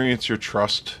experience your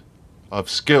trust of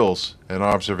skills and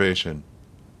observation.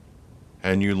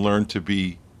 And you learn to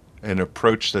be an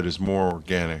approach that is more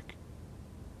organic.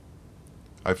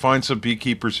 I find some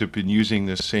beekeepers have been using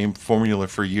this same formula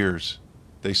for years.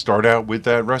 They start out with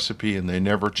that recipe and they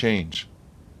never change.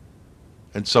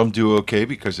 And some do okay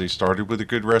because they started with a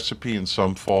good recipe, and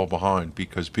some fall behind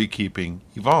because beekeeping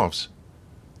evolves.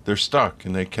 They're stuck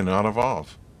and they cannot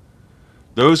evolve.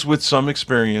 Those with some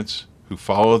experience who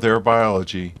follow their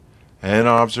biology and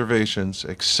observations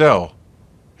excel,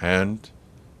 and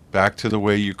back to the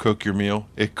way you cook your meal,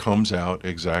 it comes out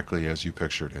exactly as you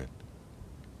pictured it.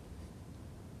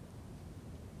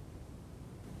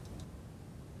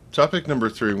 Topic number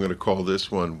 3, I'm going to call this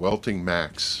one Welting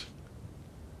Max.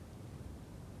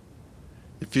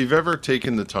 If you've ever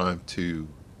taken the time to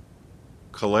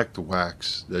collect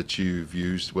wax that you've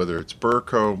used, whether it's burr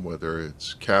comb, whether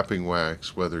it's capping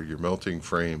wax, whether you're melting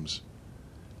frames,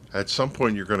 at some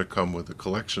point you're going to come with a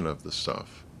collection of the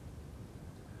stuff.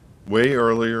 Way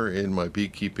earlier in my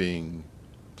beekeeping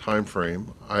time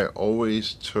frame, I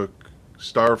always took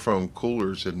styrofoam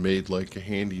coolers and made like a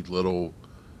handy little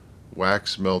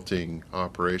wax melting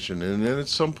operation. And then at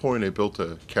some point I built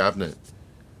a cabinet.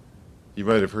 You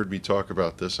might have heard me talk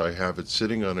about this. I have it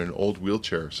sitting on an old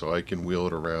wheelchair so I can wheel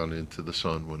it around into the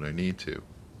sun when I need to.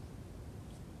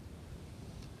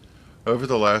 Over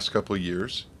the last couple of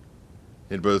years,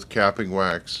 in both capping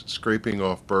wax, scraping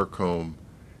off burr comb,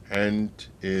 and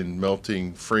in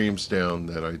melting frames down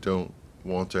that I don't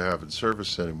want to have in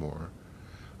service anymore,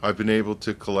 I've been able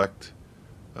to collect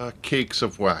cakes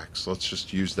of wax. Let's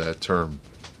just use that term.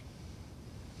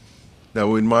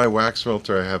 Now, in my wax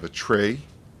melter, I have a tray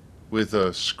with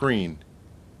a screen,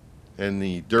 and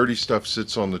the dirty stuff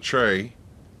sits on the tray,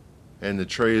 and the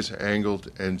tray is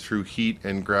angled, and through heat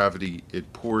and gravity,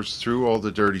 it pours through all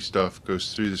the dirty stuff,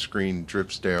 goes through the screen,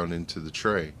 drips down into the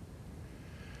tray.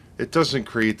 It doesn't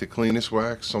create the cleanest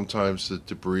wax. Sometimes the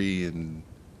debris and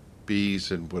bees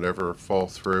and whatever fall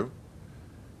through.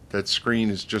 That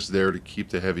screen is just there to keep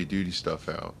the heavy duty stuff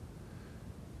out.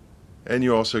 And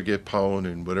you also get pollen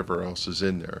and whatever else is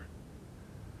in there.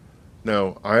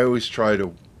 Now, I always try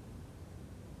to,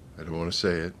 I don't want to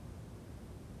say it,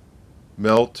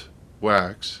 melt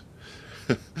wax.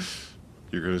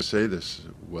 You're going to say this,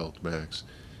 Welt Max.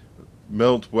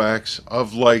 Melt wax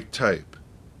of like type.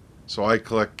 So I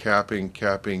collect capping,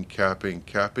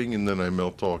 and then I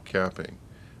melt all capping.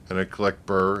 And I collect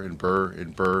burr and burr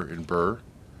and burr and burr.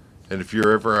 And if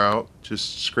you're ever out,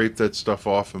 just scrape that stuff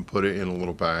off and put it in a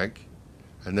little bag,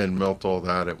 and then melt all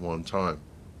that at one time.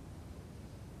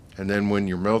 And then when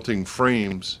you're melting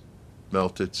frames,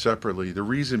 melt it separately. The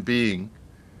reason being,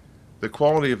 the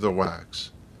quality of the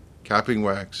wax. Capping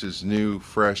wax is new,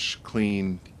 fresh,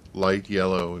 clean, light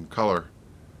yellow in color.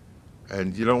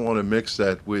 And you don't want to mix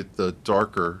that with the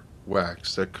darker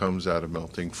wax that comes out of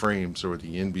melting frames or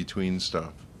the in-between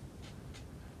stuff.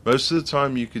 Most of the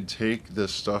time you could take the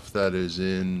stuff that is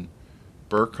in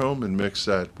Burcombe and mix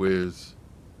that with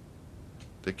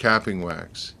the capping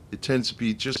wax. It tends to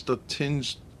be just a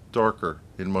tinge darker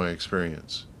in my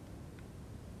experience.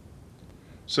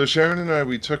 So Sharon and I,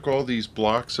 we took all these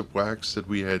blocks of wax that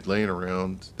we had laying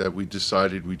around that we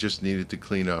decided we just needed to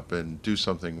clean up and do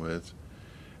something with.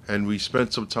 And we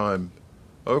spent some time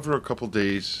over a couple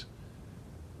days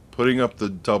putting up the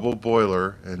double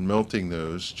boiler and melting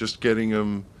those, just getting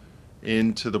them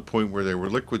into the point where they were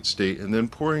liquid state, and then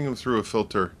pouring them through a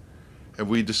filter. And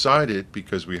we decided,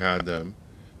 because we had them,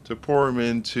 to pour them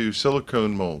into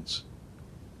silicone molds.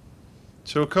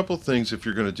 So a couple things if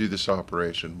you're going to do this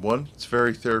operation. One, it's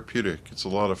very therapeutic. It's a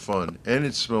lot of fun. And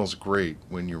it smells great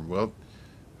when you're when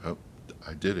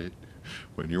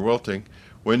you're welting.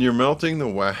 When you're melting the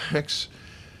wax,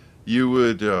 you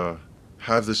would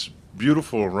have this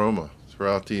beautiful aroma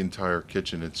throughout the entire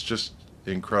kitchen. It's just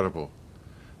incredible.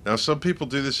 Now, some people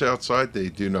do this outside. They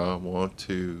do not want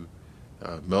to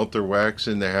melt their wax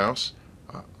in the house.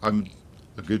 I'm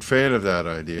a good fan of that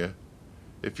idea.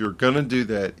 If you're going to do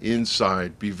that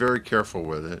inside, be very careful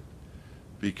with it,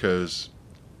 because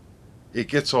it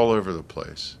gets all over the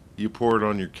place. You pour it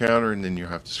on your counter and then you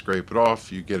have to scrape it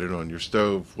off. You get it on your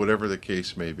stove, whatever the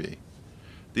case may be.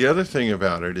 The other thing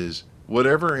about it is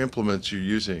whatever implements you're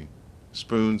using,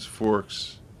 spoons,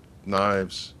 forks,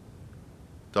 knives,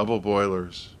 double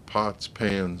boilers, pots,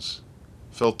 pans,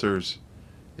 filters,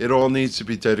 it all needs to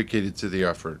be dedicated to the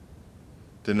effort.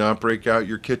 Do not break out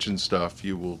your kitchen stuff.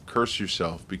 You will curse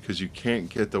yourself because you can't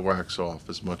get the wax off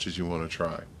as much as you want to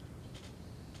try.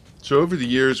 So over the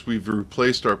years, we've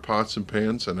replaced our pots and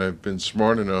pans, and I've been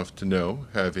smart enough to know,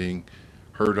 having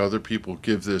heard other people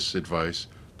give this advice,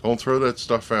 don't throw that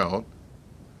stuff out.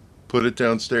 Put it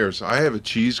downstairs. I have a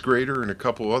cheese grater and a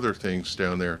couple other things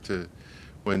down there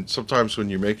sometimes when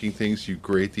you're making things, you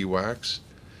grate the wax.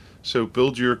 So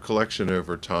build your collection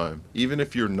over time. Even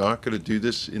if you're not going to do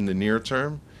this in the near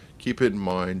term, keep it in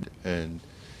mind and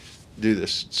do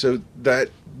this. So that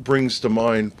brings to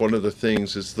mind one of the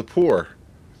things is the pour.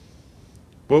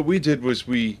 What we did was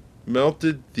we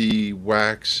melted the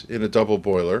wax in a double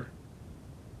boiler.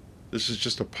 This is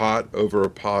just a pot over a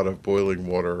pot of boiling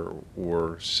water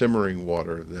or simmering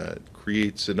water that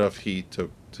creates enough heat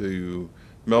to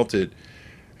melt it.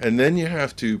 And then you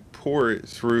have to pour it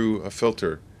through a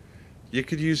filter. You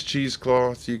could use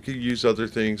cheesecloth, you could use other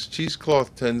things.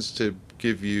 Cheesecloth tends to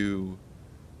give you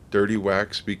dirty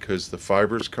wax because the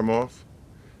fibers come off.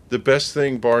 The best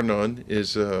thing, bar none,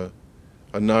 is a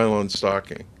nylon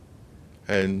stocking.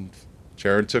 And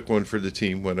Sharon took one for the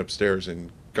team, went upstairs and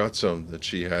got some that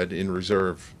she had in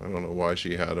reserve. I don't know why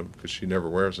she had them, because she never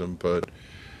wears them. But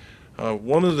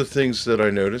one of the things that I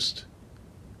noticed,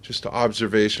 just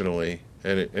observationally,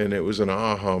 and it was an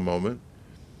aha moment,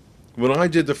 when I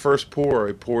did the first pour,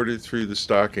 I poured it through the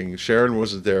stocking. Sharon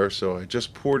wasn't there, so I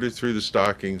just poured it through the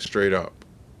stocking straight up.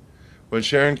 When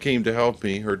Sharon came to help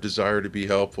me, her desire to be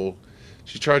helpful,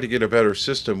 she tried to get a better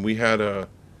system. We had a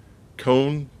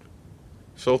cone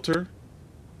filter,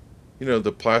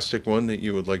 the plastic one that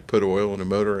you would put oil in a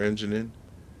motor engine in.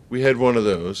 We had one of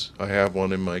those. I have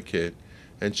one in my kit.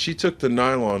 And she took the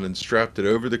nylon and strapped it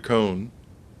over the cone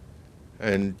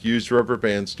and used rubber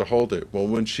bands to hold it. Well,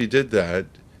 when she did that,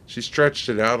 she stretched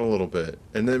it out a little bit,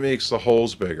 and that makes the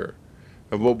holes bigger.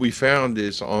 And what we found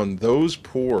is on those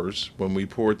pores, when we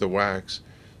poured the wax,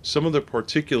 some of the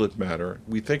particulate matter,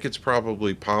 we think it's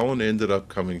probably pollen, ended up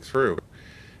coming through.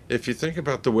 If you think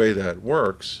about the way that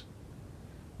works,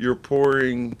 you're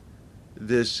pouring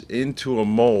this into a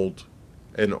mold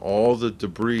and all the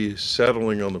debris is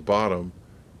settling on the bottom,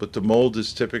 but the mold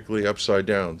is typically upside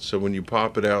down. So when you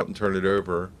pop it out and turn it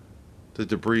over, the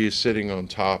debris is sitting on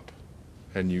top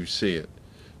and you see it.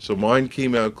 So mine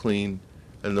came out clean,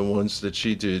 and the ones that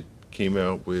she did came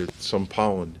out with some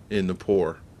pollen in the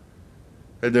pore.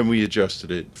 And then we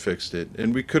adjusted it, fixed it,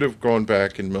 and we could have gone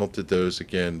back and melted those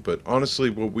again. But honestly,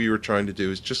 what we were trying to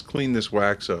do is just clean this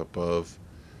wax up of,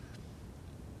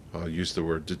 I'll use the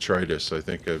word detritus. I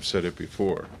think I've said it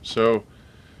before. So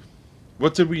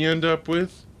what did we end up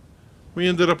with? We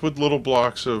ended up with little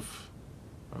blocks of,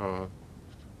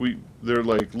 they're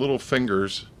like little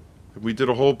fingers. We did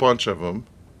a whole bunch of them.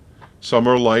 Some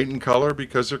are light in color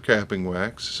because they're capping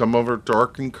wax. Some of them are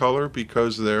dark in color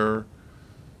because they're,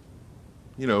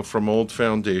 from old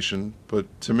foundation. But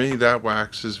to me, that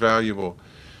wax is valuable.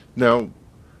 Now,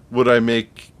 would I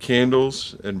make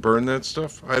candles and burn that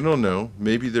stuff? I don't know.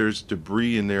 Maybe there's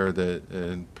debris in there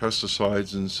and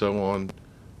pesticides and so on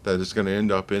that is going to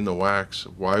end up in the wax.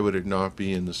 Why would it not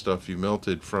be in the stuff you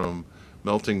melted from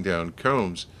melting down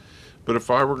combs? But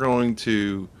if I were going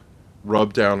to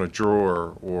rub down a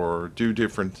drawer or do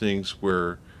different things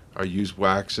where I use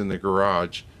wax in the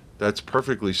garage, that's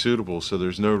perfectly suitable, so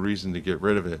there's no reason to get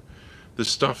rid of it. The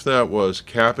stuff that was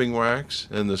capping wax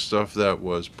and the stuff that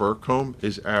was burr comb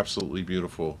is absolutely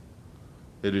beautiful.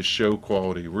 It is show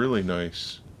quality, really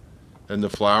nice. And the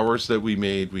flowers that we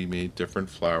made different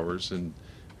flowers and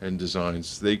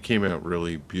designs. They came out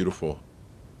really beautiful.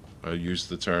 I use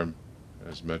the term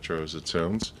as metro as it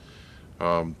sounds.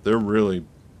 They're really,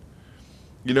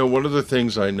 one of the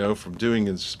things I know from doing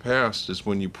in this past is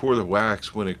when you pour the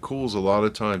wax, when it cools, a lot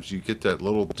of times you get that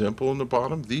little dimple in the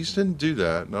bottom. These didn't do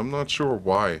that, and I'm not sure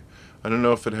why. I don't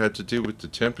know if it had to do with the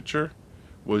temperature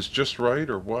was just right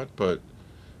or what, but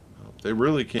they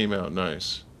really came out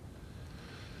nice.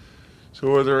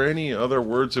 So are there any other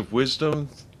words of wisdom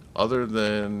other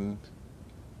than,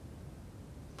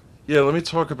 let me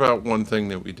talk about one thing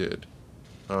that we did.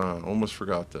 Almost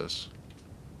forgot this.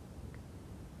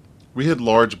 We had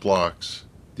large blocks.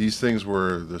 These things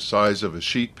were the size of a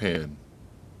sheet pan.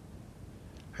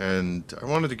 And I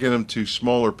wanted to get them to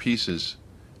smaller pieces.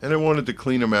 And I wanted to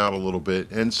clean them out a little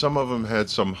bit. And some of them had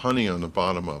some honey on the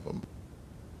bottom of them.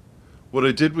 What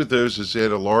I did with those is I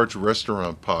had a large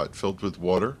restaurant pot filled with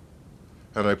water.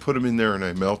 And I put them in there and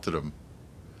I melted them.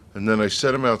 And then I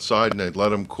set them outside and I let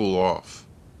them cool off.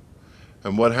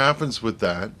 And what happens with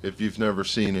that, if you've never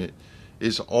seen it,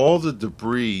 is all the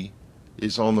debris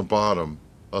is on the bottom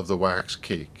of the wax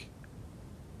cake.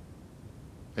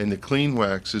 And the clean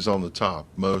wax is on the top,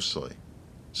 mostly.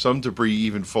 Some debris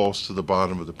even falls to the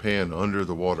bottom of the pan under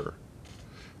the water.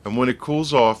 And when it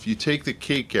cools off, you take the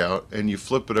cake out and you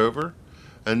flip it over,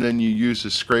 and then you use a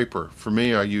scraper. For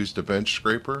me, I used a bench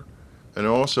scraper, and I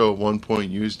also at one point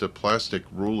used a plastic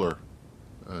ruler,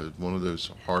 one of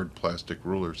those hard plastic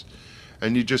rulers,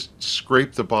 and you just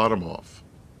scrape the bottom off.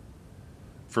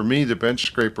 For me, the bench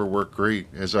scraper worked great.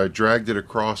 As I dragged it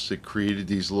across, it created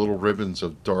these little ribbons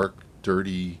of dark,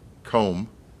 dirty comb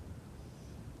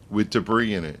with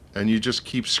debris in it. And you just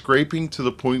keep scraping to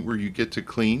the point where you get to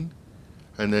clean,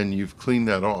 and then you've cleaned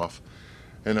that off.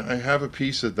 And I have a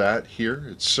piece of that here.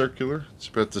 It's circular. It's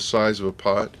about the size of a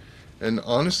pot. And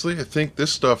honestly, I think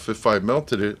this stuff, if I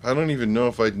melted it, I don't even know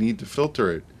if I'd need to filter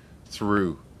it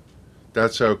through.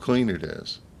 That's how clean it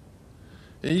is.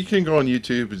 And you can go on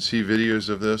YouTube and see videos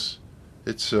of this.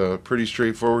 It's pretty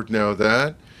straightforward. Now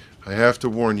that, I have to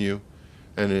warn you,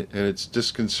 and it's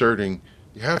disconcerting,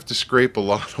 you have to scrape a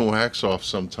lot of wax off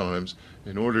sometimes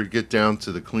in order to get down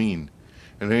to the clean.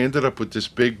 And I ended up with this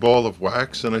big ball of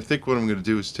wax, and I think what I'm going to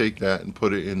do is take that and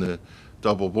put it in the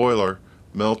double boiler,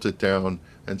 melt it down,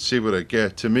 and see what I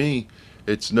get. To me,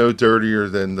 it's no dirtier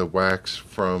than the wax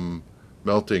from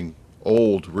melting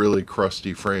old, really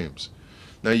crusty frames.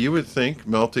 Now, you would think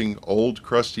melting old,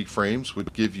 crusty frames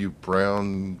would give you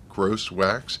brown, gross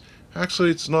wax.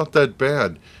 Actually, it's not that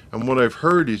bad. And what I've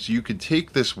heard is you could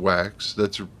take this wax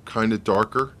that's kind of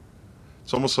darker.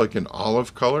 It's almost like an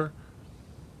olive color.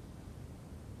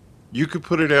 You could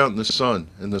put it out in the sun,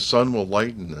 and the sun will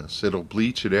lighten this. It'll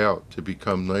bleach it out to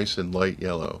become nice and light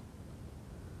yellow,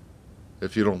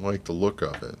 if you don't like the look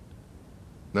of it.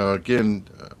 Now again,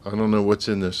 I don't know what's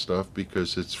in this stuff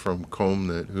because it's from comb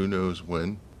that who knows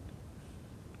when.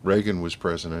 Reagan was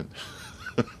president.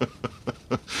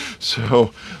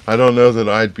 So I don't know that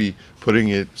I'd be putting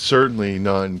it, certainly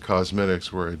not in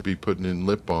cosmetics where I'd be putting in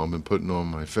lip balm and putting on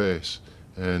my face.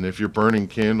 And if you're burning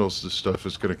candles, the stuff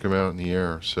is going to come out in the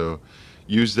air. So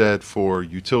use that for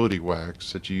utility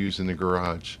wax that you use in the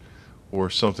garage, or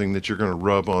something that you're going to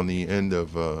rub on the end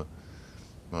of a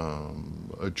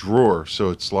drawer so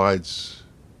it slides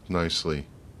nicely.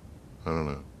 I don't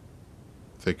know.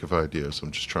 Think of ideas.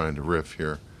 I'm just trying to riff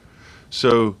here.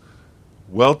 So,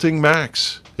 welting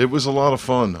Max. It was a lot of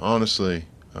fun, honestly.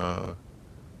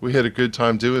 We had a good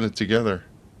time doing it together.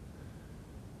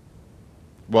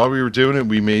 While we were doing it,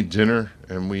 we made dinner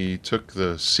and we took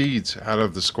the seeds out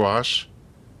of the squash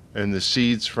and the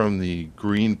seeds from the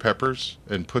green peppers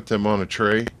and put them on a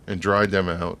tray and dried them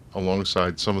out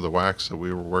alongside some of the wax that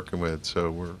we were working with. So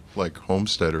we're like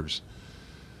homesteaders.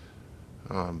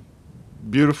 Um,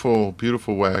 Beautiful,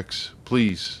 beautiful wax.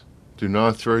 Please do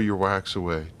not throw your wax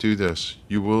away. Do this.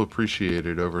 You will appreciate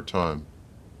it over time.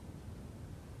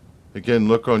 Again,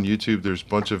 look on YouTube. There's a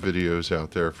bunch of videos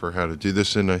out there for how to do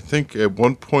this. And I think at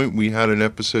one point we had an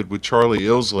episode with Charlie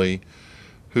Ilsley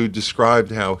who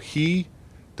described how he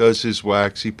does his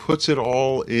wax. He puts it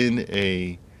all in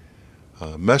a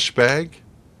mesh bag,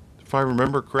 if I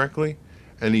remember correctly,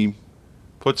 and he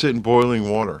puts it in boiling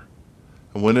water.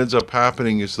 And what ends up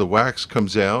happening is the wax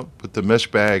comes out, but the mesh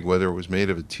bag, whether it was made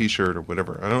of a t-shirt or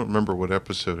whatever, I don't remember what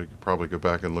episode, I could probably go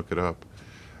back and look it up.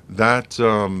 That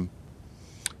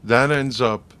ends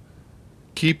up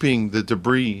keeping the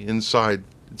debris inside.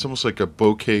 It's almost like a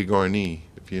bouquet garni,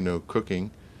 if you know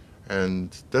cooking.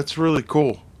 And that's really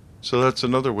cool. So that's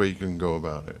another way you can go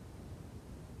about it.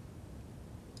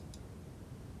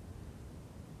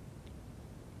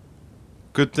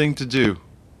 Good thing to do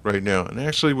right now. And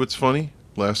actually what's funny,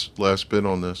 last bit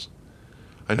on this,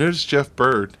 I noticed Jeff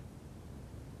Bird,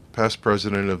 past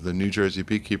president of the New Jersey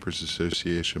Beekeepers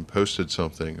Association, posted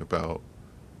something about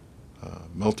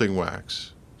melting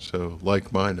wax. So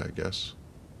like mine, I guess.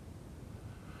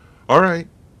 All right,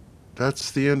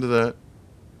 that's the end of that.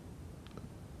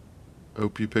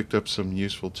 Hope you picked up some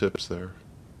useful tips there.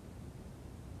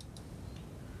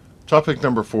 Topic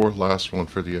number 4, last one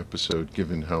for the episode,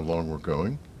 given how long we're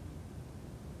going.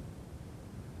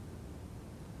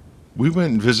 We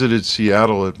went and visited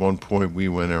Seattle at one point. We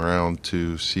went around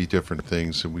to see different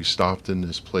things, and we stopped in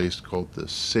this place called the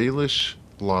Salish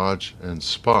Lodge and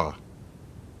Spa.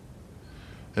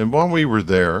 And while we were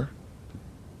there,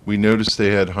 we noticed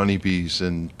they had honeybees,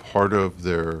 and part of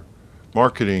their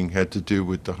marketing had to do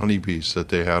with the honeybees that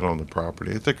they had on the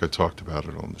property. I think I talked about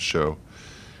it on the show.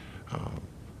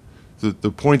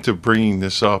 The point of bringing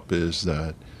this up is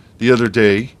that the other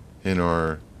day in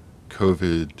our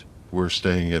COVID, we're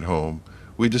staying at home,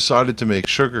 we decided to make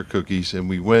sugar cookies, and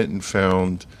we went and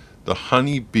found the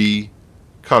honeybee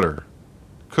cutter,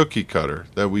 cookie cutter,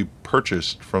 that we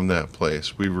purchased from that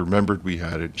place. We remembered we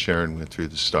had it. Sharon went through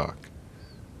the stock.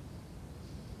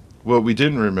 What we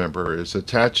didn't remember is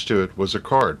attached to it was a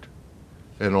card,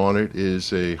 and on it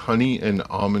is a honey and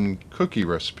almond cookie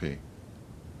recipe.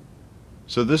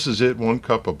 So this is it: 1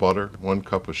 cup of butter, 1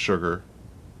 cup of sugar,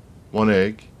 1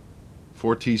 egg,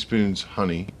 4 teaspoons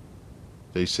honey,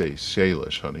 they say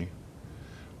Salish honey,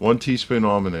 1 teaspoon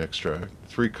almond extract,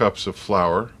 3 cups of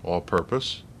flour,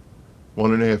 all-purpose,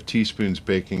 1½ teaspoons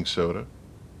baking soda,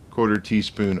 1/4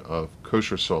 teaspoon of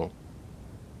kosher salt,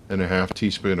 and 1/2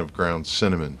 teaspoon of ground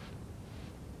cinnamon.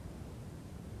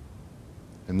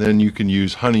 And then you can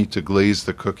use honey to glaze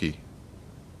the cookie.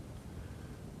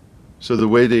 So the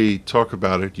way they talk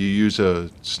about it, you use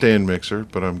a stand mixer,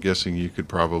 but I'm guessing you could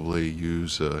probably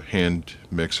use a hand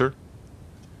mixer.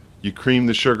 You cream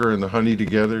the sugar and the honey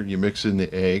together. You mix in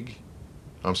the egg.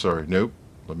 I'm sorry, nope.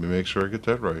 Let me make sure I get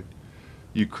that right.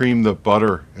 You cream the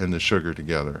butter and the sugar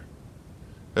together.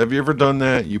 Have you ever done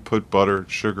that? You put butter,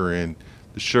 sugar in.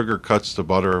 The sugar cuts the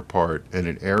butter apart, and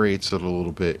it aerates it a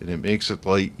little bit, and it makes it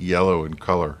light yellow in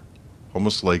color,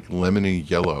 almost like lemony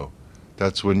yellow.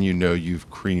 That's when you know you've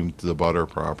creamed the butter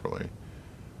properly.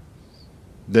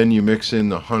 Then you mix in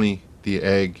the honey, the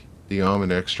egg, the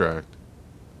almond extract.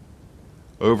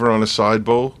 Over on a side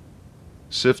bowl,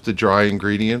 sift the dry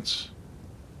ingredients.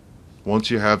 Once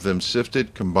you have them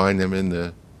sifted, combine them in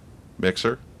the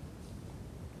mixer.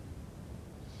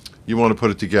 You want to put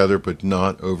it together, but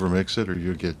not overmix it, or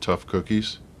you'll get tough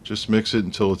cookies. Just mix it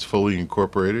until it's fully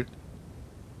incorporated.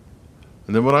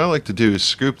 And then what I like to do is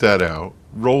scoop that out,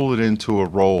 roll it into a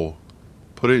roll,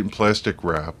 put it in plastic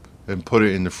wrap, and put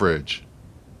it in the fridge.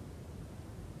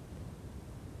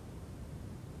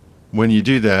 When you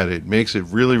do that, it makes it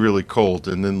really, really cold,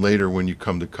 and then later when you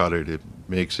come to cut it, it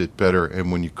makes it better,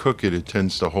 and when you cook it, it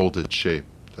tends to hold its shape.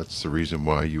 That's the reason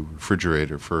why you refrigerate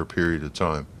it for a period of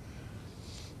time.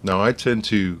 Now I tend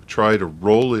to try to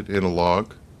roll it in a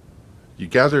log. You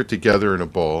gather it together in a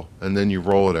ball and then you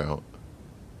roll it out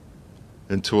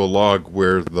into a log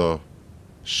where the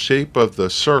shape of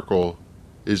the circle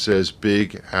is as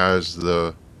big as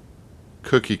the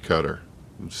cookie cutter.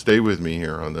 Stay with me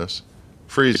here on this.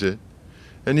 Freeze it.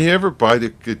 And you ever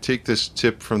take this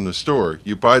tip from the store?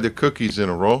 You buy the cookies in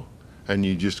a roll and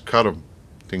you just cut them.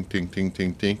 Tink, tink, tink,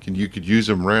 tink, tink. And you could use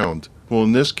them round. Well,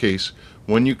 in this case,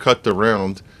 when you cut the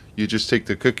round, you just take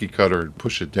the cookie cutter and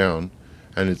push it down,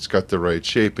 and it's got the right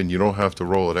shape, and you don't have to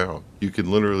roll it out. You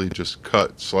can literally just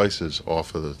cut slices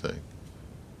off of the thing.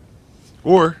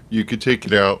 Or you could take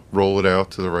it out, roll it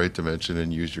out to the right dimension,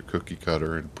 and use your cookie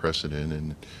cutter and press it in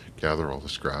and gather all the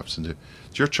scraps. And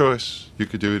it's your choice. You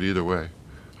could do it either way.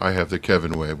 I have the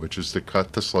Kevin way, which is to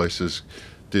cut the slices,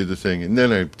 do the thing, and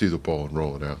then I do the ball and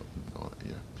roll it out.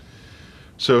 Yeah.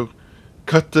 So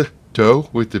cut the dough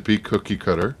with the big cookie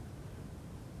cutter.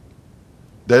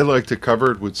 They like to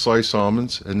cover it with sliced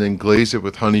almonds and then glaze it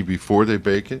with honey before they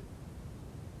bake it.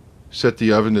 Set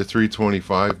the oven to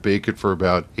 325, bake it for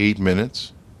about 8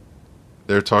 minutes.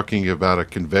 They're talking about a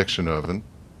convection oven.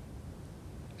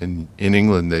 In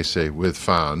England they say with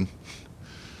fan.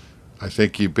 I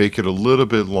think you bake it a little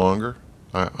bit longer.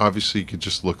 Obviously you could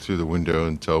just look through the window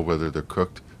and tell whether they're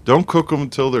cooked. Don't cook them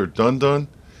until they're done.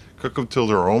 Cook them till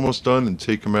they're almost done and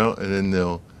take them out, and then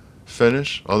they'll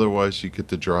finish. Otherwise you get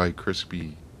the dry,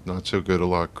 crispy, not so good a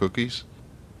lot cookies.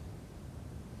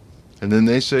 And then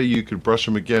they say you could brush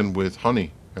them again with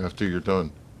honey after you're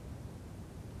done.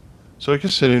 So I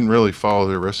guess I didn't really follow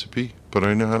their recipe, but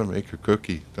I know how to make a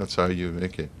cookie. That's how you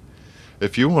make it.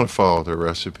 If you want to follow their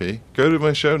recipe, go to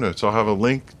my show notes. I'll have a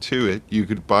link to it. You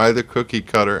could buy the cookie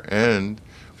cutter, and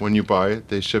when you buy it,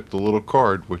 they ship the little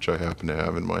card, which I happen to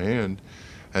have in my hand,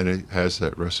 and it has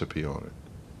that recipe on it.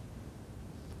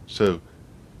 So,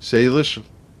 Salish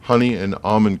honey and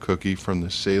almond cookie from the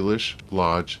Salish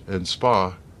Lodge and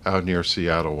Spa out near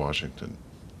Seattle, Washington.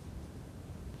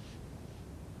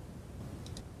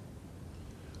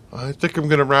 I think I'm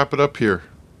going to wrap it up here.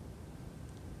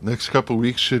 Next couple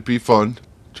weeks should be fun,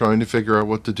 trying to figure out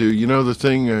what to do. You know, the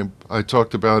thing I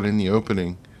talked about in the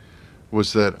opening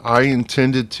was that I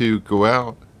intended to go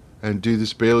out and do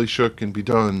this Bailey Shook and be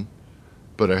done,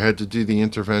 but I had to do the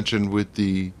intervention with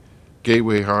the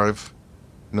Gateway Hive,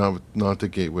 not the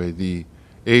Gateway, the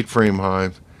 8-frame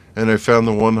Hive, and I found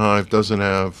the one hive doesn't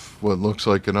have what looks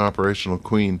like an operational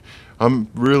queen. I'm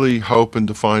really hoping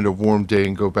to find a warm day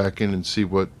and go back in and see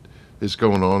what is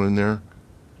going on in there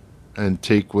and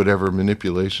take whatever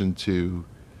manipulation to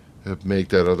make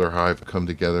that other hive come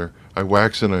together. I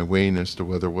wax and I wane as to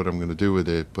what I'm going to do with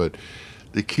it, but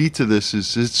the key to this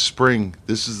is it's spring.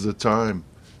 This is the time,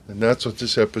 and that's what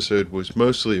this episode was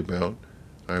mostly about.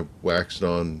 I waxed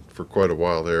on for quite a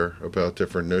while there about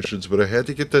different notions, but I had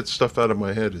to get that stuff out of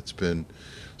my head. It's been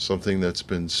something that's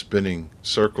been spinning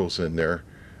circles in there,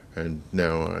 and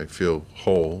now I feel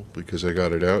whole because I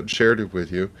got it out and shared it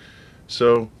with you.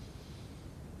 So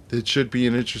it should be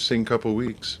an interesting couple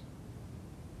weeks.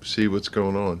 See what's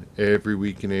going on every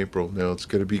week in April. Now it's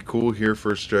going to be cool here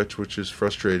for a stretch, which is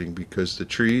frustrating because the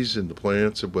trees and the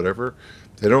plants and whatever,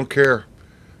 they don't care.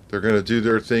 They're going to do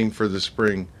their thing for the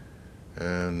spring.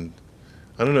 And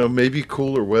I don't know, maybe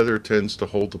cooler weather tends to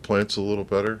hold the plants a little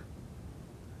better.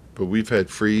 But we've had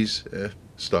freeze.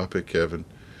 Stop it, Kevin.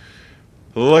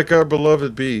 Like our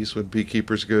beloved bees, when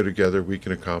beekeepers go together, we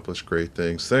can accomplish great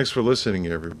things. Thanks for listening,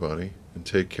 everybody, and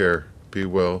take care. Be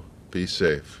well, be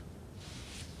safe.